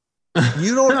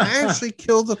 You don't actually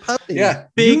kill the puppy. Yeah,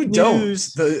 Big you don't.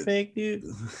 news. The- Fake news.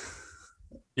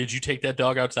 did you take that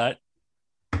dog outside?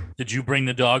 Did you bring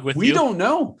the dog with we you? don't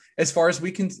know. As far as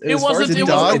we can, It as far wasn't. as The It we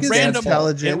know, dog wasn't is a random.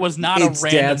 intelligent. It was not It's a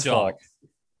random Dad's dog. fault.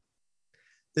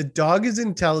 The dog is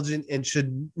intelligent and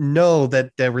should know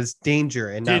that there was danger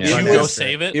and not Did run you go after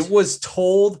save it? It was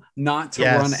told not to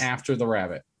Yes. run after the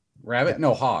rabbit. Rabbit?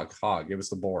 No, hog. Hog. It was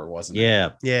the boar, wasn't it? Yeah.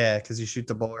 Yeah, because you shoot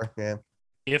the boar. Yeah.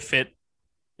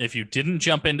 If you didn't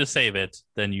jump in to save it,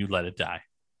 then you let it die.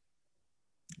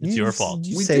 It's You your s- fault.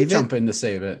 you We save did it? jump in to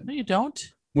save it. No, you don't.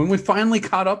 When we finally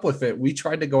caught up with it, we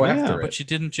tried to go Yeah, after it. But you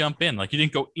didn't jump in. Like you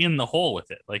didn't go in the hole with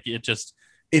it. Like it just.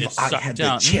 If it I sucked had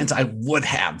down. the chance, I would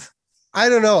have. I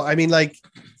don't know. I mean, like,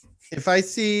 if I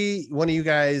see one of you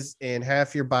guys and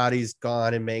half your body's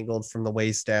gone and mangled from the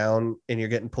waist down, and you're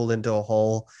getting pulled into a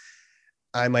hole,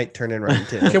 I might turn and run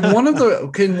too. Can one of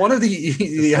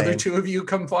the other saying. two of you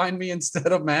come find me instead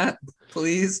of Matt,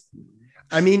 please?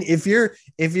 I mean, if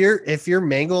you're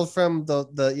mangled from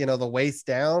the waist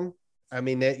down, I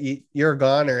mean, you're a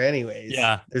goner anyways.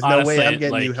 Yeah, There's no way honestly, I'm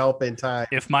getting you like- help in time.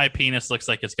 If my penis looks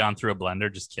like it's gone through a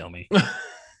blender, just kill me.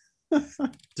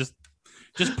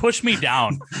 just push me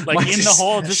down, like Why in the just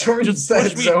hole. Just shortens push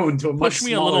that me, zone to a much push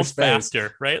me a little smaller space.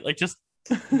 faster, right? Like just.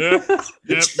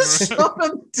 Just shut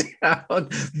him down.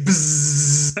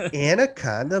 Bzzz.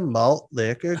 Anaconda malt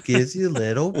liquor gives you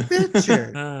little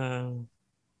Richard. Uh,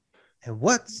 And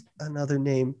what's another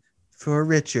name for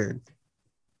Richard?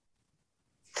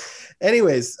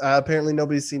 Anyways, apparently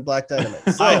nobody's seen Black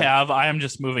Dynamite. So, I have. I am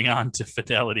just moving on to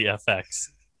Fidelity FX.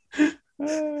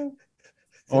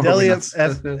 Fidelity Or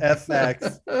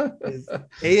FX is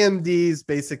AMD's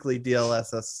basically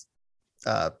DLSS,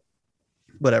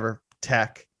 whatever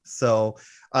tech. So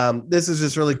this is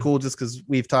just really cool, just because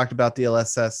we've talked about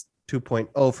DLSS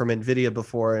 2.0 from NVIDIA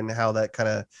before and how that kind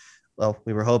of, well,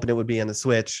 we were hoping it would be in the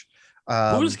Switch.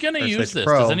 Who's going to or use Switch this?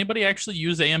 Pro. Does anybody actually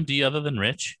use AMD other than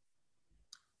Rich?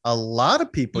 A lot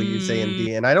of people use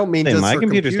AMD, and I don't mean Hey, just my for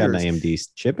computer's got computers. an AMD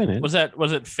chip in it. Was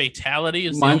it Fatality?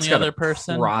 Is Mine's the only got other a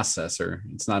person? processor.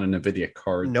 It's not an NVIDIA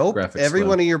card. Nope. graphics Every card.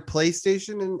 one of your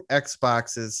PlayStation and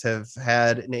Xboxes have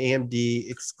had an AMD,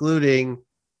 excluding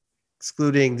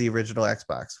the original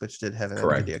Xbox, which did have an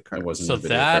Correct. NVIDIA It card. wasn't So NVIDIA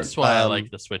that's card. why I Um, like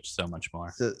the Switch so much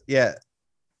more. So, yeah.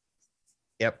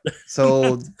 Yep.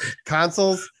 So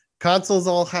consoles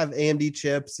all have AMD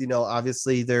chips.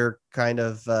 Obviously they're kind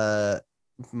of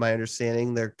my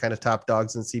understanding, they're kind of top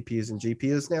dogs in CPUs and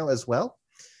GPUs now as well.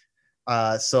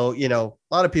 So a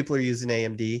lot of people are using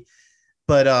AMD,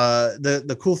 but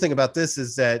the cool thing about this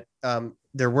is that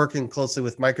they're working closely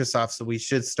with Microsoft. So we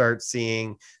should start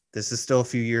seeing, this is still a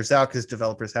few years out because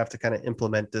developers have to kind of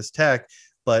implement this tech,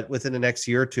 but within the next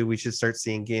year or two, we should start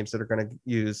seeing games that are going to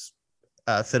use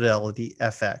Fidelity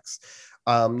FX.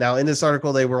 Now in this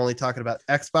article, they were only talking about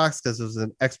Xbox because it was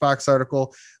an Xbox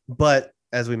article, but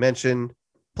as we mentioned,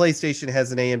 PlayStation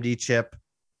has an AMD chip.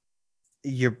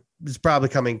 It's probably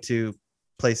coming to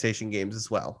PlayStation games as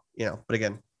well, but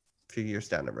again, a few years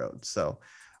down the road. So,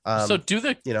 So do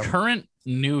the you know. current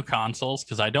new consoles,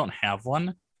 because I don't have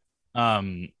one,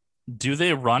 do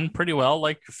they run pretty well,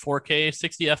 like 4K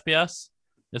 60 FPS?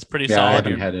 It's pretty Yeah, I solid.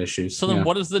 haven't had issues. So then Yeah.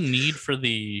 what is the need for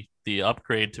the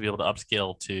upgrade to be able to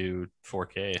upscale to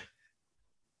 4K?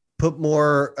 put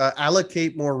more,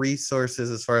 allocate more resources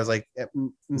as far as like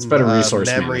It's better resource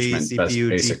memory, management, CPU,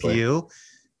 basically. GPU.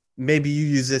 maybe you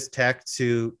use this tech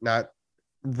to not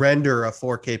render a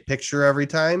 4K picture every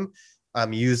time.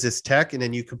 Use this tech, and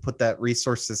then you could put that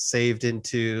resources saved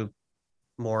into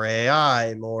more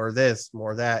AI, more this,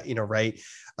 more that, right?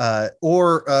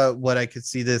 Or what I could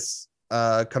see this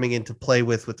coming into play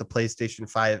with the PlayStation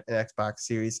 5 and Xbox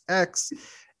Series X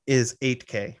is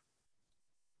 8K.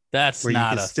 That's where you not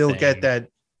can a still thing. get that.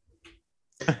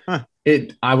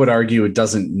 I would argue it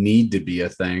doesn't need to be a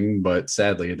thing, but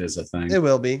sadly it is a thing. It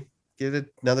will be. Give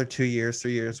it another 2 years,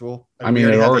 3 years. We it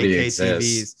have already 8K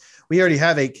exists. TVs. We already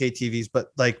have 8K TVs, but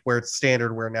like where it's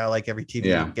standard, where now like every TV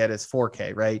you Yeah. can get is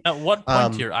 4K, right? At what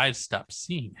point do your eyes stop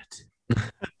seeing it?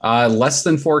 Less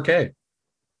than 4K.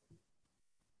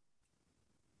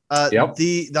 Yep.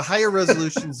 The higher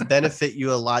resolutions benefit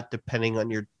you a lot depending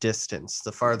on your distance.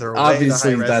 The farther away,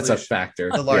 Obviously, the higher that's a resolution, factor.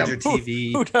 the larger Yep.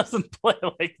 TV. Who doesn't play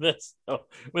like this though,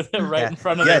 with it right Yeah. in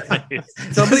front of Yeah. their face?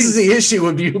 This is the issue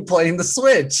with you playing the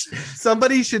Switch.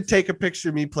 Somebody should take a picture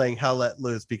of me playing Hell Let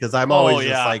Loose because I'm always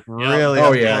just like really.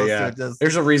 Oh, up yeah, close yeah. to just-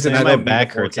 There's a reason My I don't back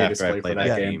need a hurts 4K after I display play for that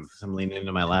that game. I'm leaning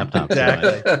into my laptop.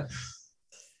 Exactly.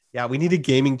 Yeah, we need a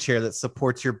gaming chair that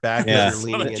supports your back Yeah. as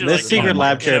you're leaning in. This secret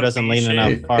lab chair doesn't lean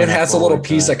enough. It has a little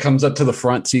piece that comes up to the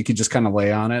front, so you could just kind of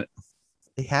lay on it.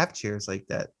 They have chairs like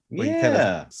that. where you Yeah.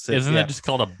 kinda sit- Isn't yeah. it just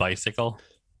called a bicycle?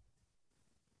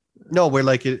 No, where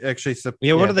like it actually.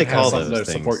 Yeah, what do they It has call something those to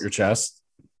things? support your chest.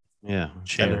 Yeah.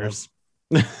 Chairs.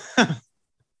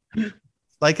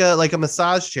 Like a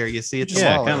massage chair. You see, it's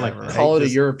Yeah, smaller, kinda like right? that. Call it a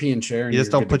Just- European chair. And You just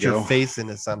you're don't good put to your go. face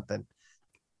into something.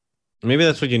 Maybe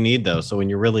that's what you need though. So when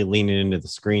you're really leaning into the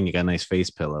screen, you got a nice face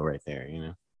pillow right there.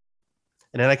 And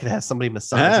then I could have somebody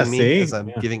massaging me see? as I'm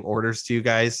Yeah. giving orders to you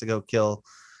guys to go kill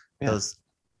Yeah. those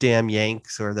damn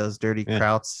Yanks or those dirty Yeah.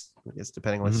 Krauts. I guess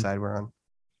depending on which Mhm. side we're on.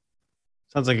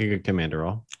 Sounds like a good commander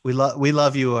role. We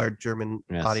love you, our German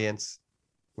Yes. audience.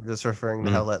 We're just referring to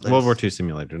Mhm. Hell Let Loose. World War II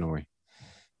simulator. Don't worry.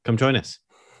 Come join us.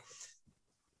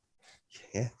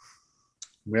 Yeah.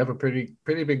 We have a pretty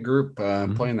big group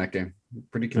playing that game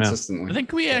pretty consistently. I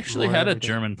think we actually more had a every day.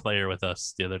 German player with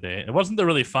us the other day. It wasn't the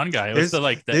really fun guy. It There's- was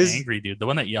the there's- angry dude, the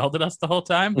one that yelled at us the whole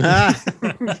time.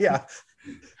 Yeah.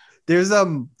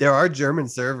 There are German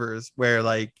servers where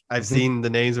like I've seen the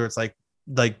names where it's like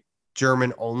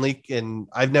German only, and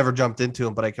I've never jumped into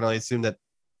them, but I can only assume that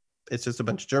it's just a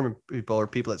bunch of German people or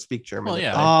people that speak German. Well, that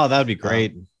yeah. play. Oh, that would be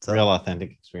great. so- Real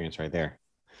authentic experience right there.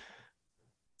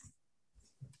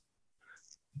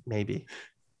 Maybe.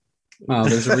 Well,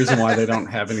 there's a reason why they don't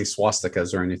have any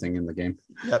swastikas or anything in the game.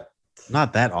 Yep.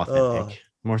 Not that authentic.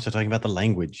 More so talking about the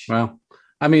language. Well,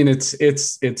 I mean, it's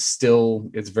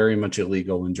very much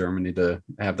illegal in Germany to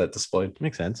have that displayed.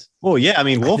 Makes sense. Oh yeah, I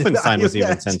mean Wolfenstein was even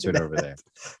imagine censored that. over there.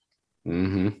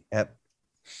 Mm-hmm.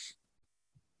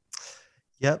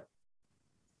 Yep.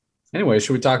 Anyway,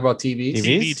 should we talk about TV?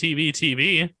 TV?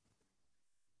 TV.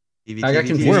 TV, I got TV,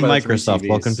 confused We're by the three Microsoft. TVs.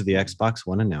 Welcome to the Xbox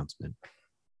One announcement.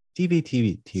 TV.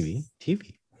 TV.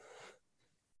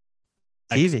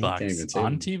 Can't even Xbox say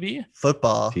on it. TV.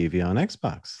 Football. TV on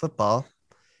Xbox. Football.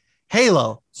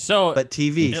 Halo, So but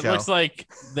TV it show. looks like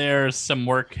there's some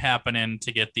work happening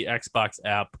to get the Xbox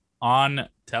app on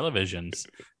televisions.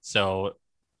 So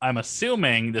I'm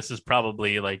assuming this is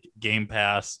probably like Game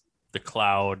Pass, the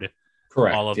cloud,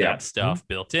 Correct. all of yeah. that stuff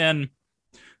built in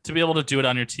to be able to do it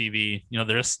on your TV.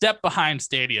 They're a step behind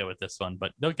Stadia with this one,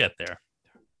 but they'll get there.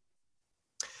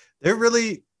 They're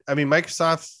really, I mean,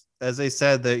 Microsoft, as they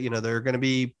said that,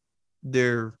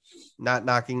 they're not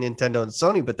knocking Nintendo and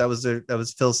Sony, but that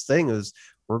was Phil's thing. It was,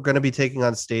 we're going to be taking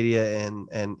on Stadia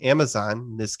and Amazon.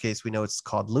 In this case, we know it's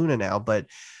called Luna now, but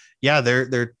yeah,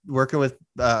 they're working with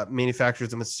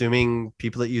manufacturers. I'm assuming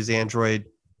people that use Android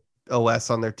OS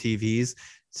on their TVs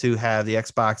to have the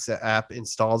Xbox app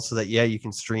installed so that, yeah, you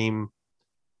can stream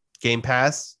Game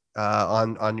Pass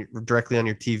directly on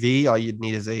your TV. All you'd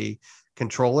need is a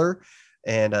controller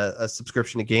and a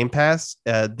subscription to Game Pass.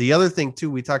 The other thing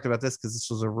too, we talked about this because this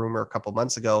was a rumor a couple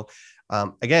months ago.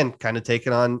 Again, kind of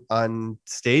taken on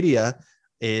Stadia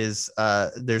is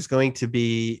there's going to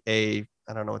be a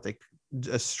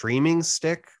streaming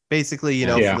stick, basically, for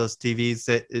those TVs.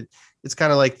 It's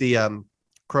kind of like the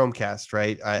Chromecast,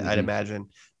 right? I'd imagine,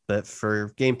 but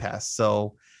for Game Pass.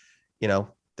 So,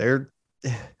 they're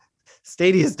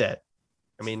Stadia's dead.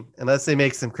 I mean, unless they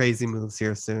make some crazy moves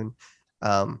here soon.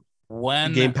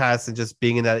 When Game Pass and just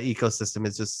being in that ecosystem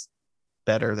is just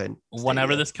better than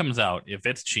whenever Stadia. this comes out, if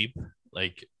it's cheap,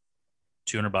 like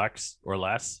 $200 or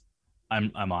less,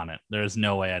 I'm on it. There's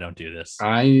no way I don't do this.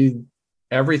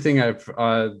 Everything I've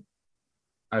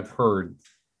heard,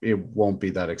 it won't be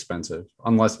that expensive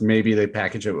unless maybe they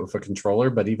package it with a controller.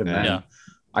 But even then,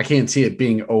 I can't see it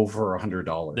being over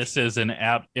 $100. This is an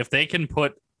app. If they can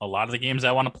put a lot of the games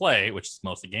I want to play, which is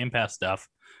mostly Game Pass stuff,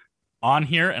 on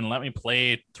here and let me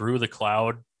play through the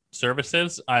cloud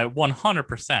services, I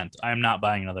 100% I'm not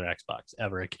buying another Xbox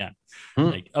ever again.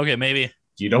 Like, okay, maybe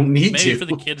you don't need maybe to for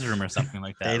the kids' room or something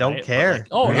like that. They don't right? care. Like,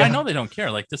 oh, Yeah. I know they don't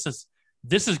care. Like this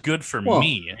is good for Well,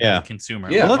 me yeah. as a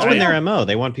consumer. Yeah. Well, that's been yeah. their MO.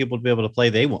 They want people to be able to play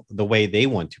the way they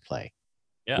want to play,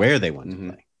 Yeah. where they want Mhm.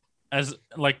 to play. As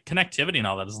like connectivity and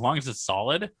all that, as long as it's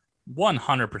solid,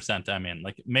 100% I'm in.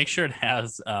 Like make sure it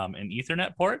has an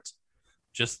Ethernet port.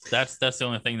 Just that's the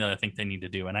only thing that I think they need to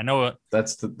do. And I know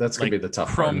That's gonna like be the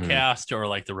tough part. Chromecast or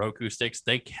like the Roku sticks,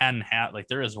 they can have like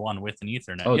there is one with an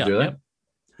Ethernet. Oh, yeah, do they? yep.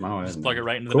 Oh, I Just didn't plug know. it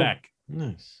right into Cool. the back.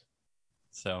 Nice.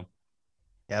 So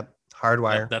Yep.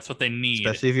 Hardwire. that's what they need.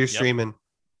 Especially if you're Yep. streaming.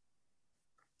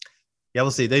 Yeah,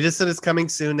 we'll see. They just said it's coming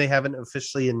soon. They haven't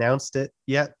officially announced it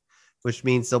yet, which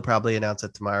means they'll probably announce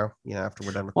it tomorrow, after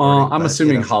we're done recording. Well, I'm But,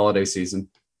 assuming holiday season.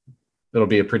 It'll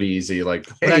be a pretty easy, like,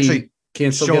 hey, actually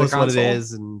can't still show get a us what it console?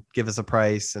 is and give us a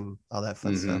price and all that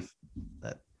fun Mhm. stuff.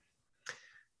 But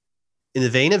in the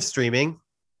vein of streaming,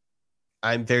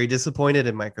 I'm very disappointed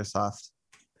in Microsoft.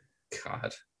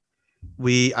 God.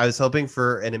 I was hoping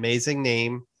for an amazing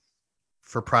name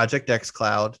for Project X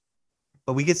Cloud,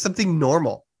 but we get something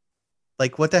normal.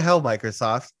 Like, what the hell,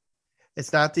 Microsoft?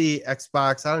 It's not the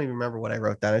Xbox. I don't even remember what I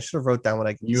wrote down. I should have wrote down what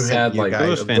I You sent had like It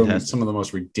was fantastic. some of the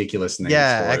most ridiculous names.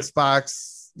 yeah, for it.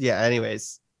 Xbox. Yeah.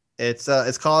 Anyways, it's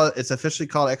officially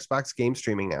called Xbox Game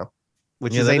Streaming now,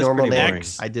 which Yeah, is that a is normal pretty name. boring.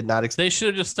 I did not expect. They should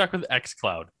have just stuck with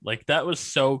xCloud. Like that was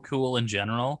so cool in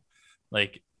general.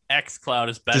 Like xCloud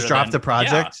is better. Just drop than, the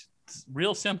project. Yeah, it's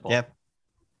real simple. Yeah.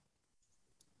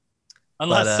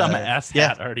 Unless But, some S yeah.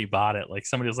 hat already bought it. Like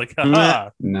somebody was like, Meh. haha.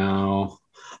 No,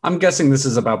 I'm guessing this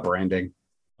is about branding.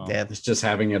 Yeah. It's just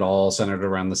having it all centered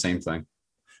around the same thing.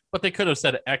 But they could have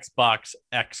said Xbox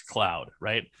X Cloud,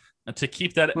 right? And to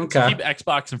keep that to Okay. keep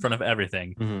Xbox in front of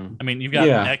everything. Mhm. I mean, you've got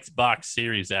Yeah. Xbox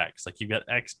Series X, like you've got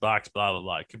Xbox, blah blah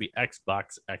blah. It could be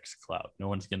Xbox X Cloud. No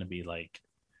one's gonna be like,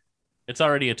 it's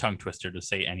already a tongue twister to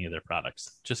say any of their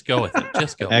products. Just go with it.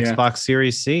 Just go. Yeah. Xbox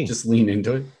Series C. Just lean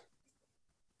into it.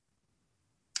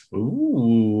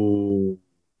 Ooh,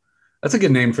 that's a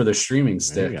good name for the streaming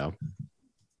There you stick. go.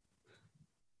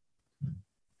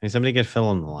 Hey, somebody get Phil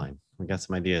on the line. We got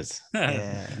some ideas.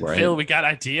 Yeah. Right. Phil, we got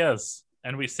ideas,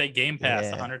 and we say Game Pass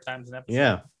Yeah. 100 times an episode.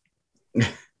 Yeah.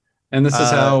 And this is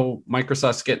Uh, how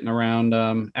Microsoft's getting around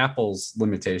Apple's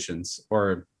limitations,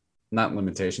 or not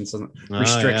limitations,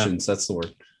 restrictions. That's the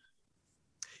word.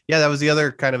 Yeah, that was the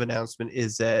other kind of announcement,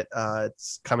 is that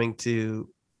it's coming to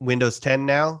Windows 10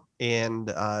 now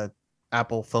and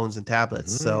Apple phones and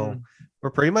tablets. So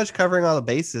we're pretty much covering all the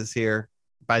bases here.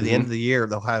 By the end of the year,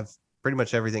 they'll have pretty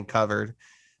much everything covered.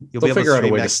 You'll They'll figure out a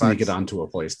stream way to Xbox. sneak it onto a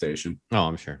PlayStation. Oh,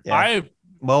 I'm sure. Yeah.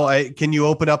 Can you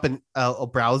open up a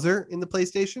browser in the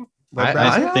PlayStation? Web I-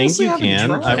 browser? I think honestly you haven't can.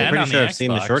 tried. I'm Can pretty on sure the I've seen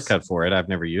the Xbox. shortcut for it. I've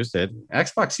never used it.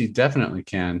 Xbox, you definitely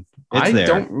can. It's I there.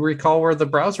 don't recall where the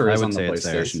browser I is would on the say it's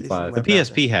there. PlayStation It's 5. The web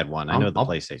browser. PSP had one. I know the I'll-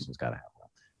 PlayStation's got to have one.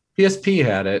 PSP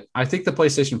had it. I think the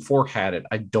PlayStation 4 had it.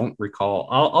 I don't recall.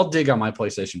 I'll dig on my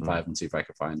PlayStation 5 and see if I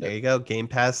can find There it. you go. Game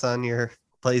Pass on your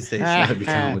PlayStation. That'd be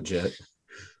kind of legit.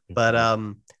 But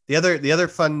the other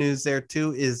fun news there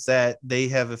too is that they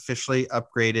have officially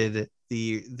upgraded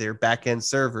their backend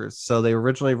servers. So they were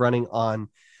originally running on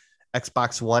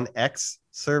Xbox One X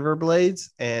server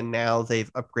blades, and now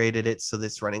they've upgraded it so that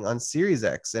it's running on Series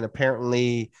X. And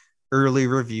apparently, early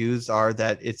reviews are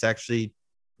that it's actually,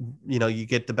 you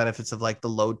get the benefits of like the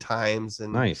load times,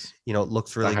 and Nice. it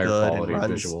looks The really higher good and quality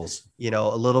runs visuals.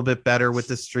 a little bit better with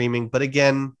the streaming. But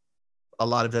again, a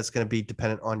lot of that's going to be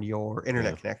dependent on your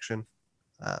internet Yeah. connection.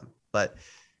 But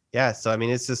yeah, so I mean,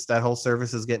 it's just that whole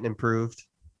service is getting improved.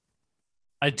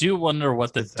 I do wonder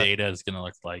what the Good stuff. data is going to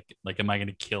look like. Like, am I going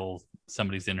to kill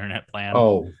somebody's internet plan?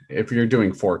 Oh, if you're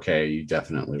doing 4K, you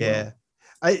definitely Yeah,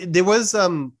 there was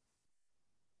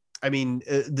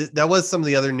that was some of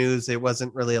the other news. There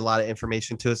wasn't really a lot of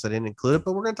information to it, so I didn't include it.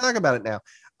 But we're going to talk about it now.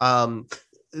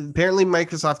 Apparently,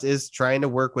 Microsoft is trying to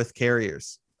work with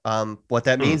carriers. What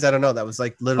that means, I don't know. That was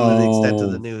like literally the extent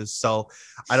of the news. So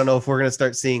I don't know if we're going to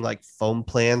start seeing like phone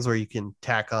plans where you can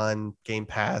tack on Game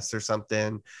Pass or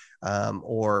something,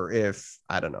 or if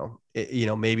I don't know,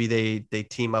 maybe they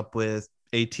team up with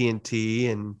AT&T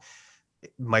and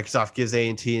Microsoft gives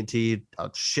AT&T a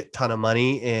shit ton of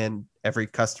money and every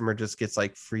customer just gets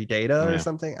like free data or Yeah.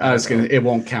 something. I was don't know. gonna. It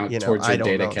won't count I towards your don't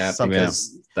data know. cap Something-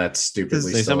 because that's stupidly.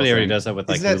 Because- still Somebody a already thing. does that with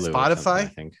like Isn't that Hulu. or something, Spotify? I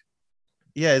think.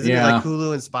 Yeah, isn't it Yeah. like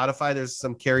Hulu and Spotify? There's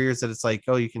some carriers that it's like,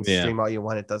 oh, you can Yeah. stream all you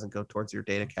want. It doesn't go towards your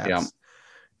data caps. Yeah.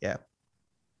 Yeah.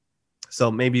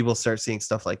 So maybe we'll start seeing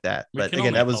stuff like that. We But can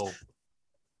again, only that was hope.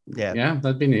 yeah. Yeah,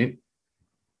 that'd be neat.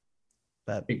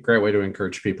 But Be a great way to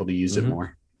encourage people to use it Mhm.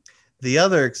 more. the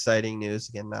other exciting news,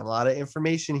 again, not a lot of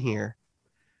information here,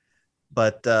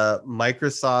 but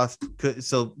Microsoft could.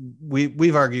 So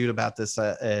we've argued about this,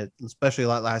 especially a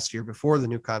lot last year before the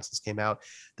new consoles came out,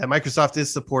 that Microsoft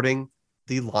is supporting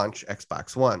the launch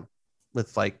Xbox One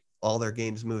with like all their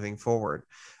games moving forward,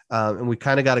 and we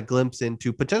kind of got a glimpse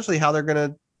into potentially how they're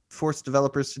going to force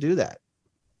developers to do that.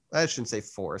 I shouldn't say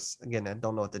force. Again, I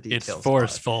don't know what the details It's are.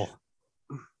 forceful.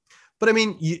 But I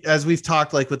mean, as we've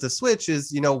talked, like with the Switch,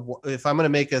 is if I'm going to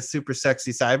make a super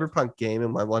sexy Cyberpunk game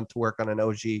and I want to work on an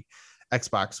OG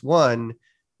Xbox One,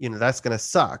 that's going to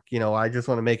suck. I just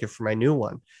want to make it for my new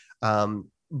one.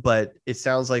 But it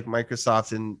sounds like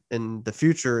Microsoft in the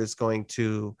future is going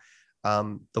to,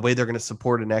 the way they're going to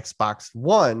support an Xbox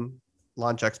One,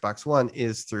 launch Xbox One,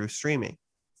 is through streaming.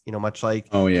 Much like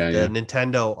Oh yeah, the yeah.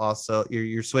 Nintendo also,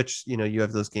 your Switch, you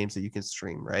have those games that you can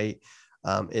stream, right?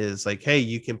 Is like, hey,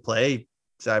 you can play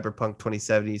Cyberpunk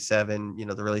 2077,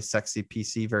 the really sexy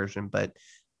PC version, but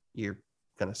you're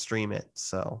gonna stream it.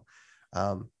 So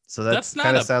That's not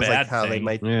kind of a sounds like bad how they thing.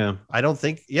 might. Yeah. I don't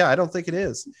think it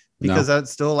is, because that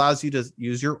still allows you to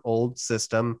use your old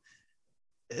system.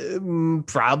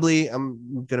 Probably,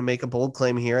 I'm gonna make a bold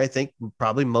claim here. I think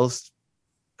probably most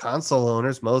console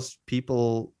owners, most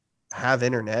people have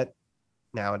internet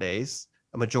nowadays.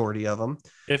 A majority of them.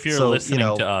 If you're So, listening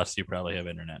to us, you probably have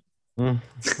internet. Mm.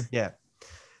 Yeah.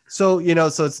 So,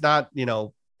 so it's not,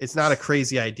 it's not a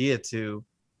crazy idea to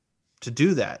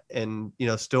do that and,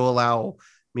 still allow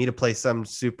me to play some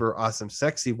super awesome,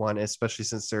 sexy one, especially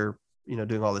since they're,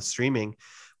 doing all this streaming,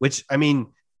 which I mean,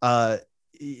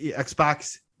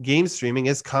 Xbox game streaming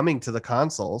is coming to the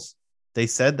consoles. They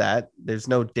said that there's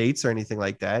no dates or anything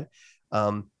like that.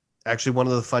 Actually, one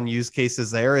of the fun use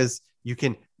cases there is you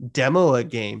can demo a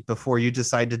game before you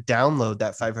decide to download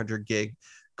that 500 gig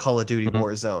Call of Duty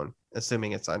Warzone,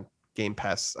 assuming it's on Game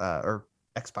Pass or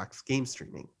Xbox game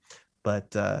streaming.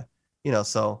 But, so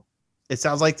it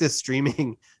sounds like this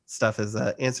streaming stuff is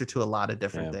an answer to a lot of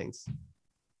different things.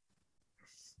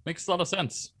 Makes a lot of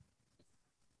sense.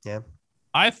 Yeah.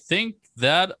 I think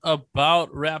that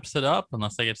about wraps it up,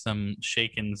 unless I get some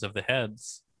shakings of the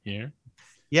heads here.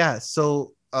 Yeah.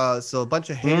 So a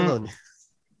bunch of Halo.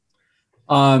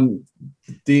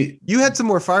 You had some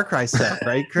more Far Cry stuff,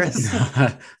 right, Chris?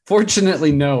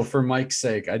 Fortunately, no. For Mike's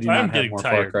sake, I do I'm not have getting more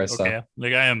tired. Far Cry stuff. Okay.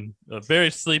 Like I am a very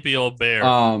sleepy old bear.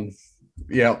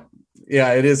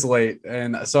 Yeah, it is late,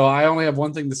 and so I only have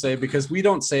one thing to say, because we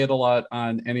don't say it a lot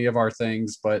on any of our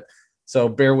things, but so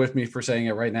bear with me for saying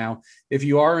it right now. If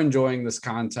you are enjoying this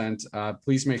content,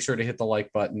 please make sure to hit the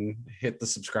like button, hit the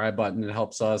subscribe button. It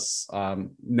helps us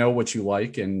know what you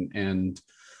like and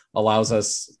allows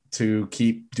us to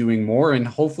keep doing more, and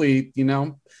hopefully,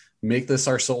 make this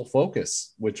our sole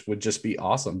focus, which would just be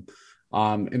awesome.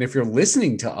 And if you're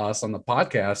listening to us on the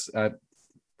podcast,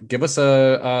 give us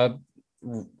a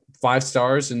 5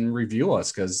 stars and review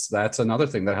us, because that's another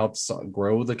thing that helps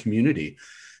grow the community.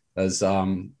 As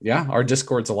our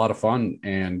Discord's a lot of fun,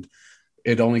 and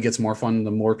it only gets more fun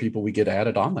the more people we get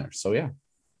added on there. So yeah,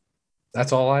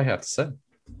 that's all I have to say.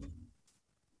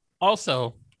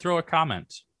 Also, throw a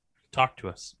comment. Talk to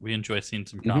us. We enjoy seeing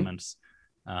some comments.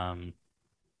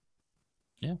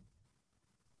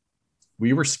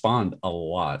 We respond a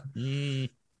lot.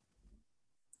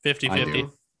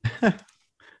 50-50.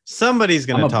 Somebody's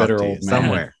I'm gonna a talk bitter to you old man.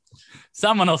 somewhere.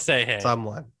 Someone will say, hey.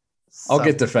 Someone. I'll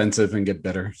get defensive and get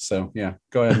bitter. So yeah,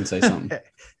 go ahead and say something.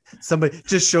 Somebody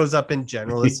just shows up in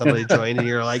general as somebody joined, and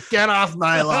you're like, get off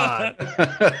my lawn.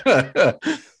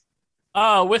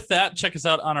 With that, check us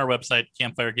out on our website,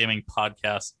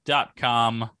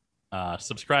 campfiregamingpodcast.com.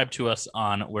 Subscribe to us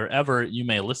on wherever you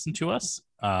may listen to us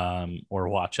or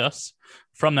watch us.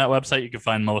 From that website, you can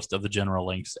find most of the general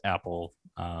links. Apple.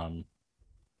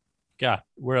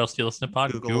 Where else do you listen to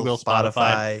podcasts? Google,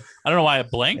 Spotify. I don't know why I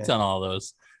blanked on all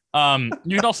those.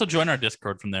 You can also join our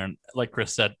Discord from there. And like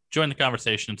Chris said, join the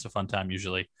conversation. It's a fun time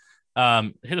usually.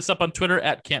 Hit us up on Twitter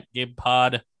at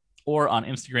CampGamePod or on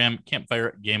Instagram,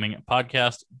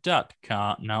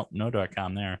 CampfireGamingPodcast.com. No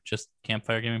 .com there. Just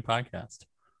Campfire Gaming Podcast.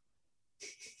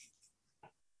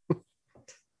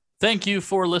 Thank you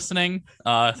for listening.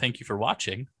 Thank you for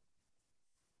watching.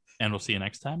 And we'll see you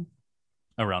next time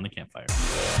around the campfire.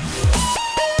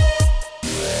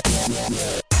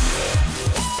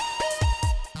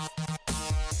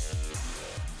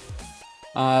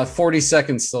 40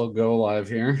 seconds till go live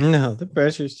here. No, the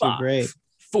pressure's too 5, great.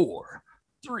 4,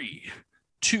 3,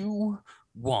 2,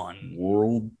 1.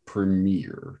 World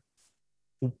premiere.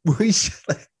 We should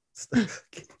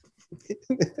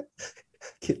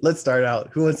Let's start out.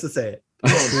 Who wants to say it?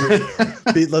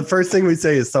 The first thing we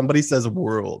say is somebody says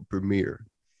world premiere.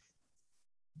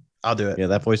 I'll do it. Yeah,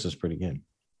 that voice was pretty good.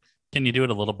 Can you do it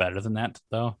a little better than that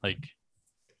though? Like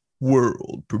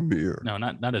World premiere. no,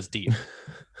 not as deep.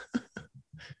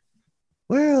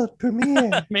 World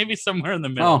premiere. Maybe somewhere in the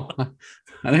middle. Oh,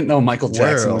 I didn't know Michael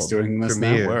Jackson was World doing this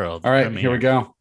premiere. now. World. All right, premiere. here we go.